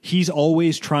is he's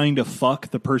always trying to fuck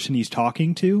the person he's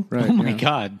talking to. Right, Oh my yeah.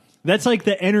 god. That's like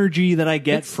the energy that I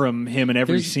get from him in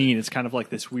every scene. It's kind of like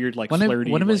this weird, like flirty.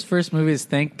 One of his first movies,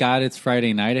 Thank God It's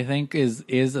Friday Night, I think,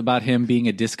 is about him being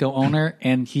a disco owner,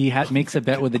 and he makes a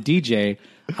bet with a DJ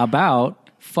about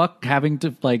having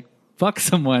to fuck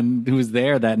someone who was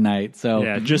there that night. So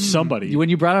yeah, just somebody. when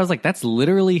you brought it, I was like, that's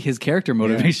literally his character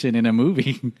motivation in a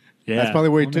movie. Yeah, That's probably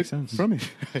where he that took makes sense. from it.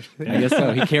 I guess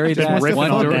so. He carried Just that riffing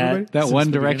one, on that that since one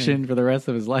the direction for the rest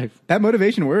of his life. That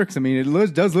motivation works. I mean,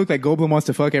 does look like Goldblum wants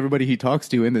to fuck everybody he talks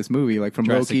to in this movie, like from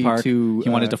Jurassic Loki Park, to he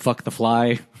wanted to fuck the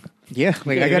fly. Yeah,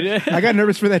 like I got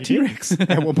nervous for that T-Rex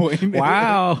at one point.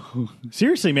 Wow.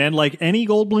 Seriously, man, like any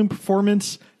Goldblum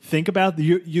performance, think about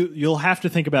you'll have to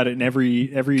think about it in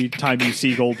every time you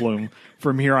see Goldblum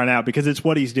from here on out because it's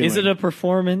what he's doing. Is it a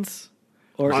performance?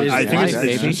 Or is I it think life,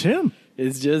 it's baby. just him.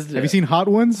 It's just Have you seen Hot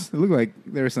Ones? It looked like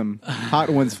there's some hot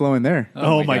ones flowing there.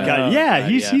 Oh my god. Oh, Yeah,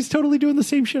 God, he's totally doing the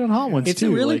same shit on Hot Ones It's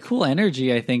too. a really like, cool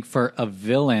energy, I think, for a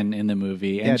villain in the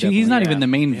movie. And Yeah, he's not definitely, even the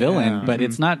main villain, Yeah. but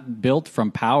it's not built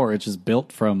from power. It's just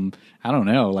built from, I don't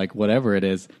know, like whatever it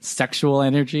is, sexual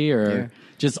energy or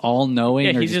just all knowing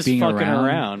Yeah, or he's just being fucking around.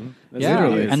 around. That's Yeah,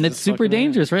 what it is. and It's it's super fucking around.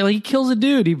 dangerous, right? Like he kills a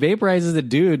dude, he vaporizes a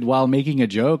dude while making a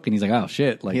joke, and he's like, "Oh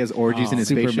shit!" Like He has orgies in his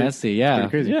super spaceship. messy. It's Yeah, pretty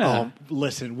crazy. Yeah. Oh,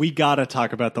 listen, we gotta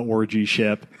talk about the orgy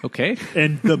ship. okay.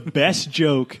 And the best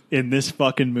joke in this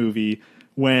fucking movie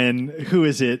when who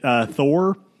is it?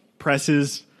 Thor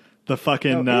presses the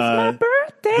fucking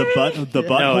the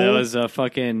butt No, hole. it was a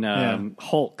fucking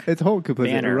Hulk. It's Hulk who plays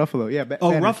it. Banner. Ruffalo. Yeah.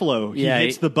 Oh, Banner. Ruffalo. He Yeah,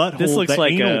 hits the butthole. this looks the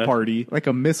like anal a- party. Like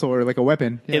a missile or like a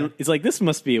weapon. Yeah. It's like this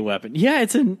must be a weapon. Yeah,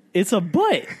 it's a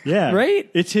butt. Yeah, right.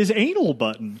 It's his anal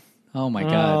button. Oh my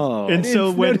god. Oh, And so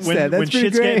didn't when notice that. That's when pretty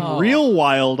shit's great. getting real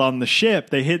wild on the ship,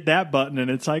 they hit that button and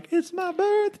it's like it's my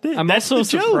birthday. I'm That's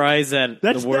also the joke. surprised that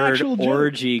That's the the word actual joke.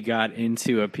 orgy got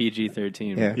into a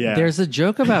PG-13. Yeah. Yeah, There's a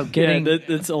joke about getting.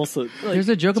 that's also like, There's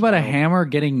a joke about a hammer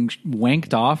getting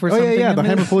wanked off or Oh something. yeah, yeah. in The this.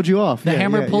 hammer pulled you off. The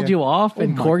hammer pulled you off,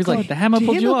 and Korg's like, "The hammer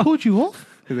pulled you off." you off.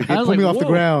 Like, I it was pulled me like, off the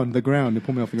whoa. ground. The ground. It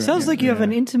pulled me off the ground. sounds Yeah. like you have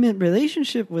an intimate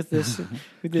relationship with this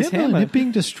hammer.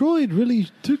 being destroyed really.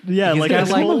 Yeah, He's like got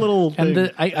this whole little thing.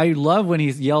 And I love when he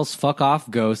yells "fuck off,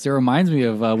 ghost." It reminds me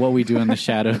of what we do in the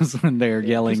shadows when they're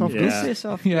yelling. off, Yeah. Piss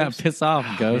off, Yeah, ghost. piss off,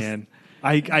 ghost. Man,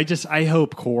 I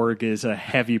hope Korg is a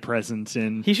heavy presence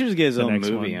in. He should just get his the own next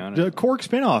movie one. on The it. Korg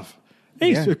spinoff.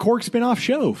 Hey, Yeah. a Korg spinoff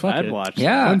show. Fuck I'd it. watch.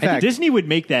 Yeah, Fun and fact. Disney would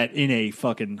make that in a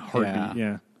fucking heartbeat.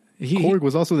 Yeah. Korg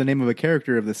was also the name of a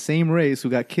character of the same race who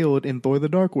got killed in Thor: The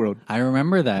Dark World. I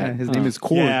remember that. Yeah, his name is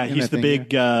Korg. Yeah, in he's that the thing,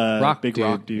 big Rock big dude.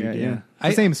 rock dude. Yeah, Yeah, yeah.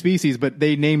 It's the same species, but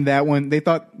they named that one. They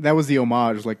thought that was the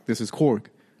homage. Like this is Korg,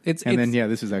 and then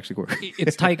this is actually Korg.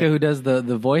 It's Taika who does the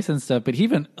voice and stuff, but he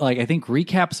even I think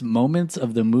recaps moments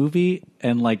of the movie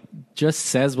and just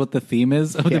says what the theme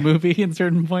is of the movie in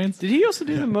certain points. Did he also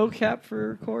do the mocap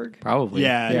for Korg? Probably.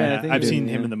 Yeah, Yeah, I think I've he seen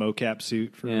did, him yeah. in the mocap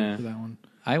suit for Yeah. that one.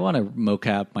 I want to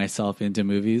mocap myself into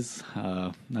movies.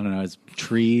 I don't know, as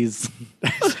trees.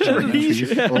 You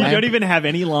don't even have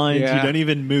any lines. Yeah. You don't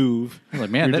even move. I'm like,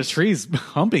 man, You're that just- tree's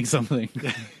humping something.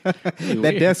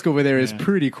 That desk over there is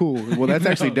pretty cool. Well, that's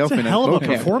actually It's Delphin. a hell of a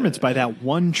mocap. performance by that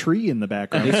one tree in the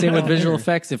background. They say with visual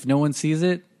effects, if no one sees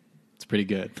it, it's pretty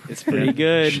good. It's pretty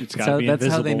good. It's gotta be That's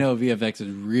how invisible. they know VFX is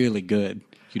really good.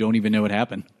 You don't even know what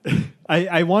happened.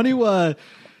 I want to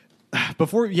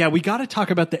before we got to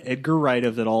talk about the Edgar Wright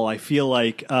of it all. I feel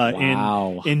like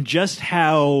Wow. in just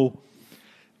how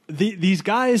these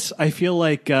guys I feel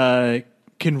like can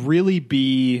really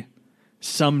be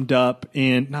summed up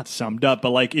in not summed up, but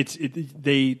like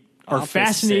they are Opposite.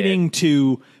 fascinating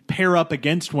to pair up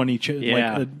against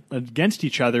Yeah. against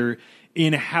each other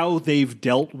in how they've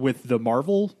dealt with the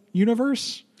Marvel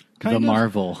universe. Kind The of.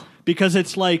 Marvel. Because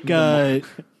it's like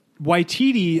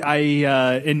Waititi,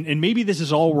 and maybe this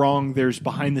is all wrong. There's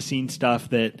behind the scenes stuff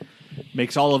that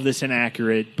makes all of this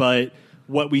inaccurate. But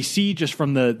what we see just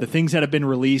from the things that have been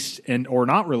released and or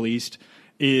not released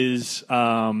is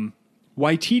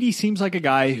Waititi seems like a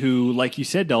guy who, like you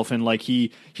said, Delphin, like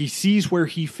he sees where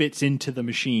he fits into the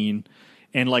machine.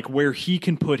 And like where he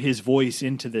can put his voice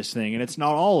into this thing, and it's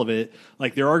not all of it.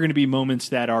 Like there are going to be moments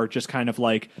that are just kind of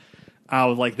like,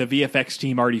 oh, like the VFX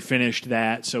team already finished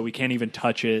that, so we can't even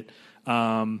touch it.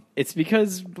 It's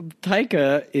because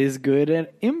Taika is good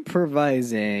at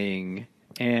improvising.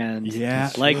 And Yeah.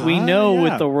 like we know Yeah.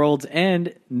 with The World's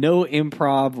End, no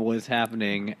improv was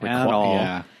happening at all.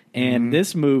 yeah. And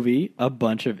this movie, a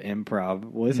bunch of improv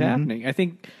was happening. I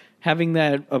think having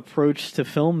that approach to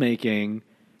filmmaking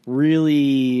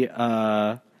really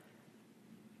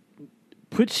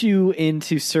puts you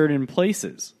into certain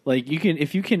places. Like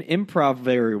if you can improv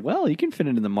very well, you can fit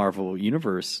into the Marvel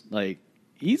universe like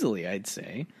easily, I'd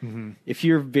say. If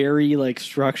you're very like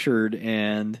structured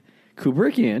and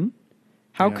Kubrickian,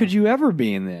 how could you ever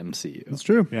be in the MCU? It's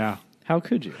true. Yeah. How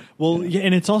could you? Well, yeah,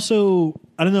 and it's also,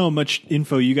 I don't know how much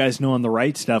info you guys know on The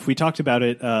Right Stuff. We talked about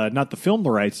it, not the film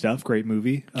The Right Stuff, great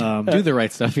movie. Do the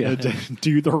right stuff. Yeah,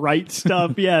 Do the Right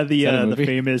Stuff. Yeah, that a the movie?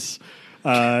 famous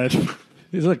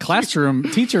it's a classroom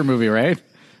teacher movie, right?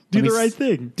 Do the Right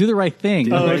Thing. Do the right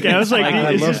thing. Oh, okay. I was like,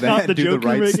 I is love this not that. the Do joke the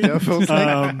right you're making? stuff. I was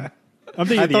like, I'm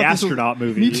thinking of the thought this was- astronaut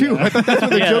movie. me too. I thought that's what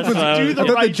the joke was. that's what I was- I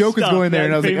thought the joke was Stuff, going there,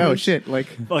 and I was like, oh famous shit! Like,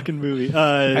 Fucking movie.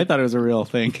 I thought it was a real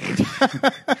thing.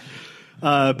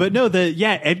 But no,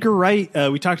 Edgar Wright,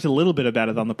 we talked a little bit about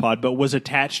it on the pod, but was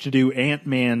attached to do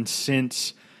Ant-Man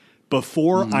since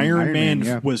before Iron Man Man,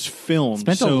 yeah. was filmed.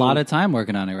 Spent a lot of time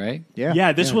working on it, right?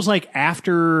 Yeah, this was like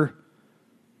after,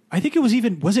 I think it was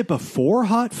it before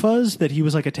Hot Fuzz that he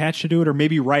was like attached to do it, or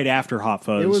maybe right after Hot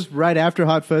Fuzz? it was right after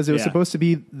Hot Fuzz. It was Yeah. supposed to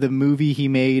be the movie he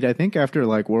made, I think, after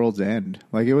like World's End.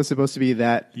 Like it was supposed to be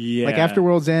that. Yeah. Like after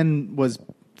World's End was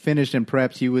finished and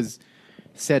prepped, he was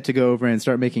set to go over and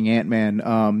start making Ant-Man.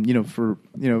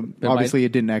 Obviously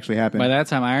it didn't actually happen. By that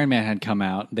time, Iron Man had come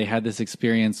out. They had this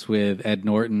experience with Ed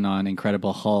Norton on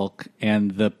Incredible Hulk,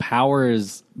 and the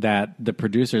powers that the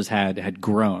producers had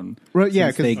grown. Right, yeah,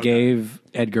 since 'cause- they gave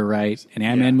Edgar Wright an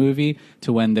Ant-Man movie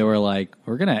to when they were like,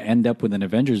 we're going to end up with an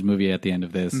Avengers movie at the end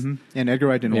of this. And Edgar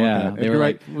Wright didn't Yeah, want that. they Edgar were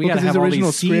Wright, like, we got to have all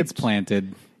these seeds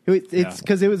planted. It's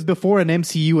because it was before an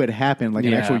MCU had happened, like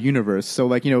an Yeah. actual universe. So,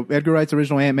 like, Edgar Wright's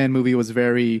original Ant-Man movie was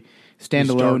very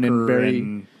standalone and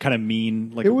very. kind of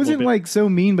mean. Like It a wasn't little bit- like so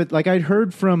mean, but like I'd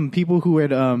heard from people who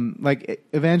had like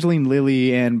Evangeline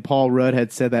Lilly and Paul Rudd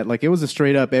had said that like it was a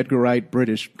straight up Edgar Wright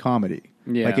British comedy.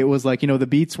 Yeah. Like it was like the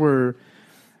beats were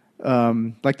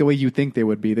like the way you think they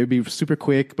would be. They'd be super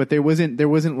quick, but there wasn't a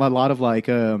lot of like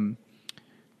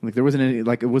there wasn't any,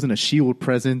 like it wasn't a shield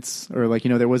presence or like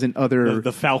there wasn't other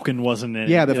the Falcon wasn't in it.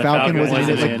 Yeah, the Falcon wasn't in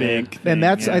it, like, a big thing, and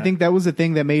that's yeah. I think that was the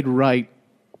thing that made Wright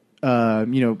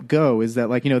go is that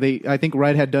like I think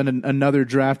Wright had done another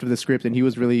draft of the script and he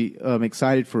was really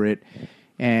excited for it,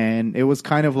 and it was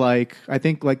kind of like I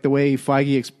think like the way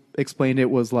Feige explained it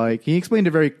was like he explained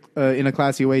it very in a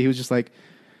classy way. He was just like,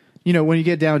 when you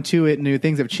get down to it,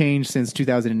 things have changed since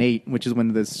 2008, which is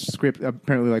when the script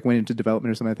apparently like went into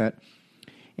development or something like that.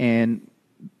 And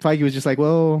Feige was just like,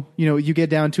 well, you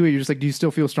get down to it, you're just like, do you still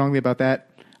feel strongly about that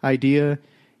idea?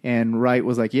 And Wright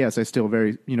was like, yes, I still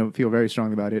feel very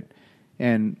strongly about it.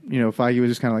 And, Feige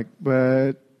was just kind of like,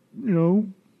 but,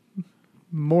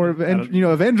 more,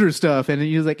 Avengers stuff. And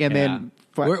he was like, and then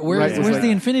Wright was where's like, the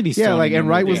Infinity Stone? yeah, like, in and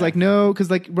your Wright movie? was like, no, because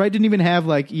like Wright didn't even have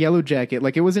like Yellow Jacket.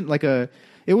 Like it wasn't like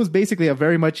it was basically a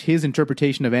very much his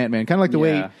interpretation of Ant-Man, kind of like the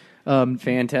way.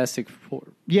 Fantastic Four.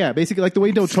 Yeah, basically like the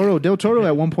way Del Toro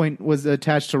at one point was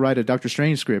attached to write a Doctor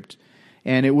Strange script,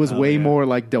 and it was way more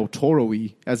like Del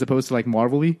Toro-y as opposed to like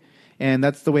Marvel-y, and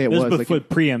that's the way it This was. was Like,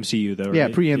 pre-MCU though, right? yeah,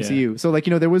 pre-MCU. So like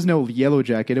there was no Yellow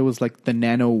Jacket. It was like the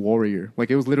Nano Warrior. Like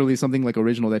it was literally something like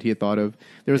original that he had thought of.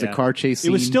 There was Yeah. a car chase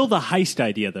scene. It was still the heist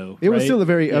idea though. It was right? still a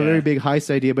very Yeah. big heist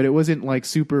idea, but it wasn't like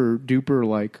super duper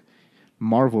like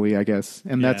Marvel-y, I guess.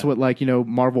 And that's Yeah. what like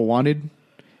Marvel wanted.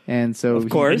 And so Of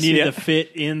course. It needed Yeah. to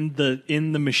fit in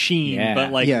the machine, Yeah.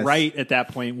 but like Yes. Wright at that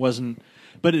point wasn't.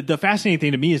 But the fascinating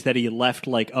thing to me is that he left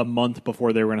like a month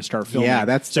before they were going to start filming. Yeah,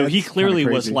 that's so he kinda clearly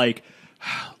was crazy. like,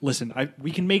 "Listen,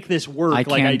 we can make this work. I like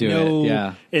can I do it, know."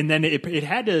 yeah. And then it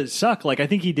had to suck. Like I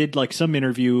think he did like some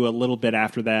interview a little bit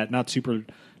after that, not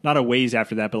a ways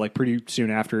after that, but like pretty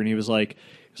soon after, and he was like,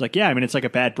 "Yeah, I mean, it's like a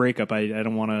bad breakup. I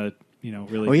don't want to."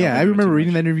 Really. Oh yeah, I remember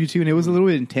reading that. that interview too, and it was a little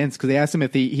bit intense because they asked him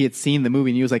if he had seen the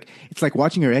movie, and he was like, "It's like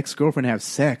watching your ex-girlfriend have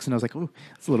sex," and I was like, "Oh,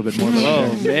 that's a little bit more."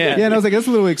 Oh man. Yeah, and I was like, "That's a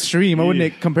little extreme." I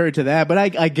wouldn't compare it to that, but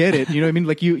I get it. You know what I mean?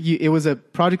 Like it was a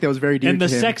project that was very dear And the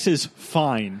to him. sex is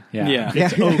fine. Yeah. Yeah.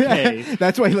 It's okay.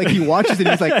 That's why like he watches it, and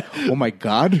he's like, "Oh my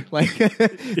god, like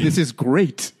this is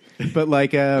great." But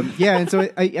like, yeah, and so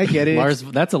I get it.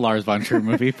 That's a Lars von Trier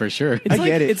movie for sure. I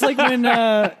get it. It's like when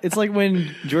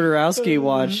Jodorowsky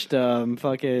watched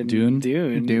fucking Dune?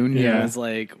 Dune, Yeah, yeah. I was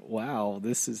like, wow,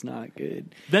 this is not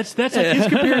good. That's like his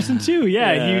comparison too.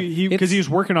 Yeah, Yeah. he because he was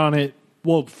working on it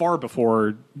far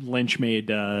before Lynch made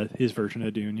his version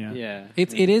of Dune. Yeah, Yeah,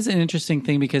 It is an interesting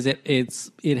thing because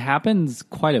it happens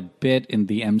quite a bit in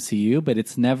the MCU, but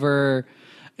it's never.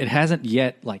 it hasn't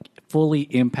yet like fully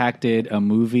impacted a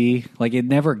movie. Like it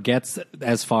never gets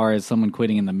as far as someone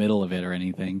quitting in the middle of it or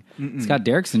anything. Scott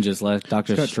Derrickson just left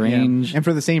Doctor Strange, Yeah. And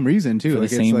for the same reason too. For the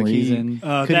same reason.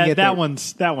 That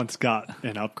one's got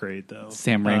an upgrade though.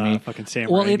 Sam Raimi, fucking Sam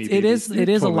well, Raimi. it is a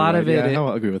Totally lot right. of it. Yeah,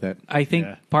 I'll agree with that. I think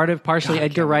Yeah. partially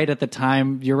Edgar Wright at the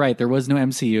time. You're right. There was no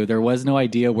MCU. There was no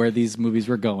idea where these movies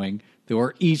were going. They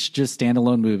were each just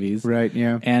standalone movies. Right,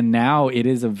 yeah. And now it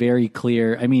is a very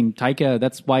clear. I mean, Taika.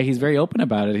 That's why he's very open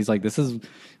about it. He's like, this is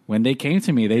when they came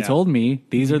to me. They told me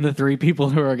these are the three people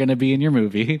who are going to be in your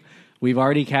movie. We've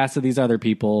already casted these other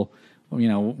people. You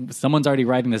know, someone's already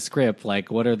writing the script. Like,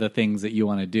 what are the things that you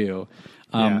want to do?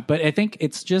 But I think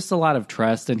it's just a lot of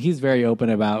trust, and he's very open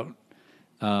about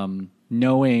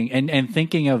knowing and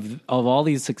thinking of all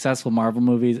these successful Marvel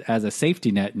movies as a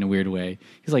safety net in a weird way.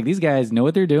 He's like, these guys know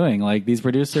what they're doing. Like these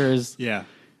producers, Yeah.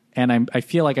 And I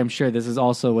feel like I'm sure this is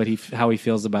also how he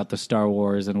feels about the Star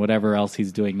Wars and whatever else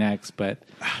he's doing next. But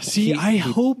See, I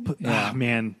hope,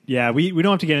 man, yeah, we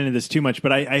don't have to get into this too much,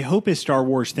 but I hope his Star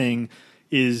Wars thing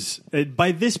is,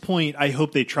 by this point, I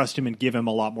hope they trust him and give him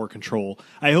a lot more control.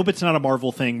 I hope it's not a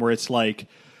Marvel thing where it's like,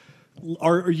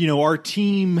 our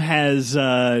team has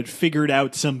figured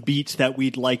out some beats that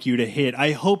we'd like you to hit.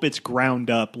 I hope it's ground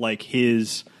up like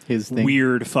his thing.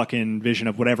 weird fucking vision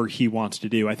of whatever he wants to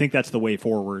do. I think that's the way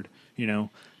forward,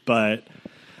 but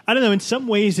I don't know. In some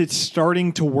ways, it's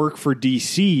starting to work for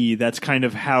DC. That's kind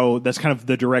of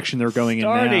the direction they're going in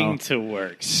now. Starting to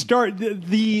work.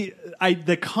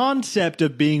 The concept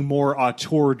of being more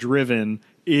auteur driven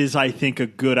is, I think, a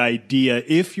good idea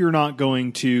if you're not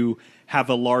going to have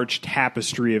a large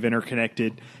tapestry of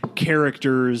interconnected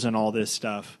characters and all this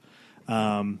stuff.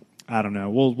 I don't know.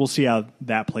 We'll see how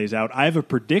that plays out. I have a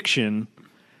prediction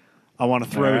I want to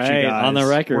throw at you guys on the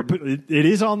record. It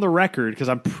is on the record because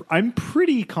I'm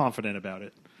pretty confident about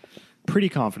it. Pretty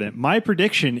confident. My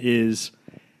prediction is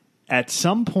at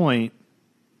some point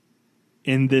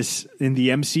in the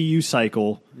MCU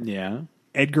cycle,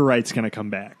 Edgar Wright's going to come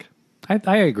back.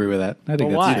 I agree with that. I think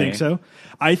that's why? You think so?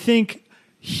 I think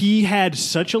he had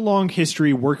such a long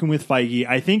history working with Feige.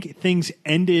 I think things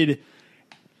ended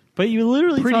But you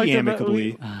literally pretty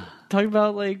amicably. Talk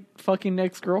about like fucking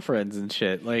ex-girlfriends and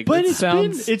shit. Like, But it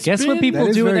sounds. Guess what people that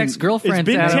is do with very- ex-girlfriends? It's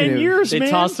been Adam? 10 years, they man.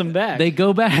 toss them back. They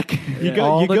go back You go,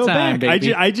 all you the go time, back.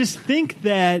 baby. I just think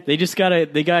that, They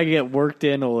gotta get worked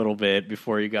in a little bit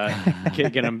before you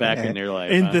get them back in your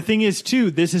life. and huh? the thing is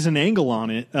too, this is an angle on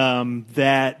it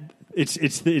that it's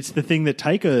the thing that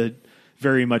Taika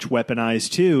very much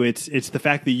weaponized too. It's the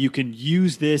fact that you can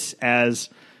use this as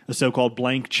a so-called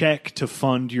blank check to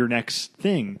fund your next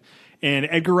thing. And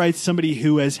Edgar Wright's somebody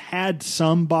who has had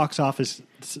some box office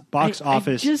I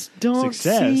just don't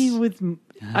success. see with.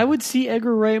 I would see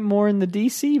Edgar Wright more in the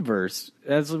DC verse,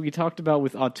 as we talked about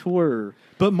with Auteur.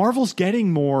 But Marvel is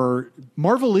getting more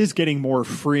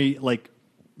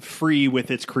free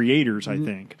with its creators, I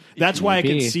think. That's why I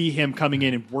can Maybe. see him coming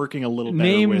in and working a little better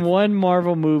Name with. one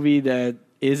Marvel movie that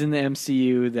is in the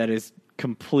MCU that is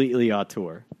completely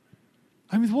Auteur.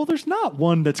 I mean, well, there's not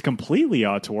one that's completely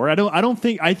auteur.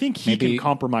 I think he Maybe- can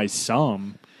compromise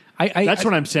some. I That's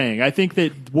what I'm saying. I think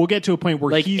that we'll get to a point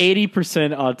where Like he's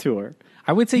 80% Auteur.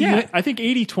 I would say yeah, I think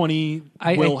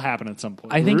 80-20 will happen at some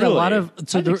point. I think Really? a lot of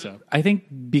I think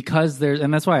so. Because there's,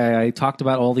 and that's why I talked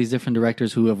about all these different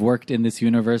directors who have worked in this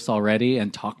universe already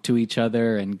and talk to each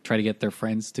other and try to get their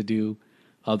friends to do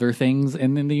other things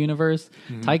in the universe.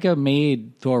 Taika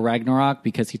made Thor Ragnarok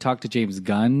because he talked to James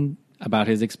Gunn about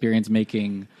his experience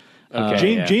making.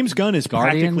 James Gunn is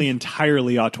Guardians? practically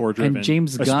entirely auteur driven, And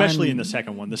James Gunn- especially in the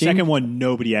second one. The second one,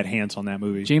 nobody had hands on that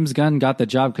movie. James Gunn got the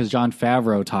job because Jon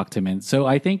Favreau talked him in. So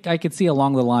I think I could see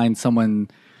along the line someone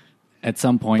at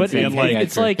some point But saying, like- "Hey,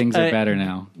 it's Edgar, like, things are better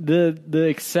now." The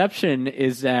exception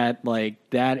is that like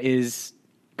that is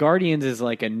Guardians is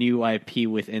like a new IP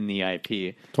within the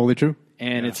IP, Totally true.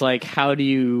 and it's like how do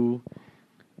you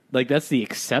like that's the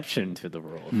exception to the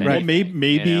rule. if Well, anything.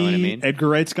 maybe You know what I mean? Edgar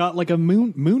Wright's got like a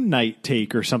Moon Knight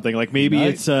take or something. Like maybe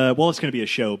it's it's going to be a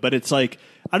show, but it's like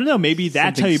I don't know. Maybe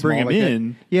that's Something how you bring him small like that.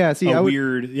 in. Yeah, see,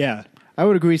 weird. I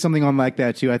would agree something on like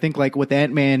that too. I think like with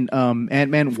Ant-Man,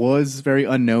 Ant-Man was very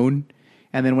unknown.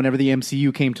 And then whenever the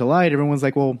MCU came to light, everyone's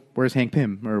like, well, where's Hank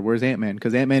Pym? Or where's Ant-Man?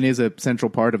 Because Ant-Man is a central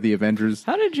part of the Avengers.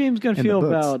 How did James Gunn in the feel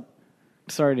books. about?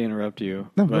 Sorry to interrupt you,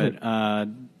 No, go but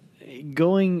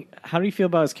how do you feel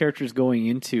about his characters going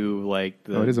into like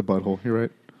the Oh, it is a butthole. You're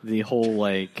right. the whole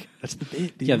like That's the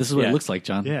bit. Dude. Yeah, this is what Yeah. it looks like,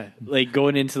 John. Yeah. like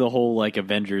going into the whole like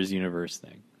Avengers universe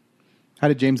thing? How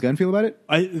did James Gunn feel about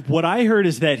it? What I heard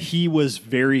is that he was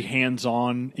very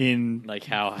hands-on in Like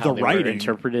how the they writing were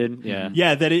interpreted. Yeah.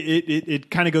 Yeah, that it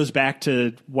kind of goes back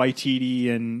to Waititi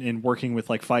and working with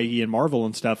like Feige and Marvel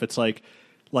and stuff. It's like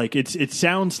it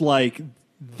sounds like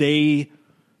they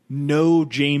know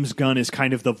James Gunn is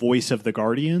kind of the voice of the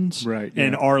Guardians, Right,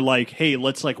 And yeah. are like, hey,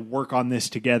 let's like work on this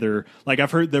together. Like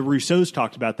I've heard the Russos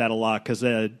talked about that a lot because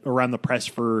around the press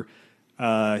for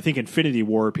I think Infinity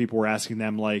War, people were asking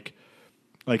them like,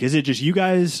 is it just you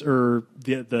guys or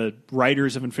the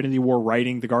writers of Infinity War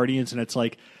writing the Guardians? And it's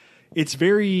like, it's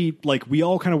very like we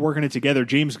all kind of work on it together.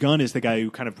 James Gunn is the guy who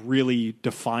kind of really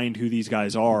defined who these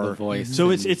guys are. The voice. So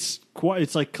it's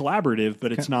like collaborative,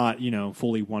 but it's not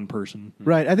fully one person.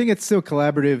 Right. I think it's still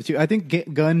collaborative too. I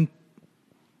think Gunn,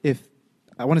 if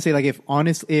Gunn had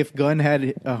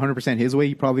 100% his way,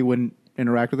 he probably wouldn't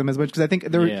interact with them as much because I think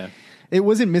it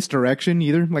wasn't misdirection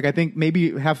either. Like I think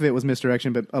maybe half of it was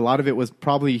misdirection, but a lot of it was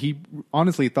probably he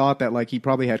honestly thought that like he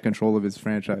probably had control of his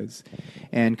franchise,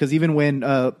 and because even when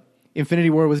Infinity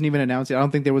War wasn't even announced yet, I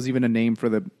don't think there was even a name for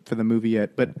the movie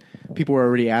yet, but people were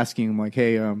already asking him like,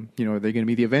 hey, are they going to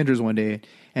be the Avengers one day?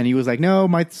 And he was like, no,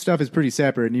 my stuff is pretty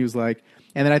separate. And he was like,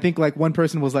 and then I think like one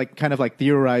person was like kind of like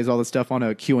theorized all this stuff on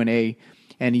a Q&A,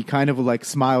 and he kind of like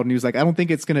smiled and he was like, I don't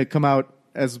think it's going to come out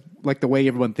as like the way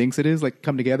everyone thinks it is, like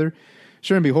come together.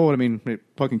 Sure and behold, I mean, it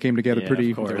fucking came together pretty.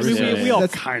 of course. I mean, Yeah. we all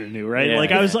That's- kind of knew, right? Yeah.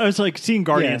 Like I was like seeing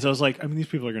Guardians. Yeah. I was like, I mean, these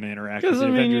people are going to interact with Because the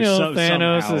I mean, Avengers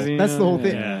Thanos somehow. is That's the whole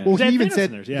thing. Yeah. Well, They he had even Thanos said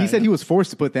in theirs, yeah. he said he was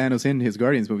forced to put Thanos in his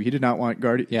Guardians movie. He did not want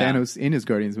Thanos in his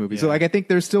Guardians movie. So Yeah. like I think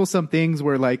there's still some things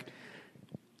where like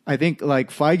I think like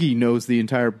Feige knows the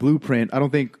entire blueprint. I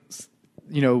don't think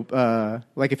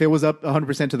like if it was up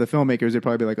 100% to the filmmakers, they'd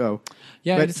probably be like, oh,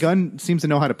 Yeah, But it's- Gunn seems to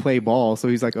know how to play ball, so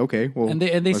he's like, okay, well, And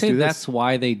they let's say do this. that's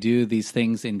why they do these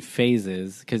things in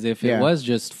phases. Because if Yeah. it was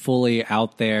just fully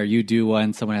out there, you do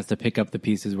one, someone has to pick up the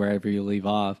pieces wherever you leave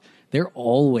off. They're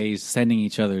always sending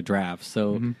each other drafts.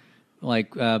 So,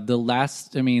 like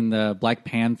the Black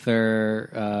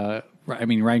Panther.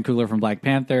 Ryan Coogler from Black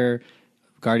Panther,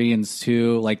 Guardians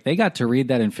 2. Like they got to read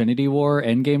that Infinity War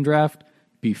Endgame draft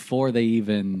before they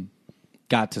even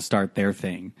got to start their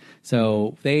thing.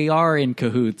 So they are in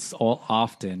cahoots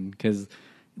often because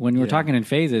when we're talking in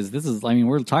phases,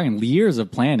 we're talking years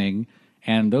of planning,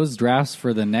 and those drafts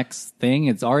for the next thing,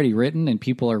 it's already written and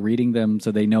people are reading them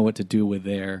so they know what to do with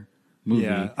their movie,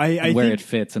 Yeah, and where think- it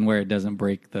fits and where it doesn't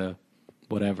break the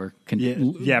whatever.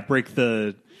 Break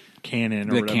the canon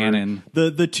or The whatever. canon.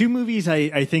 The two movies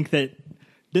I think that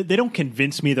they don't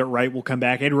convince me that Wright will come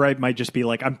back. Ed Wright might just be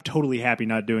like, I'm totally happy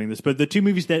not doing this. But the two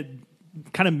movies that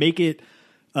kind of make it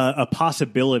a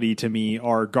possibility to me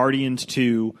are Guardians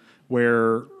 2,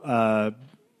 where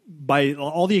by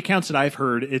all the accounts that I've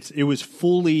heard, it was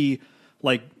fully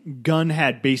like Gunn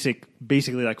had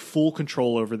basically like full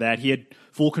control over that. He had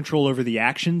full control over the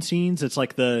action scenes. It's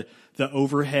like the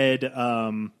overhead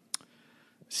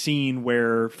scene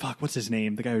where what's his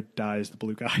name? The guy who dies, the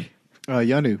blue guy.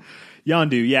 Yondu.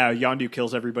 Yondu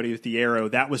kills everybody with the arrow.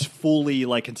 That was fully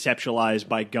like conceptualized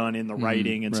by Gunn in the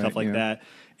writing and stuff like yeah.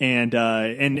 that.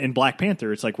 And Black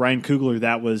Panther, it's like Ryan Coogler.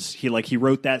 That was he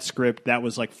wrote that script. That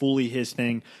was like fully his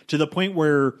thing, to the point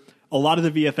where a lot of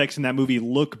the VFX in that movie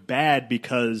look bad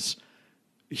because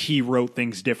he wrote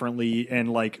things differently and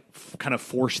like kind of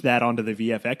forced that onto the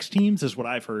VFX teams, is what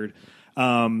I've heard.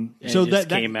 And So it just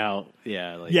that came out.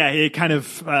 Yeah. Like, yeah, it kind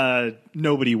of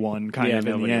nobody won kind Yeah, of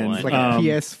in the nobody end. won. It's like a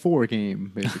PS4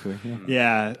 game, basically.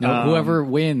 Yeah. Yeah, Whoever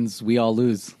wins, we all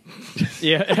lose.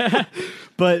 Yeah.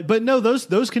 But no,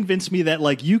 those convinced me that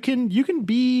like you can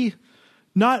be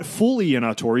not fully an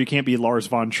auteur. You can't be Lars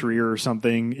von Trier or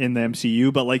something in the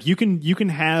MCU, but like you can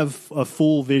have a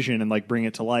full vision and like bring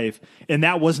it to life. And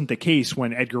that wasn't the case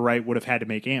when Edgar Wright would have had to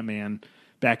make Ant-Man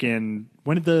back in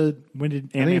when did Ant-Man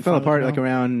I think it fell apart come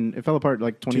out? it fell apart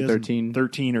like 2013.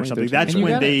 13 or something. 2013. That's And you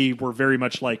when gotta- they were very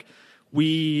much like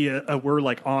we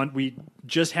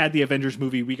just had the Avengers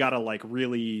movie. We got to like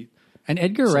really And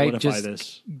Edgar Wright solidify just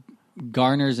this.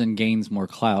 garners and gains more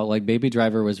clout. Like Baby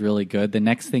Driver was really good. The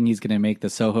next thing he's going to make, the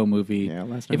Soho movie. Yeah,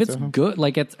 Last if Night it's Soho. good,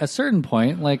 like at a certain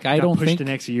point, like I Got don't pushed think. to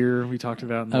next year. We talked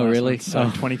about. In the Oh, last really? one, so Oh.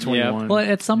 2021. Well,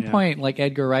 at some Yeah. point, like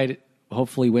Edgar Wright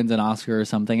hopefully wins an Oscar or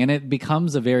something, and it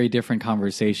becomes a very different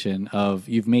conversation of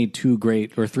you've made 2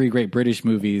 great or 3 great British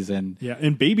movies, and Yeah,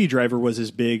 and Baby Driver was as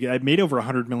big. I made over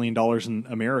 $100 million in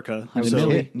America. $100 So,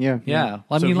 million. Yeah. yeah. Well,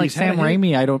 I So mean, like he's had Sam a hit.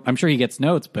 Raimi, I'm sure he gets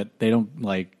notes, but they don't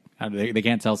like. They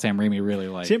can't tell Sam Raimi really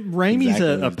like. Sam Raimi's exactly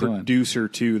a what he's doing. producer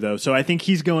too, though. So I think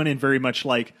he's going in very much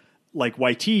like like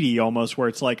Waititi almost, where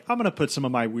it's like, I'm going to put some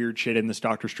of my weird shit in this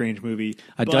Doctor Strange movie.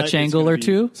 A but Dutch it's angle gonna or be-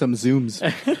 two. Some zooms,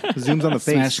 zooms on the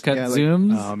face, Smash cut Yeah, like-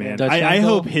 zooms. Oh man, Dutch I angle.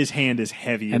 hope his hand is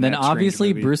heavy. in And then that Strange obviously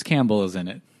movie. Bruce Campbell is in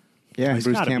it. Yeah, He's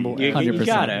Bruce gotta be. Campbell. You 100%.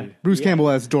 gotta. Bruce Campbell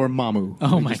as Dormammu.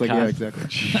 Oh my Just like, God. Yeah, exactly.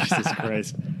 Jesus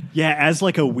Christ. Yeah, as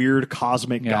like a weird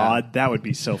cosmic Yeah. god, that would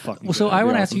be so fucking. Well, so good. I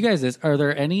want to be ask you guys this: are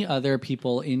there any other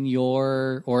people in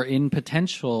your or in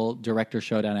potential Director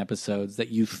Showdown episodes that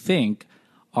you think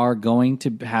are going to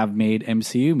have made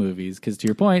MCU movies? Because to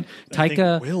your point, I think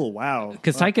Taika, Will, wow,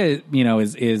 because Taika,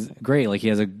 is great. Like he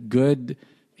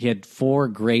had 4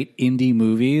 great indie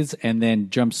movies, and then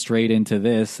jumped straight into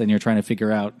this. And you're trying to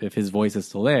figure out if his voice is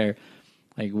still there.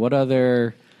 Like, what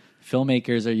other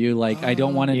filmmakers are you like? I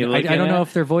don't want to. you're I looking don't know at-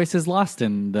 if their voice is lost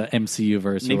in the MCU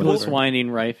verse. or Nicholas whatever. Winding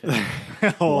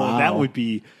Refn. oh, that would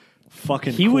be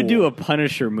fucking. He would cool. do a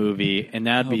Punisher movie, and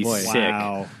that'd be boy. sick.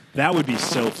 Wow, that would be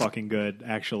so fucking good.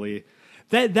 Actually,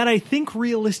 that I think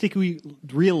realistically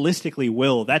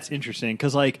will. That's interesting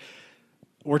because like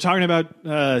we're talking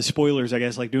about spoilers, I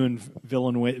guess, like doing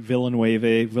Villeneuve,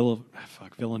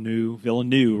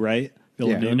 right?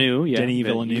 Villeneuve, yeah. Denis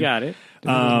Villeneuve. You got it.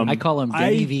 I call him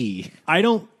Denny V.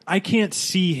 I can't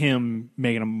see him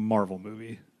making a Marvel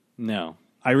movie. No.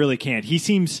 I really can't. He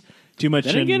seems too much.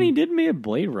 Then again, he did make a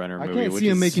Blade Runner I movie. can't which see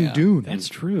him is, making Dune. That's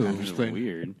true. which is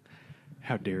weird.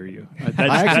 How dare you? I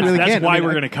actually really that's can't. why I mean,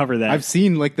 we're going to cover that. I've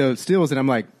seen like the stills, and I'm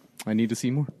like, I need to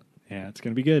see more. Yeah, it's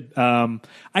going to be good.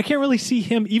 I can't really see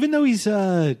him, even though he's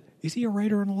is he a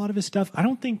writer on a lot of his stuff? I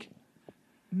don't think.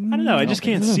 I don't know. I just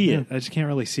can't see it. I just can't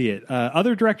really see it.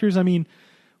 Other directors, I mean,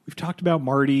 we've talked about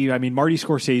Marty. I mean, Marty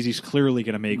Scorsese's clearly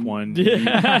going to make one.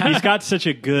 He's got such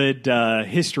a good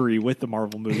history with the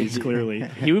Marvel movies. Clearly,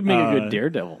 He would make a good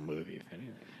Daredevil movie, if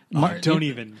anything. don't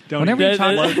even. Whenever you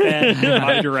talk- love that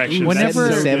my direction. Whenever-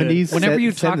 That's so good. 70s. Whenever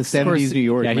you set in talk the 70s New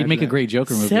York, yeah, he'd imagine make a that. great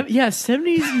Joker movie.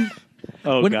 70s.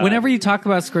 Oh, God. Whenever you talk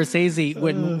about Scorsese,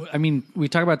 we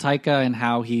talk about Taika and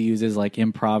how he uses like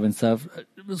improv and stuff.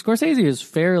 Scorsese is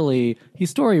he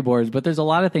storyboards, but there's a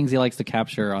lot of things he likes to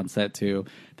capture on set too.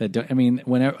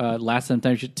 Whenever Last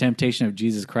Temptation of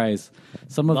Jesus Christ,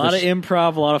 a lot of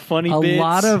improv, a lot of funny bits.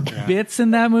 lot of bits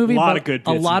in that movie. A lot but of good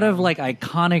A bits lot in of that. like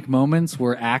iconic moments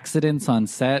were accidents on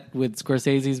set with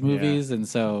Scorsese's movies, and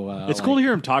so It's cool to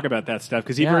hear him talk about that stuff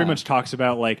because he Yeah. very much talks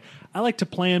about like I like to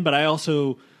plan, but I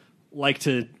also like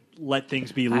to let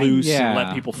things be loose yeah. and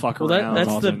let people fuck Well, around.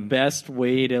 that's the and- best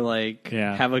way to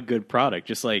Yeah. have a good product.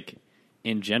 Just like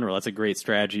in general, that's a great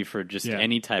strategy for just Yeah.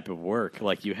 any type of work.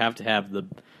 Like you have to have the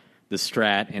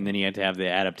strat, and then you have to have the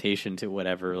adaptation to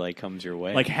whatever comes your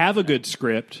way. Like have a good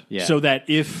script Yeah. so that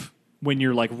if when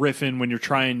you're like riffing, when you're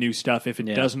trying new stuff, if it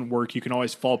Yeah. doesn't work, you can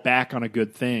always fall back on a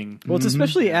good thing. well, it's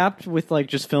especially apt with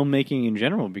just filmmaking in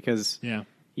general because Yeah.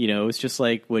 it's just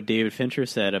like what David Fincher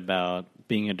said about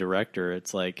being a director.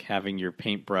 It's like having your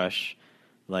paintbrush,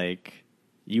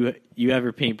 you have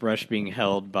your paintbrush being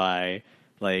held by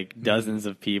dozens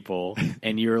of people,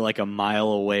 and you're a mile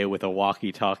away with a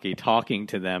walkie-talkie talking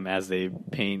to them as they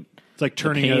paint. It's like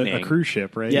turning a painting. cruise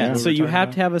ship, right? Yeah, Is that so what you we're have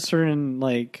talking to have a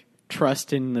certain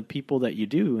trust in the people that you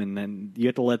do, and then you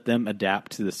have to let them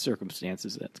adapt to the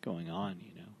circumstances that's going on.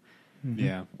 about?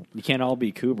 Yeah. You can't all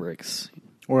be Kubricks.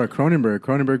 Or a Cronenberg.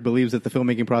 Cronenberg believes that the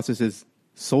filmmaking process is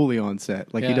solely on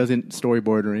set. Like Yeah. he doesn't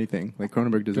storyboard or anything. Like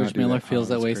Cronenberg does George not do Miller that. feels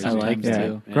that way crazy. I like sometimes that.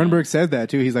 too. Yeah. Cronenberg said that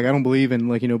too. He's like, I don't believe in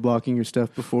blocking your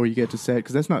stuff before you get to set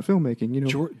because that's not filmmaking.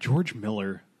 George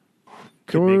Miller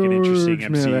could make an interesting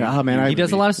George Miller. MCU. Ah, man, He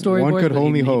does a lot of storyboards. One could but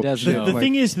only he hope. does The- know. The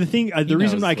thing is, the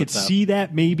reason knows I could what's up. see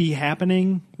that maybe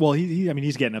happening. Well,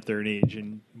 he's getting up there in age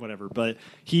and whatever, but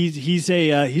he's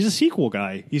a sequel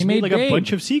guy. He's He made made a Babe.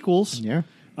 bunch of sequels. Yeah.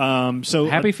 So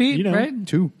Happy Feet, right?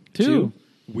 Two. weird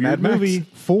Mad Max. movie.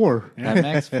 4. Mad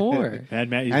Max 4. Mad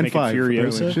Max. He's And making 5.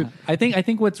 Furiosa. apparently. Shit. I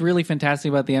think what's really fantastic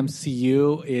about the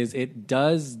MCU is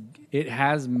it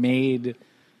has made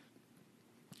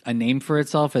a name for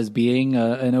itself as being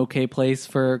an okay place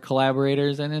for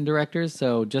collaborators and directors.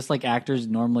 So just like actors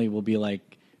normally will be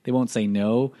they won't say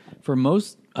no. For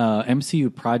most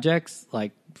MCU projects,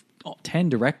 10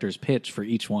 directors pitch for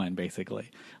each one, basically.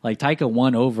 Taika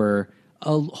won over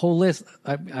a whole list.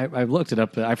 I've looked it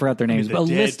up. I forgot their names. The But a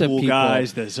list of Deadpool people.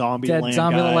 guys, the Zombieland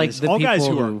guys, the all guys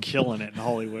people who are killing it in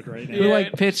Hollywood right now. who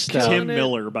pitched stuff. Tim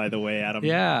Miller, by the way, Adam.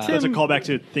 Yeah. That's a callback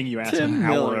to a thing you asked an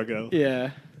hour ago.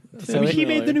 Yeah. So he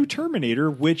made the new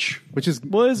Terminator, which Which is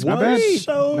Was not great. bad.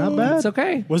 So Not bad. It's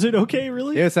okay. was it okay?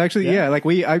 Really? Yeah, it's actually Yeah.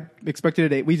 I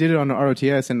expected it. We did it on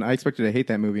ROTS, and I expected to hate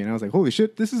that movie, and I was like, "Holy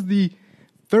shit! This is the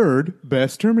third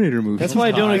best Terminator movie." That's why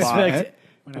I don't Nice. expect.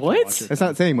 What? That's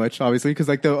not saying much, obviously, because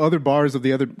the other bars of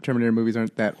the other Terminator movies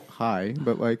aren't that high.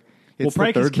 But It's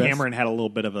probably the because third best. Cameron had a little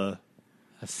bit of a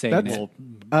A say That's- in it.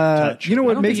 touch. You know I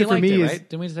what don't makes think it he for me liked is right?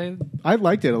 Didn't we say? I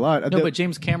liked it a lot. No, but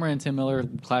James Cameron and Tim Miller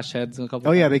clashed heads a couple.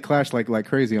 oh yeah, times. they clashed like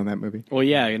crazy on that movie. Well,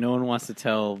 yeah, no one wants to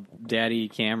tell Daddy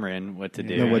Cameron what to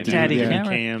do. No, what to do, Daddy yeah. and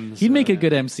Cam's. He'd make a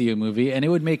good MCU movie, and it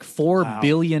would make $4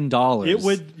 billion. It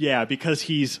would, yeah, because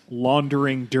he's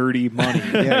laundering dirty money.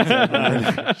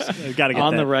 Yeah, exactly. Got to get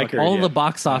On that the record. All yeah. the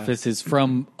box office is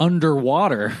from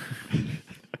underwater.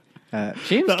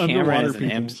 James the Cameron underwater is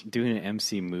people. doing an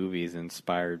MC movies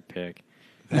inspired pick.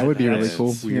 That would be really That's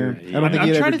cool. weird. Yeah. I don't think I'm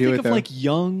he'd trying ever to do think it of though. like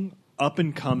young, up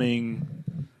and coming.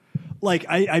 Like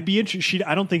I'd be interested.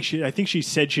 I don't think she. I think she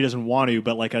said she doesn't want to,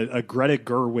 but like a Greta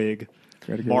Gerwig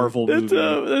Greta Gerwig. Marvel movie.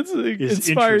 That's an is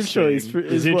inspired interesting.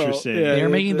 choice. Is interesting. They're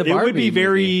making the It would Barbie be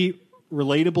very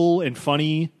movie. relatable and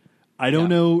funny. I don't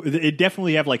Yeah. know. It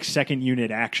definitely have like second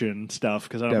unit action stuff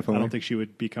because I Definitely. don't think she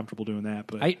would be comfortable doing that.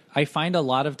 But I find a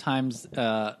lot of times.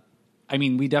 I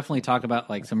mean, we definitely talk about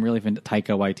like some really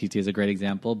Taika Waititi is a great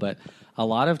example, but a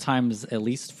lot of times, at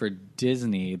least for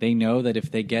Disney, they know that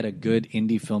if they get a good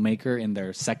indie filmmaker in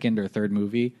their second or third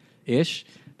movie ish,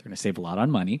 they're going to save a lot on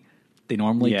money. They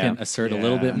normally Yeah. can assert a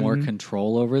little bit more Mm-hmm.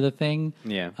 control over the thing.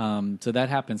 Yeah. So that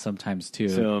happens sometimes too.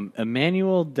 So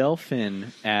Emmanuel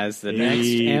Delphin as the Hey,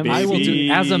 next MC. I will do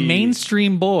as a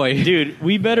mainstream boy. Dude,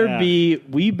 we better Yeah.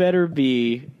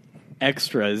 be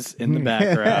extras in the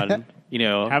background. You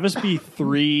know, have us be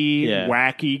three Yeah.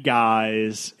 wacky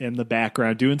guys in the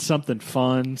background doing something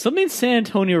fun. something San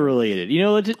Antonio related. You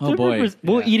know, Oh, boy.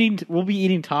 we'll Yeah. we'll be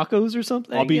eating tacos or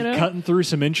something. I'll be you know? cutting through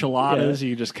some enchiladas. Yeah.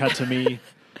 You just cut to me.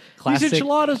 Classic. These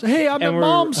enchiladas. Hey, I'm at And we're-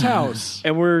 Mom's house.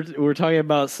 and we're talking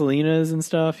about Salinas and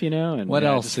stuff. You know, and What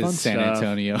else just fun is San stuff.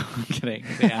 Antonio? I'm kidding.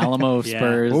 The Alamo Yeah.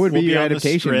 Spurs. What would be We'll your on the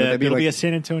adaptation? Would strip. that be It'll like- be a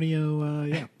San Antonio.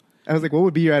 Yeah. I was like, what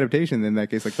would be your adaptation in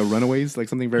that case? Like the Runaways, like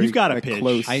something very You've got a like, pitch.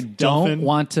 close. I don't Dolphin.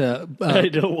 want to I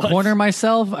don't want corner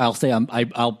myself. I'll say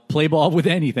I'll play ball with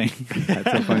anything.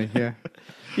 That's so funny. Yeah,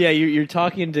 yeah, you're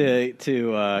talking to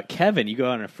Kevin. You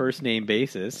go on a first name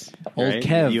basis. Old right?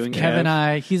 Kev, You and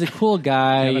Kev, he's a cool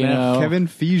guy. Kevin you F. know, Kevin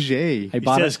Fige. I He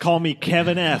bought says, "Call me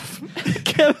Kevin F."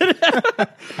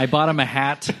 I bought him a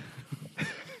hat.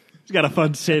 He's got a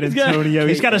fun San got- Antonio.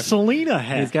 He's got a Selena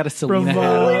hat. He's got a Selena from,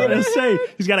 hat. SA.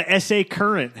 He's got an SA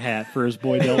Current hat for his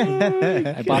boy Delton.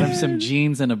 I bought him some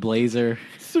jeans and a blazer.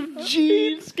 Some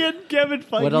jeans. Get Kevin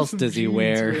Feige What else some does he jeans,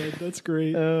 wear? man. That's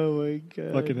great. Oh my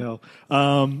god! Fucking hell.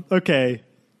 Okay.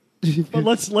 But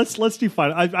let's do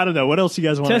fun. I don't know. What else you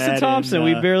guys want to add? Tessa Thompson. in,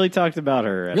 We barely talked about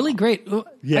her. at Really all. great.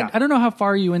 Yeah. I don't know how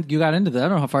far you got into that. I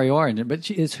don't know how far you are in it, but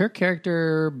is her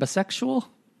character bisexual?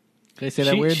 Did I say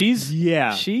that weird? She's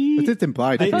Yeah. She. It's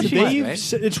implied. They, thought she they've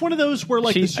was, s- It's one of those where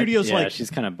like the studio's yeah, like she's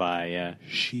kind of bi. Yeah.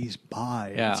 she's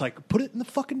bi. Yeah. It's like put it in the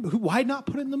fucking. Why not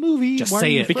put it in the movie? Just Why are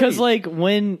say you it. afraid? Because like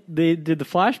when they did the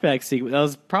flashback sequence, that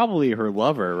was probably her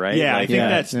lover, right? yeah, I Like, think yeah.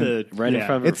 that's the right in yeah.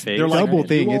 front of her It's face. they're like, double you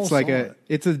thing. all It's like saw a it.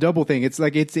 it's a double thing. It's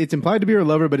like it's implied to be her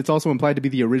lover, but it's also implied to be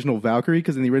the original Valkyrie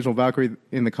because in the original Valkyrie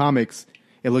in the comics,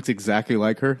 it looks exactly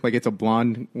like her. Like it's a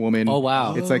blonde woman. Oh,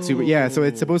 wow. It's like super. Yeah, so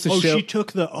it's supposed to Oh, show. she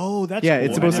took the. Oh, that's Yeah, cool.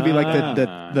 it's supposed to be like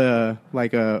Ah. the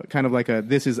like a kind of like a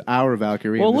this is our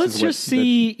Valkyrie. Well, and this let's is what just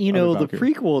see, the you know, other the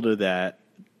Valkyrie. prequel to that.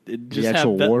 Just have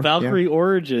actual war, Valkyrie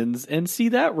Origins and see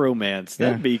that romance.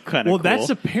 That'd Yeah. be kind of Well, cool.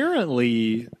 that's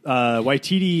apparently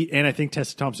Waititi and I think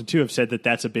Tessa Thompson too have said that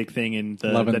that's a big thing in the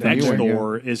Love and next Thunder,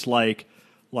 Thor is like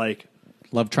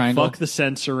Love triangle. fuck the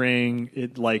censoring.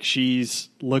 It like she's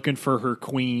looking for her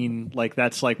queen. Like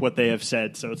that's like what they have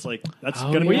said. So it's like that's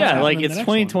Oh, gonna be Well, what's yeah, happening like in it's the next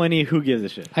one. 2020. Who gives a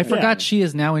shit? I forgot Yeah. she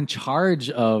is now in charge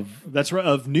of That's right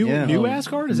of new Yeah. new Oh,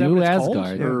 Asgard. Is that New what it's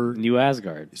Asgard. called? Or- New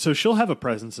Asgard. so she'll have a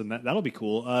presence in that. That'll be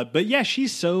cool. But yeah,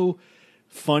 she's so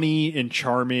funny and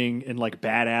charming and like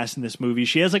badass in this movie.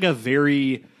 She has like a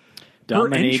very her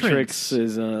entrance- Dominatrix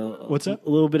is What's that? a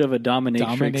little bit of a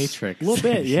dominatrix. Dominatrix. a little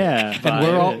bit, yeah.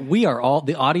 And we are all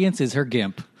the audience is her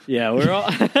gimp. Yeah, we're all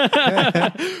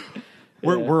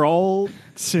We're all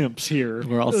simps here.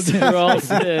 We're all we're all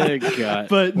God.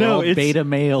 But we're no, all it's beta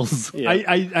males. Yeah.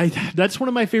 I that's one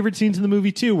of my favorite scenes in the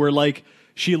movie too, where like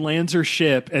she lands her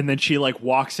ship and then she like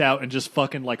walks out and just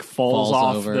fucking like falls Falls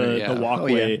off over, the, yeah. the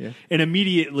walkway, yeah. and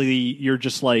immediately you're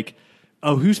just like,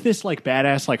 oh, who's this like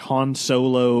badass like Han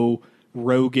Solo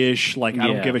roguish like I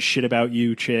don't Yeah. give a shit about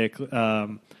you chick.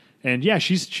 And yeah,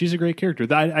 she's a great character.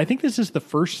 I think this is the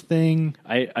first thing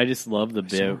I just love the I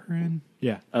saw bit her in.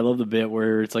 Yeah. I love the bit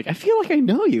where it's like, I feel like I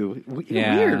know you.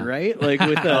 Yeah. Weird, right? Like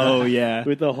with the Oh, yeah.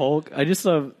 with the Hulk. I just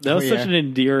love that was Oh, such yeah. an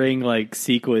endearing like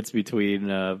sequence between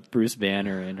Bruce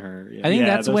Banner and her. Yeah. I think Yeah,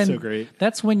 that's that's when so great.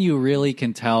 that's when you really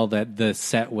can tell that the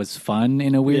set was fun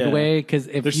in a weird Yeah. way. Because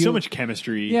if There's you, so much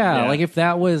chemistry. yeah, like if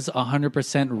that was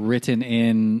 100% written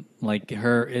in, like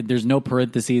there's no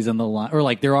parentheses in the line, or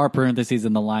like there are parentheses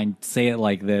in the line. Say it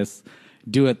like this,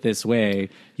 do it this way.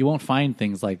 You won't find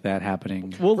things like that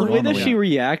happening. Well, the way that normally. she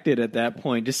reacted at that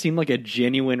point just seemed like a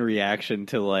genuine reaction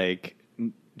to like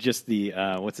just the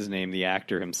what's his name, the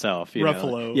actor himself. You know?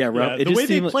 Ruffalo. Yeah, The just way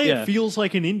they seemed play yeah. it feels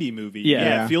like an indie movie.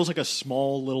 Yeah. It feels like a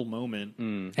small little moment.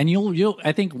 And you'll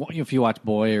I think if you watch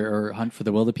Boy or Hunt for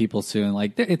the Wilder People soon,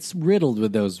 like it's riddled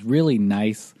with those really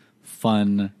nice,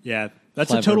 fun. Yeah, that's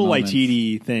Clever a total moments.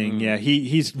 Waititi thing. Yeah,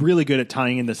 he's really good at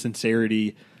tying in the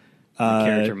sincerity.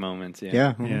 character moments. Yeah.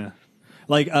 Yeah. Yeah,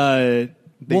 like The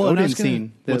well, and I Odin was gonna-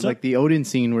 scene, what's up? like the Odin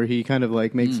scene where he kind of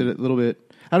like makes it a little bit.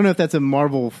 I don't know if that's a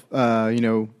Marvel,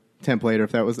 template, or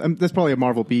if that was. That's probably a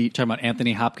Marvel beat. Talking about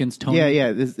Anthony Hopkins, Tony.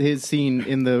 Yeah. His scene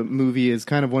in the movie is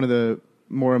kind of one of the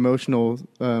more emotional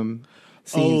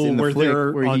scenes in the where flick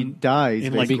they're where he dies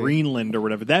in like basically. Greenland or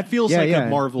whatever. That feels Yeah, like yeah. a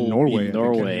Marvel Norway, beat. I think.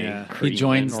 Norway. Yeah. He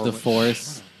joins Norway. the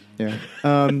Force.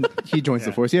 Yeah, he joins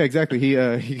the Force. Yeah, exactly. He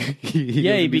Yeah, goes he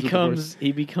and meets with the Force.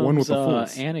 becomes One with the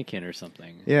Force. Anakin or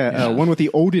something. Yeah, one with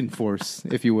the Odin Force,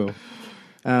 if you will.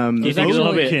 You think, Those a are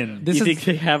little the bit, kin. This you is- think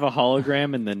they have a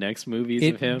hologram in the next movies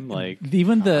of him? Like,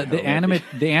 Even the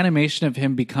animation of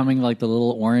him becoming like the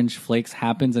little orange flakes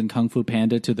happens in Kung Fu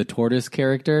Panda to the tortoise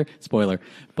character. Spoiler,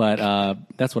 but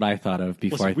that's what I thought of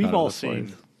before. Listen, I we've thought all of the seen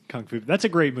Force. Kung Fu. That's a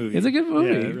great movie. It's a good movie.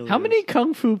 Yeah, it really how is. many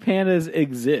Kung Fu Pandas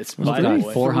exist? By the there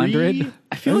way? 400?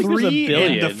 I feel like there's a Three,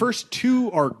 billion. and the first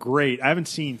two are great. I haven't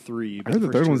seen three. I But heard the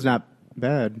first third two one's are- not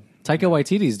bad. Taika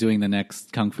Waititi's doing the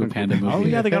next Kung Fu Panda movie. Oh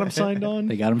yeah, they got him signed on.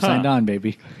 They got him signed on,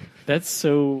 baby. That's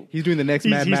so. He's doing the next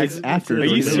He's- Mad he's Max ex- after. Are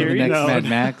you He's doing serious? The next No. Mad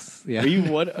Max. Yeah. Are you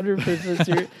 100% serious?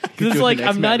 Because it's doing like the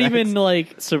next I'm not Mad Max. even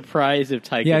like surprised if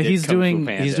Taika. Yeah, did he's Kung Fu doing-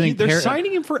 Panda. he's doing- They're Par-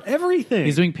 signing him for everything.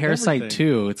 He's doing Parasite Everything.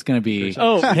 2. It's going to be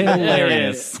Oh,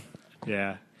 hilarious.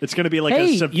 Yeah, it's going to be like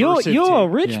Hey, a subversive. you're a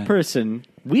take. rich Yeah. person.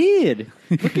 Weird.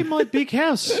 Look at my big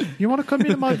house. You want to come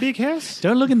into my big house?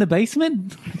 Don't look in the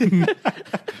basement.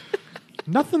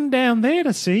 Nothing down there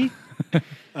to see.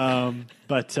 But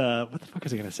what the fuck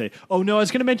was I going to say? Oh no, I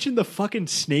was going to mention the fucking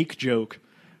snake joke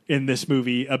in this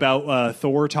movie about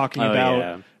Thor talking Oh,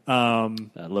 about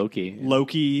Loki.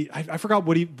 Loki. I forgot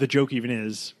what the joke even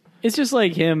is. It's just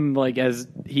like him, like as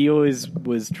he always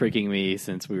was tricking me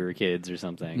since we were kids or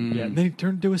something. Yeah, and then he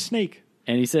turned into a snake.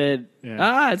 And he said,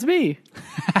 Yeah. it's me.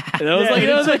 And I was like,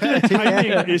 it's like the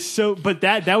timing is so. But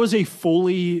that was a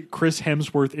fully Chris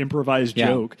Hemsworth improvised Yeah.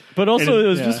 joke. But also, And it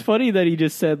was just funny that he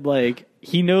just said, like,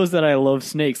 he knows that I love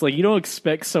snakes. Like, you don't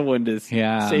expect someone to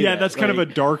Yeah. say Yeah, that. that's kind of a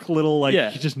Like, dark little like.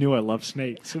 Yeah. He just knew I love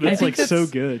snakes. So I that's think like so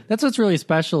good. That's what's really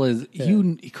special is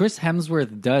Chris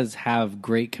Hemsworth does have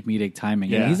great comedic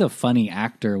timing, and Yeah. he's a funny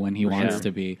actor when he wants sure.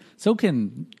 to be. So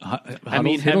can I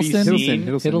mean, have you Hiddleston. seen-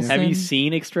 Hiddleston, Have you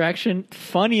seen Extraction?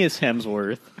 Funniest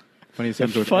Hemsworth. Funniest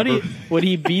Hemsworth Funny ever. when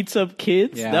he beats up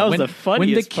kids. Yeah. That was when, the funniest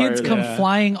when the kids part. come Yeah.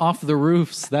 flying off the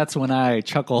roofs. That's when I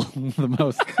chuckle the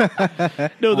most.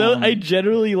 No, I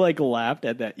generally like laughed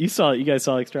at that. You guys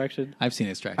saw Extraction, I've seen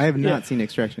Extraction. I have not seen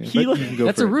Extraction. He But like- you can go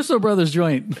That's for a it. Russo brothers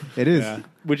joint. It is. Yeah.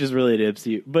 which is really an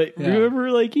MCU. But Yeah.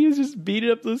 remember, like he was just beating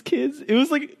up those kids. It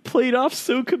was like played off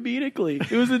so comedically.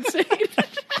 It was insane.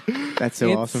 That's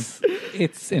so awesome.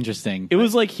 It's interesting. It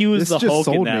was like he was This the just Hulk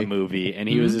in sold that me. movie, and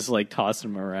he was just like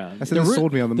tossing them around. I said this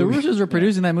sold me on the movie. Russos were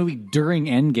producing that movie during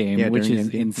Endgame, Yeah, which during is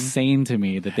Endgame. insane to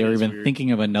me that they were even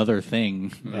thinking of another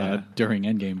thing during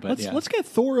Endgame. But Let's get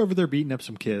Thor over there beating up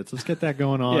some kids. Let's get that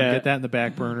going on. Yeah. Get that in the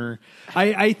back burner.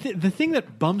 The thing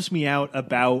that bums me out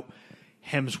about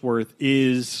Hemsworth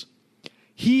is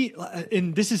he,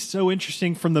 and this is so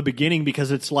interesting from the beginning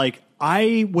because it's like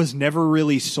I was never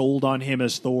really sold on him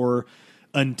as Thor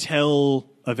until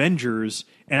Avengers,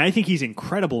 and I think he's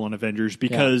incredible in Avengers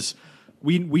because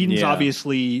Whedon's Yeah.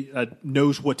 obviously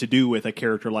knows what to do with a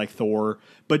character like Thor,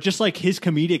 but just like his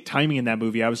comedic timing in that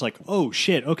movie, I was like, oh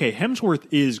shit, okay, Hemsworth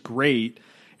is great,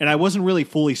 and I wasn't really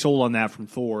fully sold on that from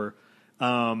Thor.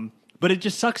 But it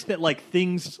just sucks that like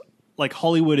things like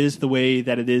Hollywood is the way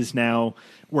that it is now,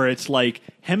 where it's like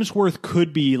Hemsworth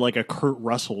could be like a Kurt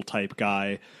Russell type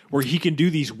guy, where he can do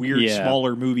these weird Yeah.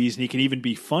 smaller movies and he can even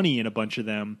be funny in a bunch of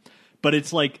them. But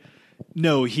it's like,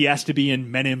 no, he has to be in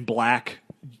Men in Black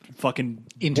fucking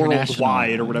International.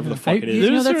 worldwide or whatever the fuck it is. You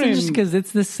know, that's certain- interesting because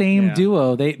it's the same Yeah.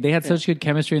 duo. They had such good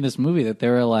chemistry in this movie that they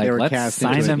were like, They were let's cast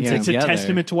sign into it, them yeah. It's a together.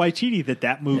 testament to Waititi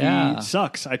that movie Yeah.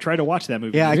 sucks. I tried to watch that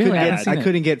movie. Yeah, I It was Really? couldn't I haven't bad. seen get. I it.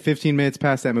 couldn't get 15 minutes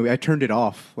past that movie. I turned it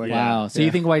off. Like, Wow. So yeah.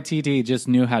 you think Waititi just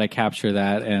knew how to capture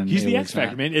that? And He's it the was X Factor,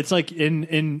 not- man. It's like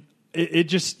it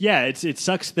just it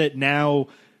sucks that now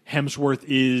Hemsworth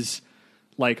is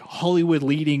like Hollywood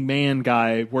leading man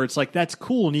guy, where it's like that's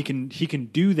cool and he can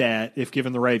do that if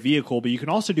given the right vehicle, but you can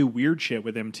also do weird shit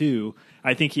with him too.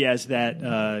 I think he has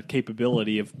that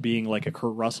capability of being like a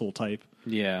Kurt Russell type.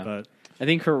 Yeah. But I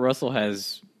think Kurt Russell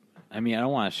has. I mean, I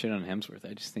don't want to shit on Hemsworth.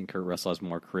 I just think Kurt Russell has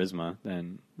more charisma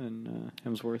than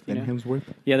Hemsworth. You And know? Hemsworth.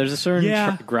 Yeah, there's a certain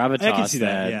Yeah, gravitas I can see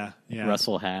that. Yeah.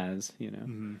 Russell has. You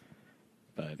know,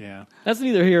 but Yeah. that's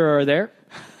neither here or there.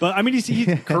 But I mean,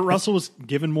 Kurt Russell was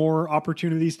given more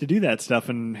opportunities to do that stuff,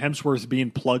 and Hemsworth's being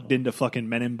plugged into fucking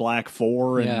Men in Black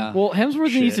 4. And, Yeah. Well, Hemsworth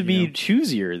Shit, needs to be you know.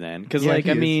 choosier then, because Yeah, like he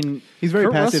I is. mean, He's very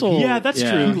Kurt passive. Russell- Yeah, that's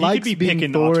Yeah. true. He He likes could be being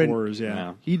picking Thor and- auteurs,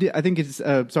 yeah. He did. I think it's.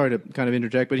 Sorry to kind of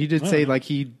interject, but he did say no. like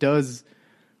he does.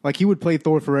 Like he would play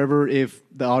Thor forever if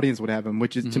the audience would have him,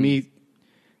 which is to me.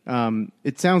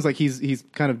 It sounds like he's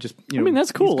kind of just. You know, I mean,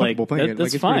 that's cool. he's Like comfortable playing that, it.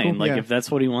 that's it's pretty fine. cool. Like Yeah. if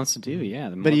that's what he wants to do, yeah.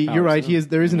 the more But power you're right. to He him. is.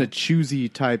 There isn't a choosy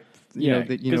type. You know.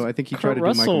 That, you know. 'cause I think he Kurt tried to do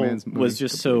Russell Michael Mann's movie was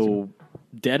just a couple years ago. so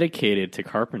dedicated to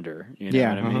Carpenter. You know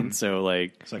Yeah, what I mean? So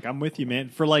like, It's like, I'm with you, man.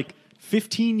 For like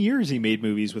 15 years, he made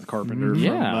movies with Carpenter.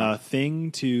 Yeah. From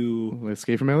Thing to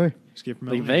Escape from L.A. Escape from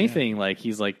like LA. if anything, like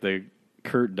he's like the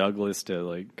Kurt Douglas to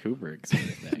like Kubrick. Sort of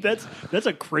thing. That's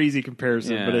a crazy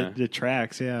comparison, but Yeah. it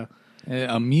tracks, yeah.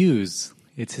 A muse.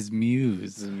 It's his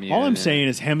muse. All I'm saying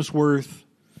is Hemsworth,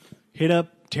 hit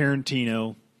up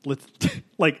Tarantino. Let's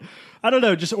like I don't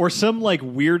know, just or some like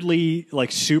weirdly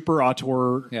like super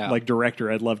auteur Yeah. like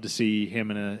director. I'd love to see him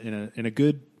in a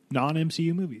good non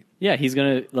MCU movie. Yeah, he's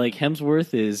gonna like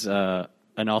Hemsworth is an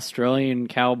Australian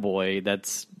cowboy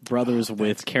that's brothers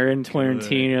with Karen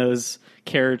Tarantino's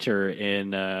character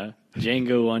in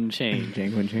Django Unchained.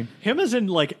 Django Unchained. Him as in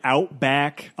like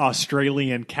outback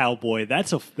Australian cowboy.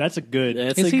 That's a good.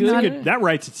 That's Is a he good. not- that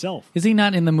writes itself. Is he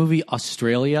not in the movie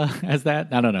Australia as that?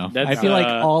 I don't know. That's, I feel like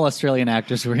uh, all Australian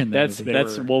actors were in that That's movie.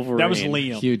 that's Wolverine. That was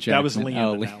Liam. Hugh That was Jackman. Liam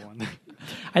Oh, in Liam. that one.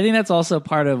 I think that's also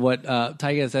part of what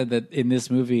Tyga said, that in this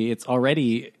movie it's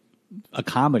already a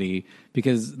comedy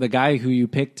because the guy who you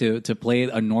pick to play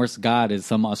a Norse god is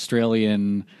some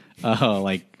Australian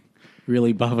like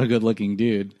really buffa good looking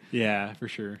dude. Yeah, for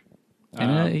sure.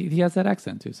 And he has that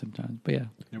accent too sometimes. But yeah.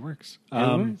 It works.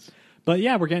 works. But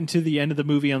yeah, we're getting to the end of the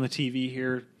movie on the TV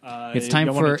here. It's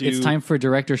time for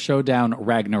director showdown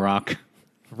Ragnarok.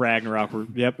 Ragnarok.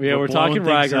 Yep. Yeah, we're blowing talking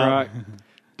things Ragnarok. up.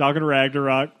 Talking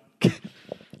Ragnarok.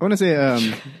 I want to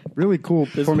say really cool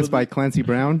performance by Clancy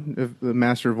Brown, the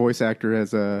master voice actor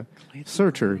as a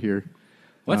Surtur here.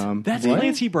 What? That's What?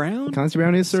 Clancy Brown. Clancy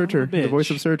Brown is Surtur, Son of a the voice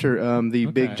bitch. of Surtur, the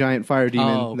big giant fire demon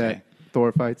Oh, okay. that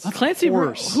Thor fights. Clancy Brown.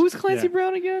 course. Who's Clancy Yeah.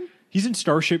 Brown again? He's in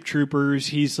Starship Troopers.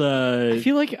 He's I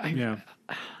feel like yeah.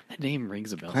 that name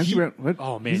rings a bell. Clancy Brown. What?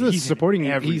 oh, man, he's a he's in supporting.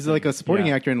 He's everything. like a supporting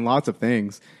Yeah. actor in lots of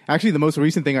things. Actually, the most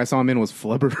recent thing I saw him in was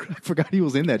Flubber. I forgot he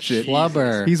was in that shit.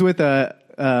 Flubber. He's with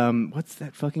what's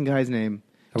that fucking guy's name?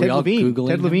 Are we Ted all Levine. Googling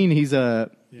Ted him? Levine. He's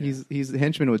the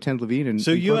henchman with Ted Levine. And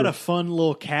So and you had Flubber. a fun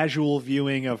little casual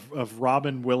viewing of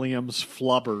Robin Williams'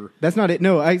 Flubber. That's not it.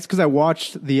 No, it's because I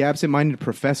watched The Absent-Minded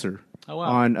Professor Oh, wow.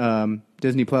 on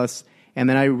Disney Plus, and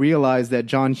then I realized that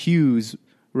John Hughes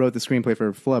wrote the screenplay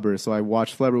for Flubber. So I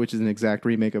watched Flubber, which is an exact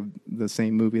remake of the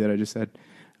same movie that I just said.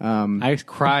 I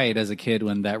cried as a kid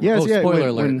when that. Yes, yeah, spoiler when-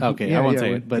 alert. when- Okay, yeah, I won't yeah, say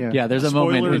when- it, but yeah. yeah, there's a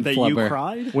Spoiler moment when that Flubber. you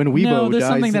cried. When Weibo No, there's dies,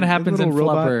 something that the happens in little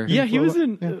robot- Flubber. Yeah, he was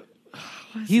robot- in.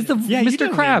 yeah. He's the Yeah, you know Mr.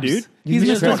 him, Krabs. dude. He's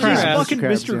He's Mr. Mr. He's Krabs. Krabs. fucking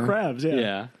Krabs, Mr. yeah. Krabs.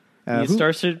 Yeah. Yeah. He's who-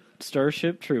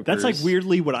 Starship Troopers. That's like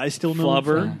weirdly what I still know. him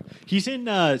Flubber. from. He's in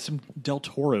some Del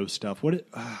Toro stuff. What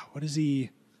is he?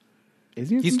 Is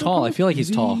he in He's some tall. I Del feel like Is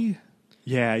he's tall. he-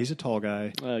 Yeah, he's a tall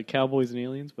guy. Cowboys and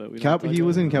Aliens, but we don't Toro? talk He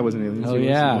was about in Cowboys and Aliens. Oh, He was-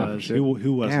 yeah. he was.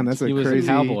 Who was? Damn, that's a He was a crazy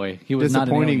cowboy. He was not an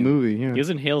disappointing alien. movie. Yeah. He was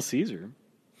in Hail Caesar.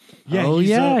 yeah. Oh he's,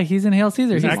 yeah, he's in Hail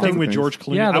Caesar. He's acting the- with George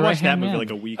Clooney. Yeah, the I watched that right-hand movie man.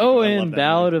 like a week. Oh, ago. I love and that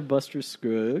Ballad movie. of Buster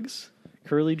Scruggs,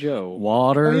 Curly Joe.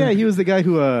 Water. Oh yeah, he was the guy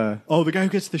who Oh, the guy who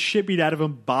gets the shit beat out of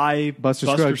him by Buster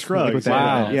Scruggs. Like with that,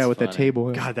 Wow. yeah, with That's that funny.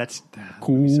 table. God, that's that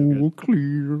movie's so Cool, good.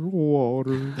 clear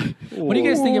water. What do you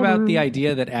guys think about the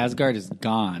idea that Asgard is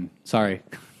gone? Sorry,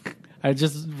 I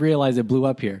just realized it blew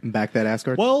up here. Back that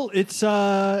Asgard. Well, it's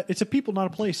a people, not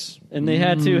a place. And they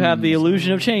had to have the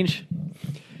illusion of change.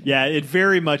 Yeah, it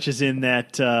very much is in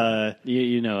that.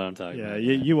 You know what I'm talking Yeah, about.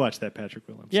 you watch that, Patrick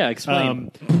Williams. Yeah,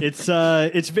 explain.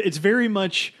 It's very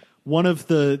much one of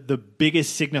the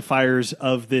biggest signifiers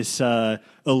of this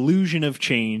illusion of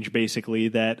change, basically,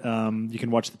 that you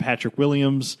can watch the Patrick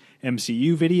Williams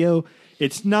MCU video.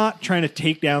 It's not trying to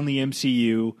take down the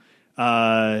MCU.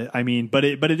 But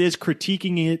it is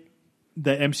critiquing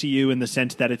the MCU in the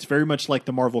sense that it's very much like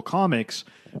the Marvel comics,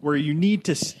 where you need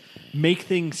to make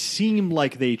things seem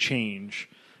like they change.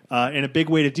 And a big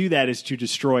way to do that is to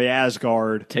destroy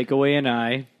Asgard. Take away an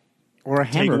eye. Or a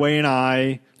hammer. Take away an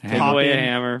eye. Take away a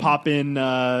hammer. Pop in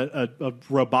a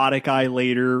robotic eye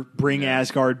later. Bring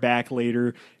Asgard back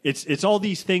later. It's all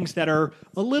these things that are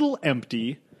a little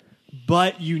empty,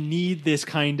 but you need this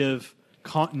kind of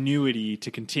continuity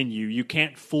to continue. You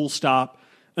can't full stop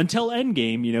until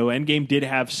Endgame. You know, Endgame did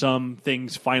have some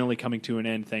things finally coming to an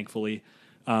end, thankfully.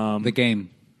 The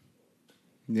game.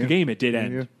 Yeah. The game, it did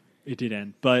end. Yeah. It did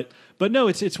end. But no,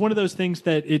 it's one of those things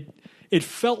that it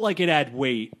felt like it had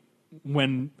weight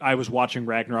when I was watching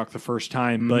Ragnarok the first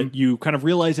time, but you kind of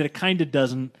realize that it kind of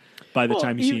doesn't by the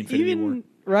time you see Infinity even War.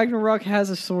 Ragnarok has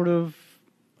a sort of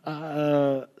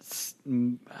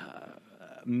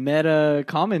meta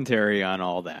commentary on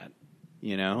all that.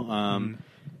 You know,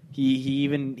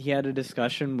 he had a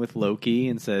discussion with Loki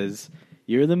and says,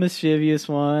 "You're the mischievous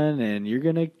one, and you're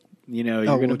gonna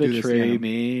betray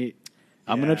me.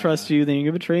 I'm gonna trust you, then you're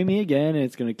gonna betray me again, and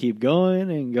it's gonna keep going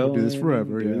and going. do this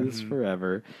forever, and do yeah. this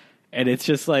forever." And it's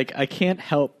just like I can't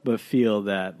help but feel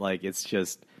that like it's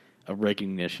just a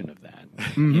recognition of that.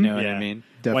 You know what I mean?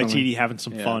 Definitely. YTD having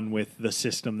some fun with the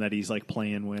system that he's like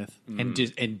playing with.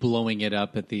 And blowing it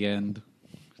up at the end.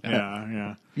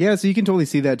 Yeah. Yeah, so you can totally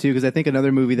see that too, because I think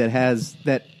another movie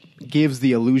that gives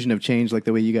the illusion of change, like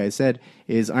the way you guys said,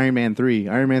 is Iron Man 3.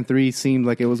 Iron Man 3 seemed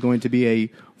like it was going to be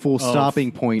a full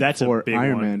stopping point that's for a big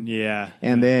Iron one. Man. Yeah.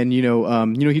 And then,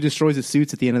 he destroys his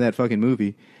suits at the end of that fucking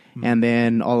movie. And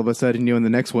then all of a sudden, in the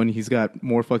next one, he's got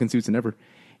more fucking suits than ever.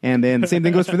 And then the same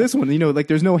thing goes for this one. Like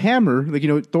there's no hammer. Like,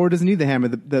 Thor doesn't need the hammer.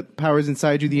 The power's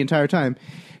inside you the entire time.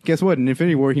 Guess what? In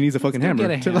Infinity War, he needs a fucking hammer.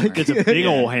 get a hammer. It's a big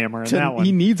old hammer in that one.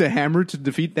 He needs a hammer to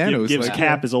defeat Thanos. Gives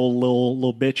Cap his old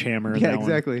little bitch hammer. In Yeah, that one.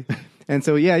 exactly. And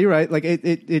so, yeah, you're right. Like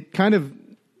it kind of,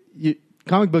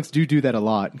 comic books do that a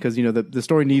lot because the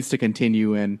story needs to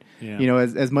continue, and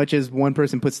as much as one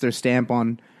person puts their stamp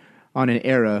on an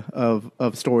era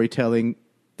of storytelling,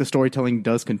 the storytelling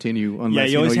does continue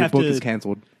unless you always your have book to is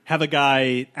canceled. have a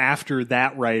guy after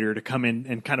that writer to come in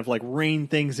and kind of like rein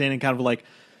things in and kind of like,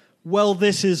 well,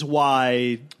 this is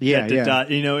why. Yeah.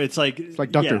 It's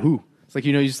Like Doctor Who. It's like,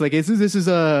 just like, this is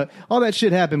all that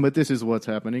shit happened, but this is what's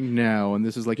happening now. And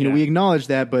this is like, we acknowledge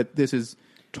that, but this is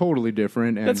totally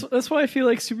different. And That's why I feel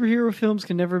like superhero films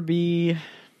can never be.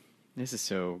 This is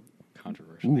so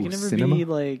controversial. They can never cinema? be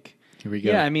like. Here we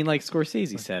go. Yeah, I mean, like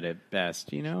Scorsese said it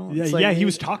best. It's Yeah, like, he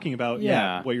was talking about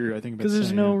what you're I think about because there's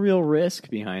saying, no yeah. real risk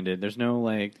behind it. There's no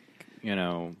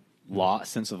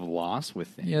sense of loss with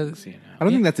things. Yeah. I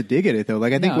don't think that's a dig at it, though.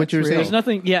 Like, I think No, what it's you're real. saying. There's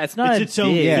nothing. Yeah, it's not. It's a its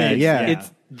own dig. thing. Yeah.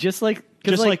 It's just like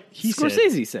he said.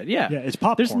 Scorsese said. Yeah, it's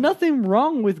popcorn. There's nothing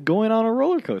wrong with going on a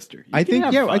roller coaster. You I can think,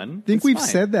 have I fun. think It's we've fine.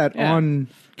 said that Yeah. on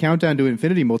Countdown to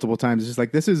Infinity multiple times. It's just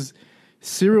like, this is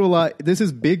serialized. This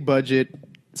is big budget,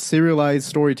 serialized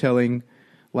storytelling,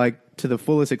 like to the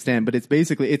fullest extent. But it's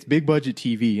big budget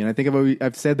TV, and I think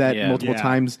I've said that multiple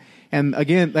times. And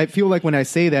again, I feel like when I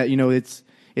say that,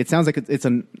 it sounds like it's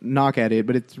a knock at it,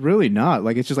 but it's really not.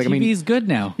 Like, it's just like, TV's good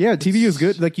now. yeah, TV is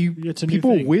good. Like, It's a new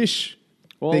people thing. wish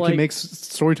Well, they like- can make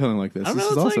storytelling like this. I don't This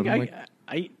know. is It's awesome. like,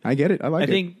 Like, I get it. I like I it.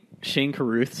 think Shane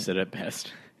Carruth said it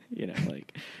best.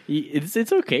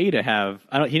 It's okay to have.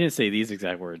 He didn't say these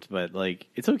exact words, but like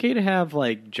it's okay to have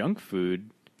like junk food,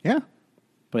 Yeah.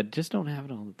 but just don't have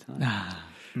it all the time.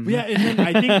 Yeah, and then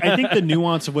I think the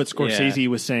nuance of what Scorsese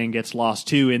was saying gets lost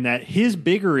too, in that his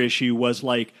bigger issue was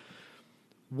like,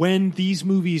 when these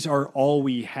movies are all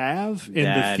we have and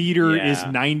the theater is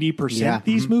 90%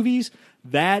 these movies,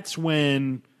 that's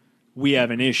when we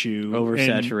have an issue.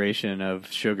 Oversaturation of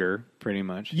sugar, pretty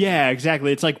much. Yeah,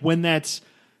 exactly. It's like when that's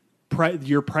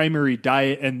your primary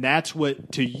diet, and that's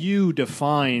what to you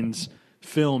defines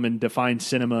film and defines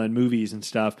cinema and movies and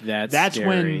stuff. That's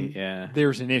scary, when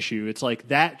there's an issue. It's like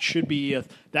that should be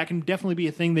that can definitely be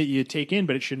a thing that you take in,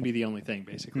 but it shouldn't be the only thing,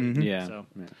 basically. Yeah. So,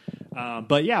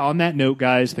 but yeah, on that note,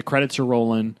 guys, the credits are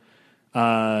rolling.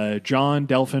 John,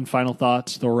 Delphin, final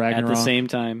thoughts. Thor Ragnarok At the same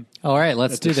time. All right,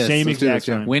 let's do this. Same Let's do exact this,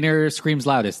 yeah. time. Winner screams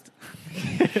loudest.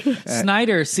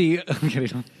 Snyder, see. I'm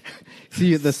kidding.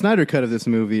 See, the Snyder cut of this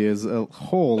movie is a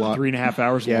whole lot. 3.5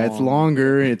 hours. Yeah, long. it's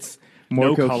longer. It's more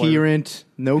No color. coherent.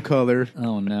 No color.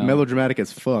 Oh, no. Melodramatic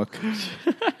as fuck.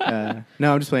 No,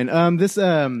 I'm just playing.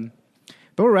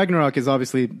 Thor Ragnarok is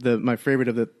obviously my favorite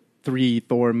of the 3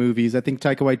 Thor movies. I think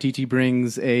Taika Waititi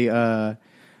brings a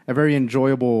very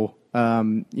enjoyable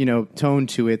tone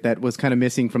to it that was kind of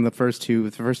missing from the first two.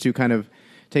 The first two kind of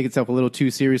take itself a little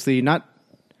too seriously,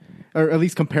 or at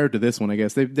least compared to this one, I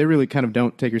guess. They really kind of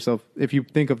don't take yourself. If you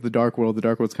think of The Dark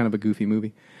World's kind of a goofy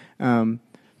movie.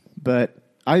 But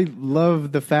I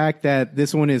love the fact that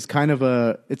this one is kind of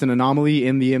it's an anomaly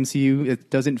in the MCU. It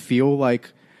doesn't feel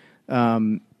like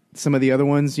some of the other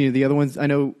ones. The other ones, I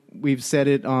know we've said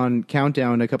it on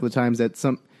Countdown a couple of times that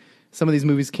some of these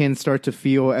movies can start to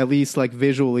feel, at least like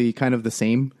visually, kind of the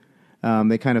same.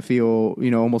 They kind of feel,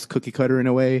 almost cookie cutter in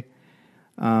a way.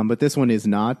 But this one is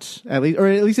not, at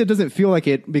least it doesn't feel like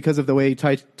it because of the way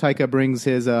Taika brings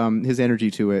his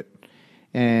energy to it.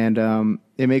 And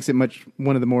it makes it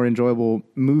one of the more enjoyable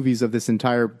movies of this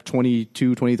entire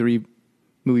 22, 23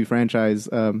 movie franchise.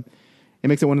 It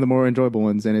makes it one of the more enjoyable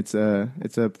ones, and it's a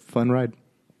fun ride.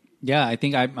 Yeah, I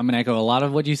think I'm going to echo a lot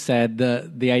of what you said.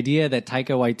 The idea that Taika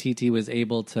Waititi was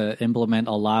able to implement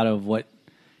a lot of what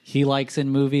he likes in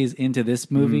movies into this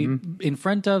movie in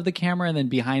front of the camera and then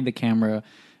behind the camera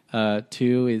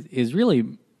too is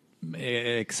really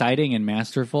exciting and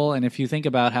masterful. And if you think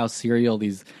about how serial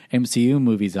these MCU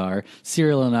movies are,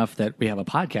 serial enough that we have a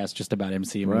podcast just about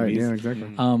MCU movies. Yeah,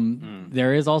 exactly.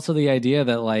 There is also the idea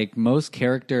that like most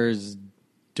characters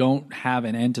don't have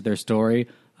an end to their story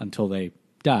until they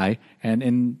die, and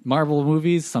in Marvel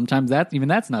movies sometimes that's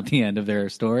not the end of their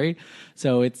story.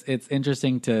 So it's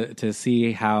interesting to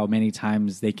see how many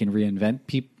times they can reinvent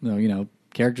people,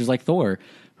 characters like Thor,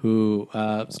 who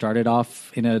started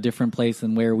off in a different place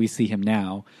than where we see him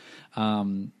now.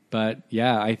 But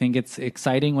yeah, I think it's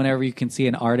exciting whenever you can see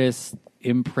an artist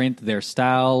imprint their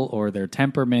style or their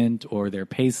temperament or their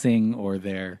pacing or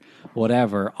their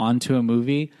whatever onto a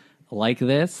movie like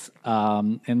this.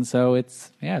 And so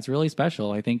it's really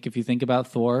special. I think if you think about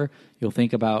Thor, you'll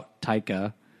think about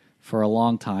Taika for a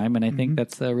long time. And I think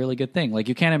that's a really good thing. Like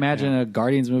you can't imagine a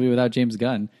Guardians movie without James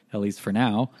Gunn, at least for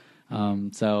now.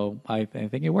 So I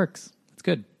think it works. It's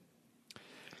good.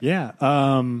 Yeah.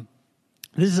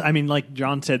 Like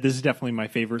John said, this is definitely my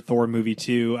favorite Thor movie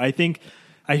too. I think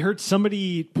I heard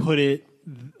somebody put it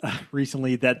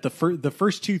recently that the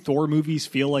first 2 Thor movies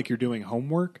feel like you're doing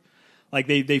homework. Like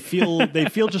they feel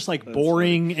just like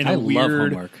boring and I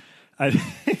weird. love homework. I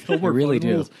really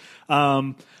do.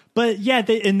 But yeah,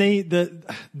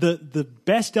 the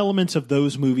best elements of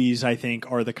those movies, I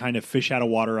think, are the kind of fish out of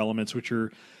water elements, which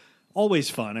are always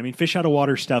fun. I mean, fish out of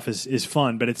water stuff is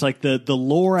fun, but it's like the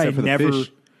lore Except for the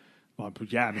fish. Well,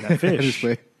 yeah, I mean that fish.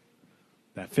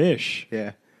 That fish.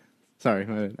 Yeah. Sorry,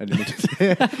 I didn't mean to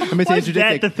say I meant to Why is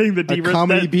interject that the thing that a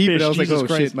comedy beat, fish, but I was Jesus like, oh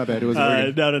Christ. shit, my bad. It was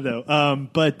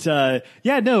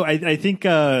No. I think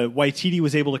Waititi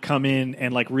was able to come in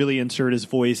and like really insert his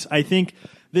voice. I think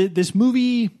this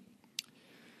movie,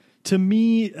 to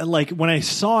me, like when I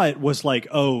saw it, was like,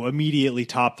 oh, immediately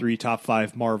top 3, top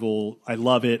 5 Marvel. I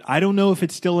love it. I don't know if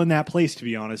it's still in that place, to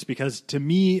be honest, because to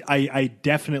me, I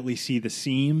definitely see the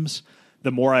seams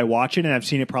the more I watch it, and I've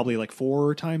seen it probably like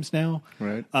 4 times now.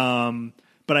 Right.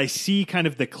 But I see kind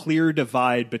of the clear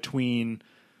divide between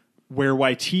where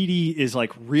Waititi is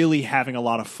like really having a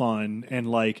lot of fun and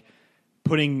like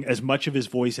putting as much of his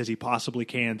voice as he possibly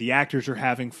can. The actors are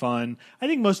having fun. I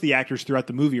think most of the actors throughout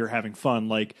the movie are having fun.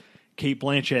 Like Cate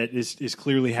Blanchett is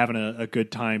clearly having a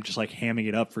good time, just like hamming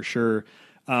it up for sure.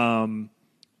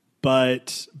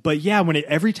 But yeah,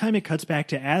 every time it cuts back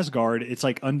to Asgard, it's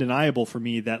like undeniable for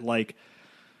me that like,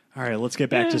 all right, let's get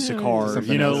back to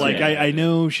Sakaar. I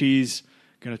know she's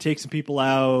going to take some people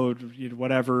out,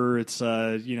 whatever. It's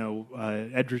Idris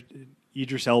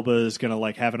Elba is going to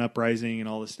like have an uprising and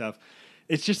all this stuff.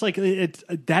 It's just like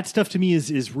that stuff to me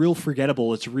is real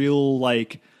forgettable. It's real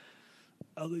like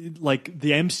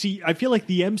the MC. I feel like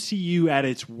the MCU at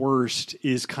its worst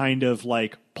is kind of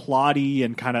like plotty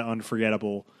and kind of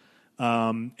unforgettable.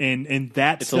 And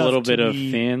that It's stuff a little to bit of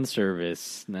me, fan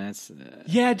service. That's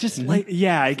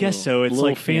I guess so. It's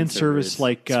like fan service,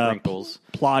 like sprinkles,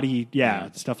 plotty,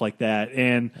 stuff like that.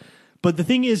 But the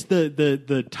thing is,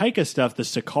 the Taika stuff, the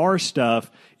Sakaar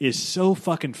stuff, is so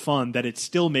fucking fun that it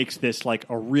still makes this like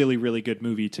a really, really good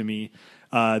movie to me.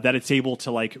 That it's able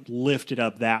to like lift it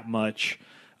up that much,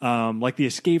 like the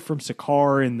escape from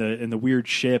Sakaar and the weird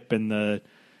ship and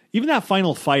even that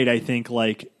final fight. I think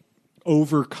like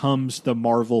overcomes the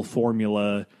Marvel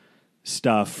formula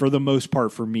stuff for the most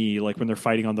part for me, like when they're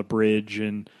fighting on the bridge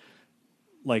and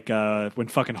like when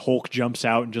fucking Hulk jumps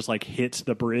out and just like hits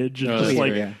the bridge and it's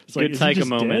like good is he Taika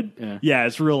just moment. dead? Yeah,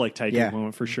 it's real like Taika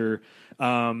moment for sure.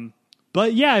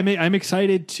 But yeah, I'm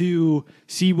excited to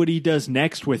see what he does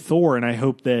next with Thor, and I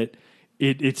hope that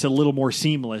it's a little more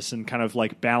seamless and kind of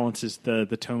like balances the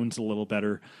tones a little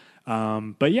better.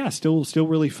 But yeah, still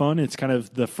really fun. It's kind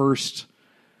of the first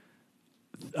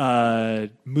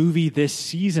movie this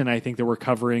season, I think, that we're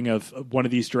covering of one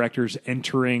of these directors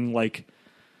entering like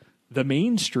the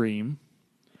mainstream.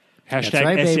 Hashtag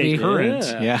right, SA baby. Current.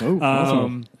 Yeah. Oh,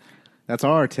 awesome. That's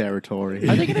our territory.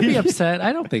 Are they going to be upset?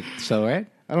 I don't think so, right?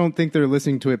 I don't think they're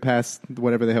listening to it past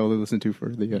whatever the hell they listened to for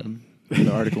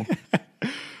the article.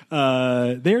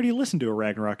 They already listened to a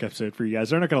Ragnarok episode for you guys.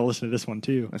 They're not going to listen to this one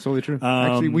too. That's totally true.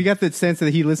 Actually, we got the sense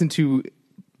that he listened to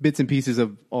bits and pieces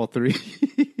of all three.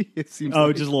 It seems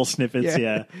like. Just little snippets.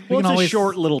 Yeah. We Well, can it's always- a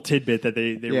short little tidbit that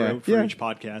they wrote for Yeah. each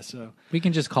podcast. So We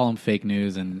can just call them fake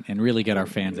news and really get our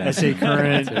fans out. SA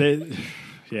Current.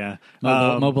 Yeah.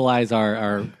 Mobilize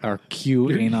our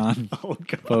QAnon Oh,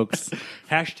 God. folks.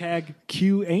 Hashtag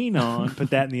QAnon. Put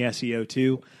that in the SEO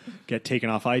too. Get taken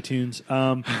off iTunes.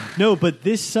 No, but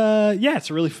this, it's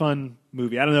a really fun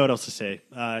movie. I don't know what else to say.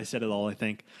 I said it all, I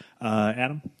think.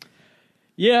 Adam?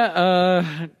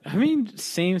 Yeah, I mean,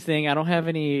 same thing. I don't have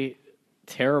any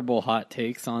terrible hot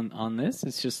takes on this.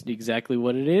 It's just exactly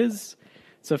what it is.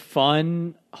 It's a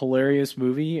fun, hilarious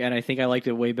movie, and I think I liked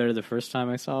it way better the first time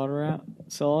I saw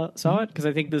it because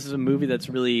I think this is a movie that's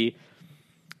really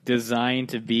designed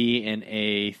to be in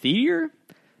a theater.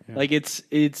 Yeah. Like it's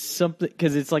something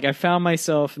because it's like I found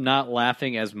myself not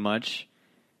laughing as much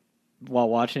while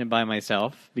watching it by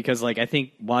myself because like I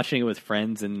think watching it with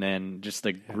friends and then just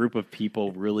a group of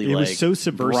people really It was so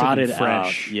subversive brought and it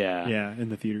fresh. out. Yeah, in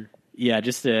the theater. Yeah,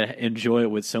 just to enjoy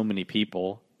it with so many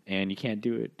people. And you can't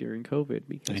do it during COVID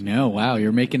because I know. Wow,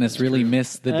 you're making us really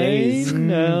miss the days. I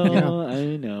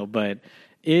know, but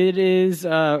it is.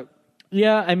 I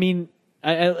mean,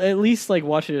 I at least like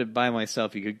watching it by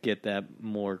myself, you could get that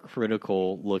more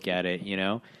critical look at it, you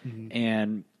know. Mm-hmm.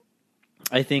 And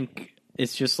I think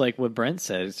it's just like what Brent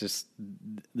said. It's just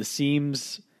the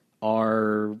seams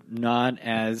are not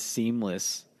as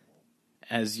seamless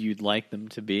as you'd like them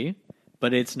to be.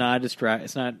 But it's not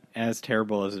it's not as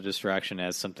terrible as a distraction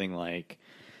as something like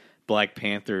Black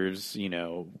Panther's,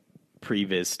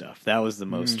 previs stuff. That was the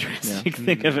most drastic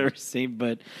thing I've ever seen.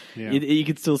 But you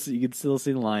could still see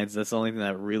the lines. That's the only thing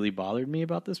that really bothered me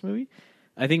about this movie.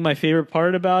 I think my favorite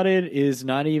part about it is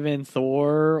not even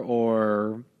Thor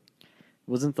or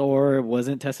wasn't Thor. It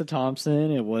wasn't Tessa Thompson.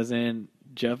 It wasn't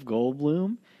Jeff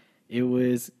Goldblum. It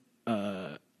was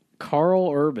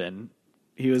Carl Urban.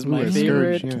 He was my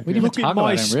favorite. Scourge, yeah. We didn't Look even at talk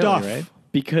my about him, stuff. really, right?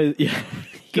 Because he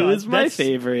God, was my that's-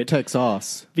 favorite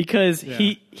Texas. because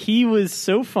he was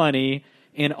so funny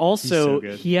and also He's so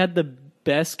good. he had the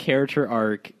best character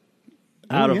arc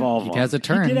out of all of them. He has a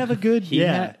turn. He did have a good,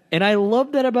 And I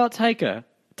love that about Taika.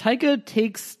 Taika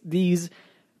takes these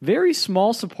very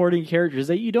small supporting characters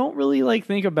that you don't really like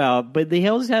think about, but they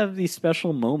always have these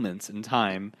special moments in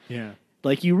time. Yeah.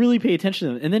 Like you really pay attention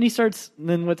to them. And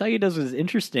then what Taika does is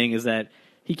interesting is that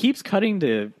he keeps cutting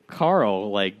to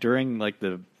Carl like during like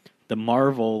the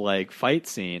Marvel like fight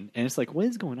scene, and it's like, what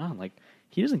is going on? Like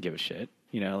he doesn't give a shit,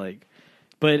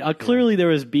 But clearly there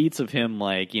was beats of him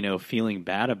like feeling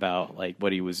bad about like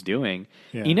what he was doing.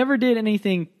 Yeah. He never did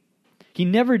anything. He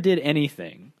never did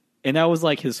anything, and that was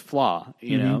like his flaw,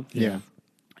 you know. Yeah.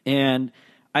 And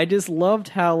I just loved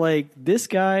how like this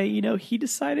guy, he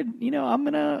decided,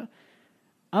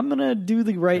 I'm gonna do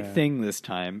the right thing this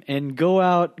time and go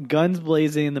out guns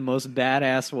blazing in the most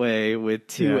badass way with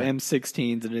two Yeah.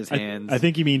 M16s in his hands. I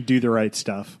think you mean do the right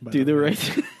stuff. by do the way. right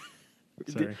thing.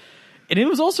 Sorry. And it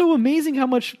was also amazing how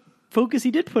much focus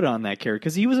he did put on that character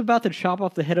because he was about to chop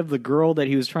off the head of the girl that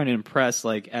he was trying to impress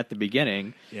like at the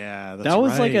beginning. Yeah, that's That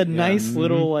was like right. a nice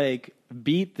little like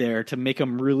beat there to make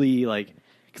him really like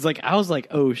because like I was like,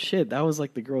 oh shit, that was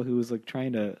like the girl who was like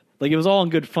trying to like it was all in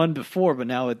good fun before, but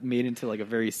now it made into like a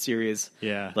very serious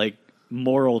like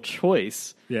moral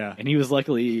choice. Yeah. And he was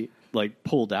luckily like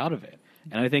pulled out of it.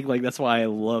 And I think like that's why I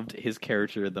loved his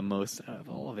character the most out of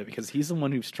all of it because he's the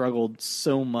one who struggled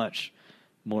so much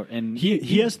more. And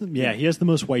He has the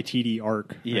most Waititi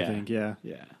arc. Yeah. I think. Yeah.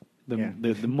 Yeah.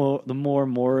 The more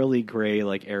morally gray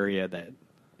like area that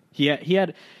he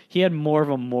had more of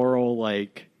a moral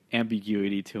like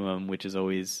ambiguity to him, which is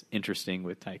always interesting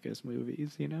with Taika's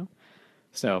movies,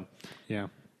 So Yeah.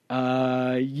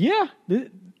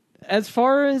 as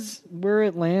far as where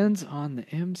it lands on the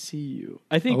MCU,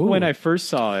 I think when I first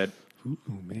saw it,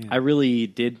 man. I really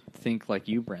did think like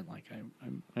you, Brent. Like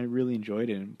I really enjoyed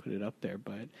it and put it up there.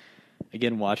 But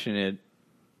again, watching it,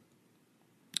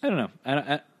 I don't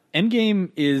know.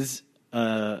 Endgame is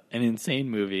an insane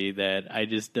movie that I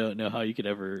just don't know how you could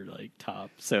ever like top.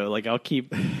 So like I'll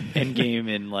keep Endgame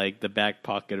in like the back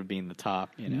pocket of being the top,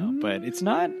 But it's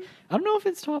not. I don't know if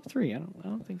it's top 3. I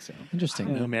don't think so.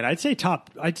 Interesting. No, man, I'd say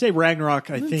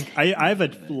Ragnarok. I think I have a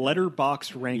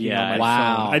letterbox ranking Yeah, on my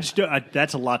wow. phone. I just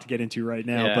that's a lot to get into right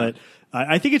now, Yeah. but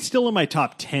I think it's still in my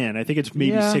top 10. I think it's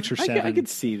maybe 6 or 7. I could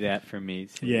see that for me.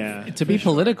 Too. Yeah. To be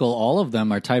political, all of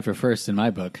them are tied for first in my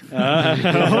book.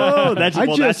 Oh, that's I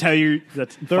well. just- that's how you.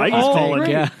 That's Feig's all calling.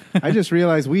 great. Yeah. I just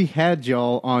realized we had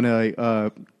y'all on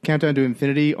a Countdown to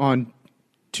Infinity on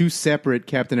 2 separate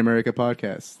Captain America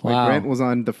podcasts. Like Wow. Brent was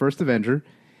on the first Avenger,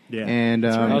 Yeah, and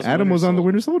that's right. I was Adam was Winter on the Soldier.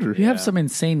 Winter Soldier. You have some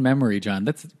insane memory, John.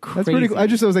 That's crazy. That's pretty cool. I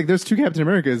was like, there's 2 Captain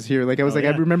Americas here. Like I was like, I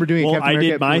remember doing Well, Captain I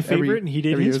America. did my every- favorite, and he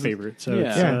did every his year. favorite. So Yeah.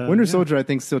 it's, Yeah, Winter Soldier, I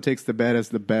think, still takes the bet as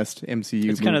the best MCU.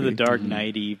 It's kind of the movie. Dark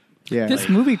Knighty. Yeah, This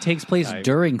movie takes place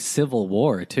during Civil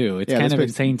War too. It's Yeah, kind this of place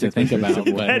insane to takes think place about.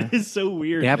 that is so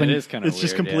weird. They happen- It is kind of It's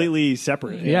just completely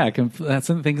separate. Yeah, that's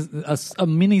something. A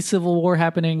mini Civil War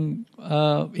happening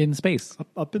in space.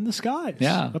 Up in the skies.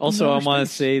 Yeah. Up in Also, I outer want to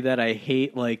space. say that I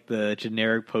hate like the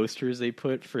generic posters they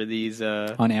put for these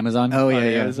On Amazon. Oh, on yeah,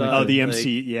 yeah. Amazon. Oh, the Like,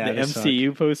 MC yeah, the they suck.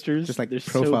 MCU posters, just like They're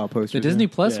so- profile posters. The Disney yeah.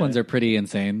 Plus Yeah. ones are pretty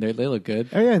insane. They look good.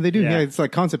 Oh yeah, they do. Yeah. Yeah, it's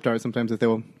like concept art sometimes that they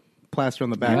will plaster on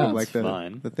the back Yeah, of like it's the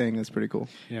fun. thing. That's pretty cool.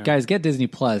 Yeah. Guys, get Disney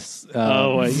Plus.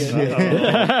 Oh, I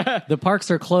get The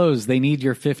parks are closed. They need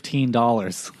your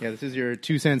 $15. Yeah, this is your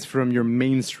 2 cents from your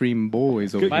mainstream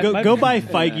boys over here. Go buy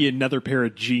Feige another pair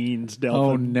of jeans, Delphin.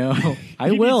 Oh no, I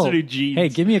He needs will. to do jeans. Hey,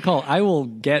 give me a call. I'll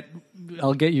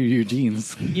get you your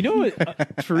jeans. You know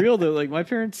what? For real though, like my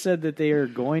parents said that they are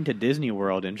going to Disney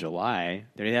World in July.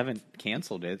 They haven't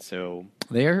canceled it, so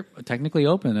They're technically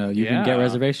open. You can get Yeah.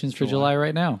 reservations for July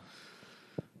right now.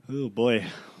 Oh boy,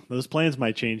 those plans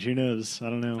might change. Who knows? I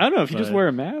don't know. I don't know if you just But- wear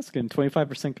a mask and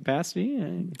 25% capacity,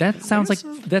 That sounds like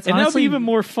that's and that'll honestly be even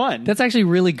more fun. That's actually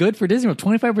really good for Disney World.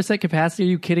 25% capacity. Are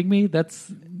you kidding me?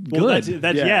 That's Well, good.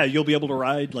 That's Yeah. yeah. You'll be able to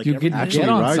ride like You every can Actually get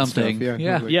on ride something. stuff,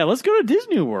 yeah. yeah, let's go to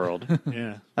Disney World.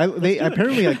 yeah. They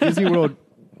apparently like Disney World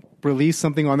released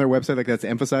something on their website like that's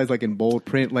emphasized like in bold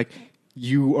print, like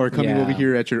you are coming Yeah. over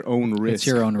here at your own risk.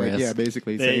 your own Like, risk. Yeah,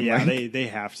 basically. They, saying, yeah, like, they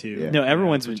have to. Yeah. No,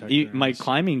 everyone's been. protect their My risk.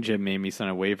 climbing gym made me sign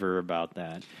a waiver about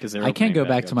that because I can't go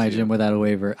back to my gym without a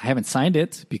waiver. I haven't signed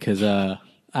it because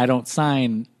I don't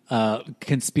sign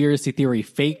conspiracy theory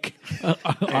fake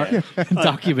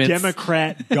documents.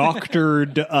 Democrat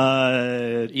doctored.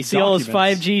 You see all those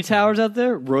documents. 5G towers out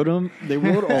there? They wrote all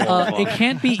of them. It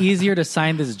can't be easier to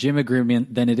sign this gym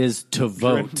agreement than it is to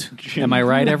vote. Am I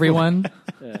right, everyone?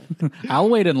 I'll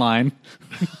wait in line.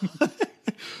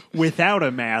 without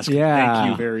a mask. Yeah.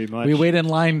 Thank you very much. We wait in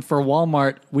line for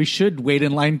Walmart. We should wait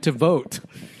in line to vote.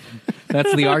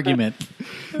 That's the argument.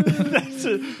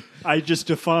 I just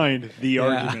defined the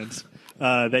arguments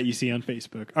that you see on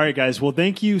Facebook. All right, guys. Well,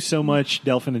 thank you so much,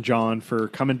 Delphin and John, for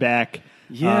coming back.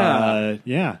 Yeah.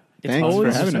 Yeah. Thanks for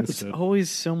having us. It's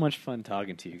always so much fun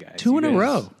talking to you guys. 2 in You a guys-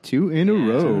 row. 2 in a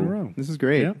row. 2 in a row. This is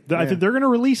great. Yeah. I think they're going to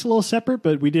release a little separate,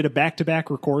 but we did a back-to-back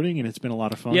recording, and it's been a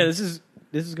lot of fun. Yeah, this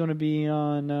is going to be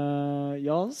on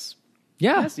y'all's.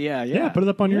 Yeah. Yes, yeah. Yeah, put it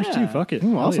up on yours Yeah. too. Fuck it.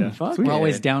 Ooh, Hell awesome. yeah. Fuck Sweet. We're yeah.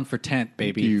 always down for tent,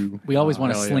 baby. you. We always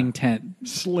want a hell yeah. sling tent.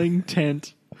 Sling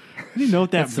tent. I didn't know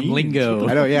what that That's some means. lingo.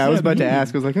 I know. Yeah, I was about to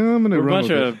ask. I was like, oh, I'm going to We're a run bunch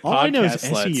with of it. All I know is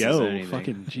podcast sluts SEO. or anything.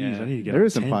 Fucking jeez, Yeah. I need to get There a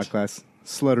is some tent. podcast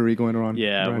sluttery going on.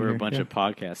 Yeah, around we're here. a bunch Yeah. of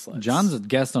podcast sluts. John's a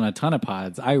guest on a ton of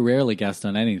pods. I rarely guest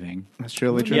on anything. That's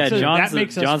truly true. Yeah, So John's that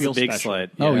makes us John's feel a big special. slut.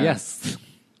 Oh, Yeah. yes.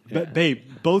 But babe,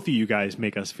 both of you guys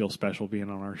make us feel special being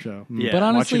on our show. Yeah. But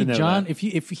I want you honestly, to know John, that.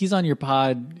 if he's on your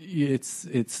pod, it's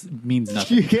means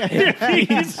nothing.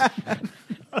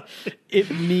 It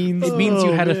means It means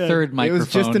you had a man. third It microphone.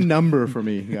 was just a number for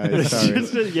me, guys.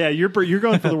 Sorry. Yeah, you're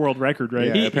going for the world record, right?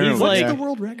 Yeah, apparently, he's What's like the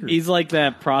world record? he's like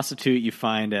that prostitute you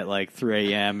find at like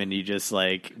 3 a.m. and you just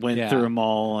like went Yeah. through them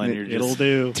all and you're just It'll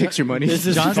do. Takes your money. This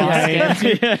is John's fine.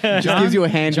 just gives you a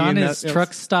hand. John is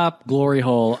truck stop glory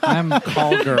hole. I'm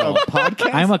call girl.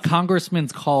 podcast. I'm a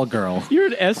congressman's call girl. You're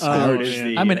an escort. is man.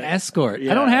 the- I'm an escort.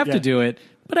 Yeah, I don't have yeah. to do it,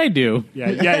 but I do.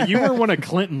 Yeah, you were one of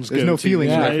Clinton's. There's no go-tos,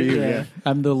 feelings Yeah. there for you. Yeah.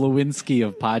 I'm the Lewinsky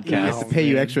of I have podcasts. to pay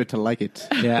you extra to like it.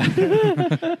 Yeah.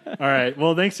 All right.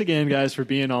 Well, thanks again, guys, for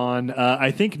being on.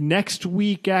 I think next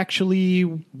week, actually,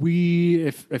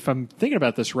 if I'm thinking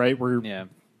about this right, we're Yeah.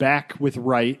 back with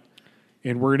Right,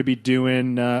 and we're going to be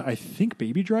doing, I think,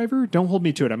 Baby Driver. Don't hold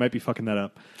me to it. I might be fucking that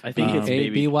up. I think it's baby.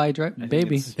 A-B-Y drive.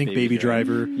 Baby. I think Baby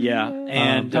Driver. Yeah,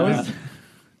 and That was-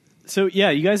 so yeah,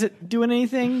 you guys doing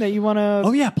anything that you want to?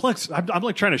 Oh, yeah, plugs. I'm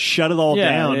like trying to shut it all Yeah,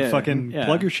 down. yeah, Fucking yeah.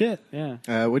 plug your shit.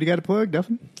 Yeah, What do you got to plug,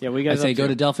 Duffin? yeah. We I guys say up go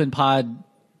to Delphin Pod.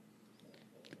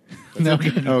 No.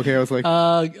 Okay, I was like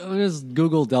Just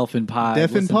Google Delphin Pod.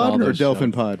 Delphin Listen to all Pod or those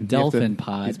Delphin shows. Pod? You have Delphin to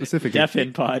Pod. be specific.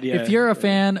 Deafin Pod, yeah. If you're a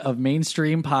fan of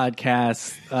mainstream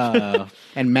podcasts,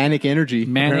 And Manic Energy.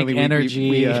 Manic Apparently Energy.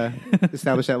 We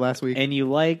established that last week. and you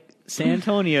like San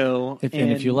Antonio and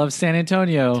if you love San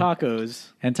Antonio tacos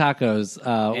and tacos,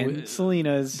 and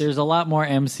Salinas, there's a lot more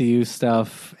MCU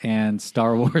stuff and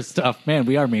Star Wars stuff. Man,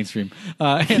 we are mainstream.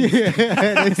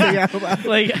 And,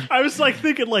 like I was like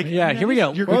thinking, like, yeah, here we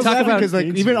go. You're I was talk laughing about because like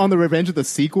even on the Revenge of the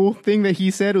Sequel thing that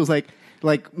he said, it was like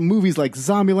movies like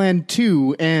Zombieland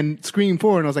 2 and Scream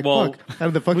 4, and I was like, Well, fuck, out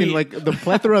of the fucking like the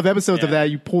plethora of episodes of that,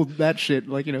 you pulled that shit,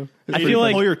 like, you know. It's I pretty feel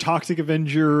funny. like- all your Toxic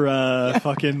Avenger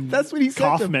fucking That's what he said to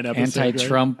him. Kaufman episode. right?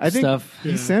 anti-Trump I think stuff.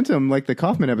 he sent him like the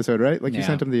Kaufman episode, right? Like you Yeah.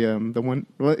 sent him the one.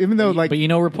 Well, even though like But you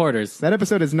know, reporters. that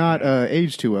episode is not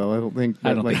aged too well, I don't think.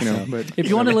 I don't like, think you know, so. but If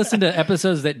you want to listen to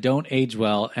episodes that don't age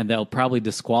well and they'll probably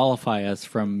disqualify us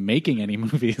from making any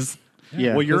movies,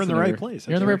 yeah, Well, you're in the listen to right her. place.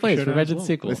 You're in the right place. Revenge of the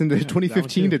Sequel. listen to that one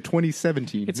 2015 too. to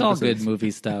 2017. It's all episodes. good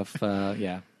movie stuff.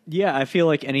 Yeah. yeah, I feel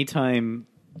like anytime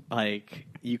like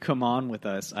you come on with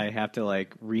us, I have to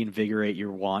like reinvigorate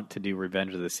your want to do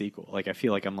Revenge of the Sequel. Like I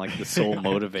feel like I'm like the sole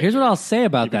motivator. Here's what I'll say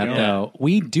about that, going. though.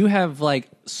 We do have like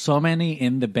so many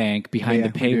in the bank behind Yeah,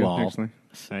 the we do, paywall, actually.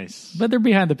 Nice. but they're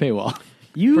behind the paywall.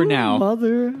 you for now.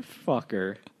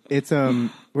 motherfucker. It's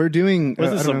we're doing. Was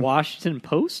I this don't the know. Washington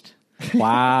Post?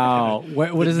 Wow.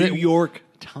 What is New it? York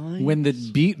Times. When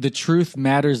the truth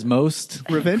matters most.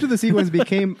 Revenge of the Sequel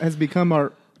has become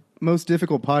our most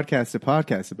difficult podcast to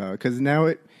podcast about, because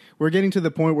now we're getting to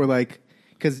the point where like,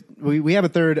 because we have a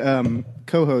third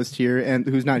co-host here and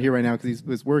who's not here right now because he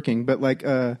was working, but like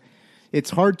it's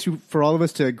hard for all of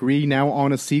us to agree now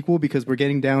on a sequel because we're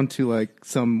getting down to like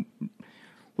some.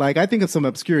 Like, I think of some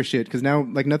obscure shit, because now,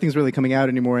 like, nothing's really coming out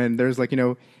anymore, and there's, like, you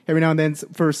know, every now and then,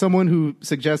 for someone who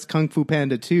suggests Kung Fu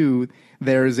Panda 2,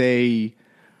 there's a,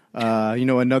 you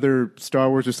know, another Star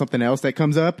Wars or something else that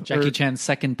comes up. Jackie Chan's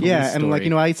second police Yeah, story. and, like, you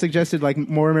know, I suggested, like,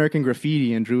 More American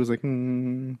Graffiti, and Drew was like,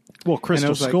 well, Crystal and I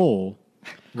was like- Skull.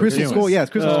 Crystal Skull, yes,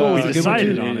 Crystal Skull was we a good one,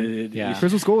 decided too. on it. Yeah.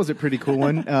 Crystal Skull was a pretty cool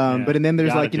one. But and then there's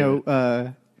Gotta like, you do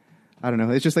know, I don't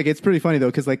know. It's just like, it's pretty funny though,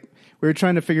 because like we were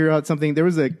trying to figure out something. There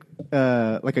was a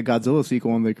like a Godzilla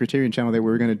sequel on the Criterion Channel that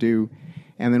we were going to do,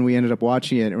 and then we ended up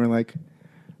watching it, and we're like,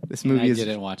 this movie I is.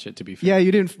 didn't watch it, to be fair. Yeah,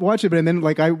 you didn't watch it, but and then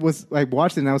like I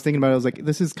watched it and I was thinking about it. I was like,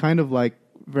 this is kind of like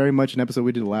very much an episode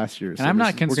we did last year. And I'm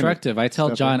not constructive. I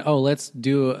tell John, oh. let's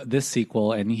do this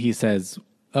sequel. And he says,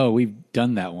 we've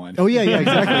done that one. Oh yeah,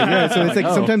 exactly. Yeah, so it's like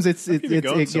Oh. sometimes it been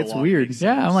going so gets long? weird.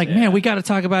 Yeah, I'm like, man, we got to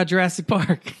talk about Jurassic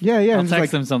Park. Yeah, yeah. I'll and it's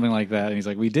text like, him something like that. And he's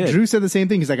like, we did. Drew said the same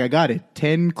thing. He's like, I got it.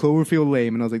 10 Cloverfield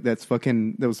Lane. And I was like,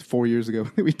 that was 4 years ago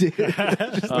that we did.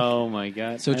 Oh my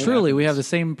god! So truly, we have the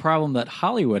same problem that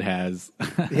Hollywood has.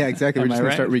 Yeah, exactly. We're Am just I going to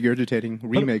right? start regurgitating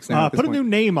remakes now. At this Put a point. new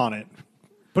name on it.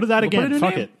 Put that again. put a new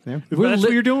Fuck name. it. Yeah. If We're that's what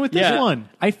li- you're doing with this Yeah. one.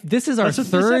 This is our That's what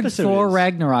this third episode Thor is.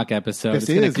 Ragnarok episode. This It's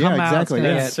going is, to come yeah, out. exactly, It's gonna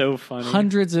yeah. get That's so funny.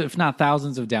 hundreds, if not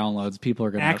thousands, of downloads. People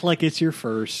are going to Act like it's your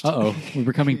first. Uh-oh. We're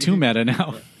becoming too meta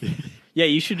now. Yeah,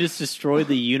 you should just destroy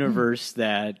the universe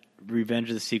that Revenge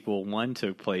of the Sequel 1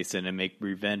 took place in and make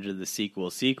Revenge of the Sequel.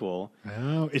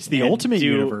 Oh, it's the And ultimate do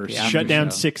universe. the after Shut down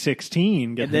show.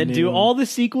 616. Get And then the do new- all the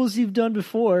sequels you've done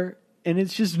before, and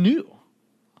it's just new.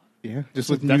 Yeah, just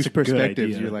with That's new a good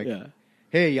perspectives. idea. You're like, Yeah.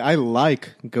 hey, I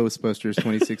like Ghostbusters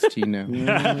 2016 now.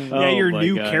 yeah, your Oh my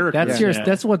new God. character. That's Yeah.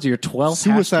 that's what's your 12th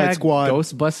Suicide hashtag, Squad.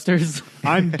 Ghostbusters.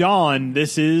 I'm Dawn.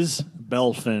 This is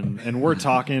Belfin, and we're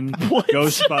talking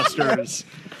Ghostbusters.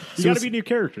 You got to be new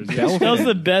characters. That was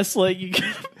the best, like, you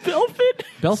Belfin?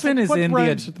 Belfin is What in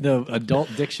rhymes? the adult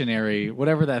dictionary,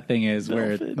 whatever that thing is,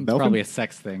 where it's Belfin? probably a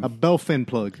sex thing. A Belfin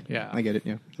plug. Yeah. I get it.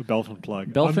 Yeah. The Belfin plug.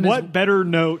 Belfin On is- what better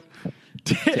note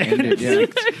To end it, yeah.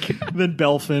 than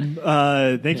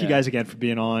Belfin? Thank you guys again for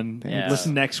being on. Yeah.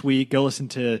 Listen next week. Go listen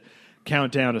to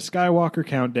Countdown to Skywalker,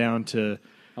 Countdown to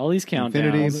All these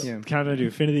Infinities. countdowns. Yeah. Countdown to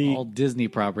Infinity, All Disney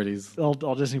properties. all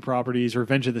Disney properties,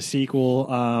 Revenge of the Sequel,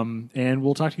 and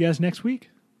we'll talk to you guys next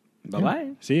week.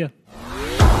 Bye-bye. See ya.